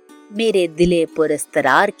میرے دل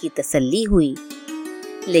پرسترار کی تسلی ہوئی،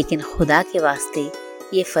 لیکن خدا کے واسطے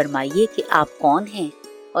یہ فرمائیے کہ آپ کون ہیں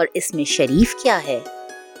اور اس میں شریف کیا ہے؟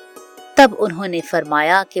 تب انہوں نے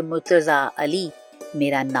فرمایا کہ مرتضیٰ علی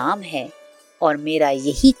میرا نام ہے اور میرا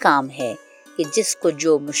یہی کام ہے کہ جس کو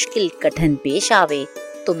جو مشکل کٹھن پیش آوے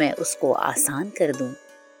تو میں اس کو آسان کر دوں۔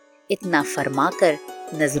 اتنا فرما کر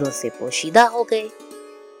نظروں سے پوشیدہ ہو گئے۔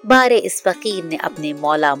 بارے اس فقیر نے اپنے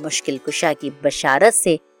مولا مشکل کشا کی بشارت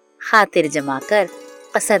سے خاطر جما کر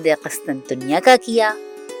قصد قسطنطنیہ کا کیا۔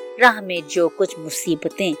 راہ میں جو کچھ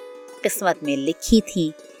مصیبتیں قسمت میں لکھی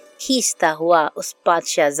تھیں کھینچتا ہوا اس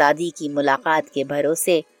بادشاہ زادی کی ملاقات کے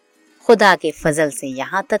بھروسے خدا کے فضل سے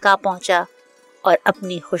یہاں تک آ پہنچا اور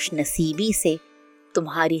اپنی خوش نصیبی سے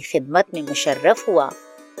تمہاری خدمت میں مشرف ہوا۔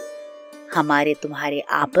 ہمارے تمہارے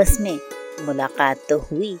آپس میں ملاقات تو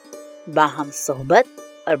ہوئی، باہم صحبت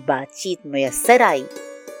اور بات چیت میسر آئی۔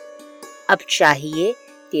 اب چاہیے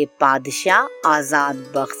کہ بادشاہ آزاد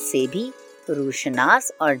بخت سے بھی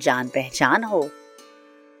روشناس اور جان پہچان ہو۔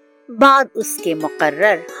 بعد اس کے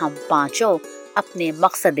مقرر ہم پانچوں اپنے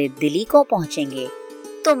مقصد دلی کو پہنچیں گے۔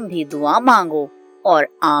 تم بھی دعا مانگو اور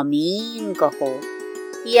آمین کہو۔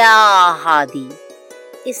 یا ہادی۔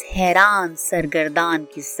 اس حیران سرگردان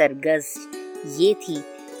کی سرگزشت یہ تھی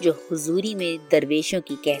جو حضوری میں درویشوں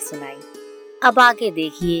کی کہہ سنائی۔ اب آگے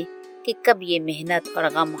دیکھیے کہ کب یہ محنت اور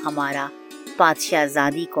غم ہمارا بادشاہ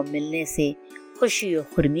زادی کو ملنے سے خوشی و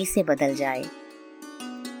خرمی سے بدل جائے۔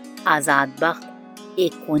 آزاد بخت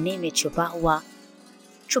ایک کونے میں چھپا ہوا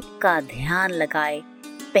چپ کا دھیان لگائے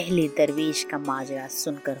پہلے درویش کا ماجرا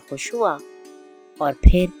سن کر خوش ہوا اور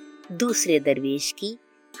پھر دوسرے درویش کی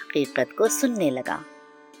حقیقت کو سننے لگا۔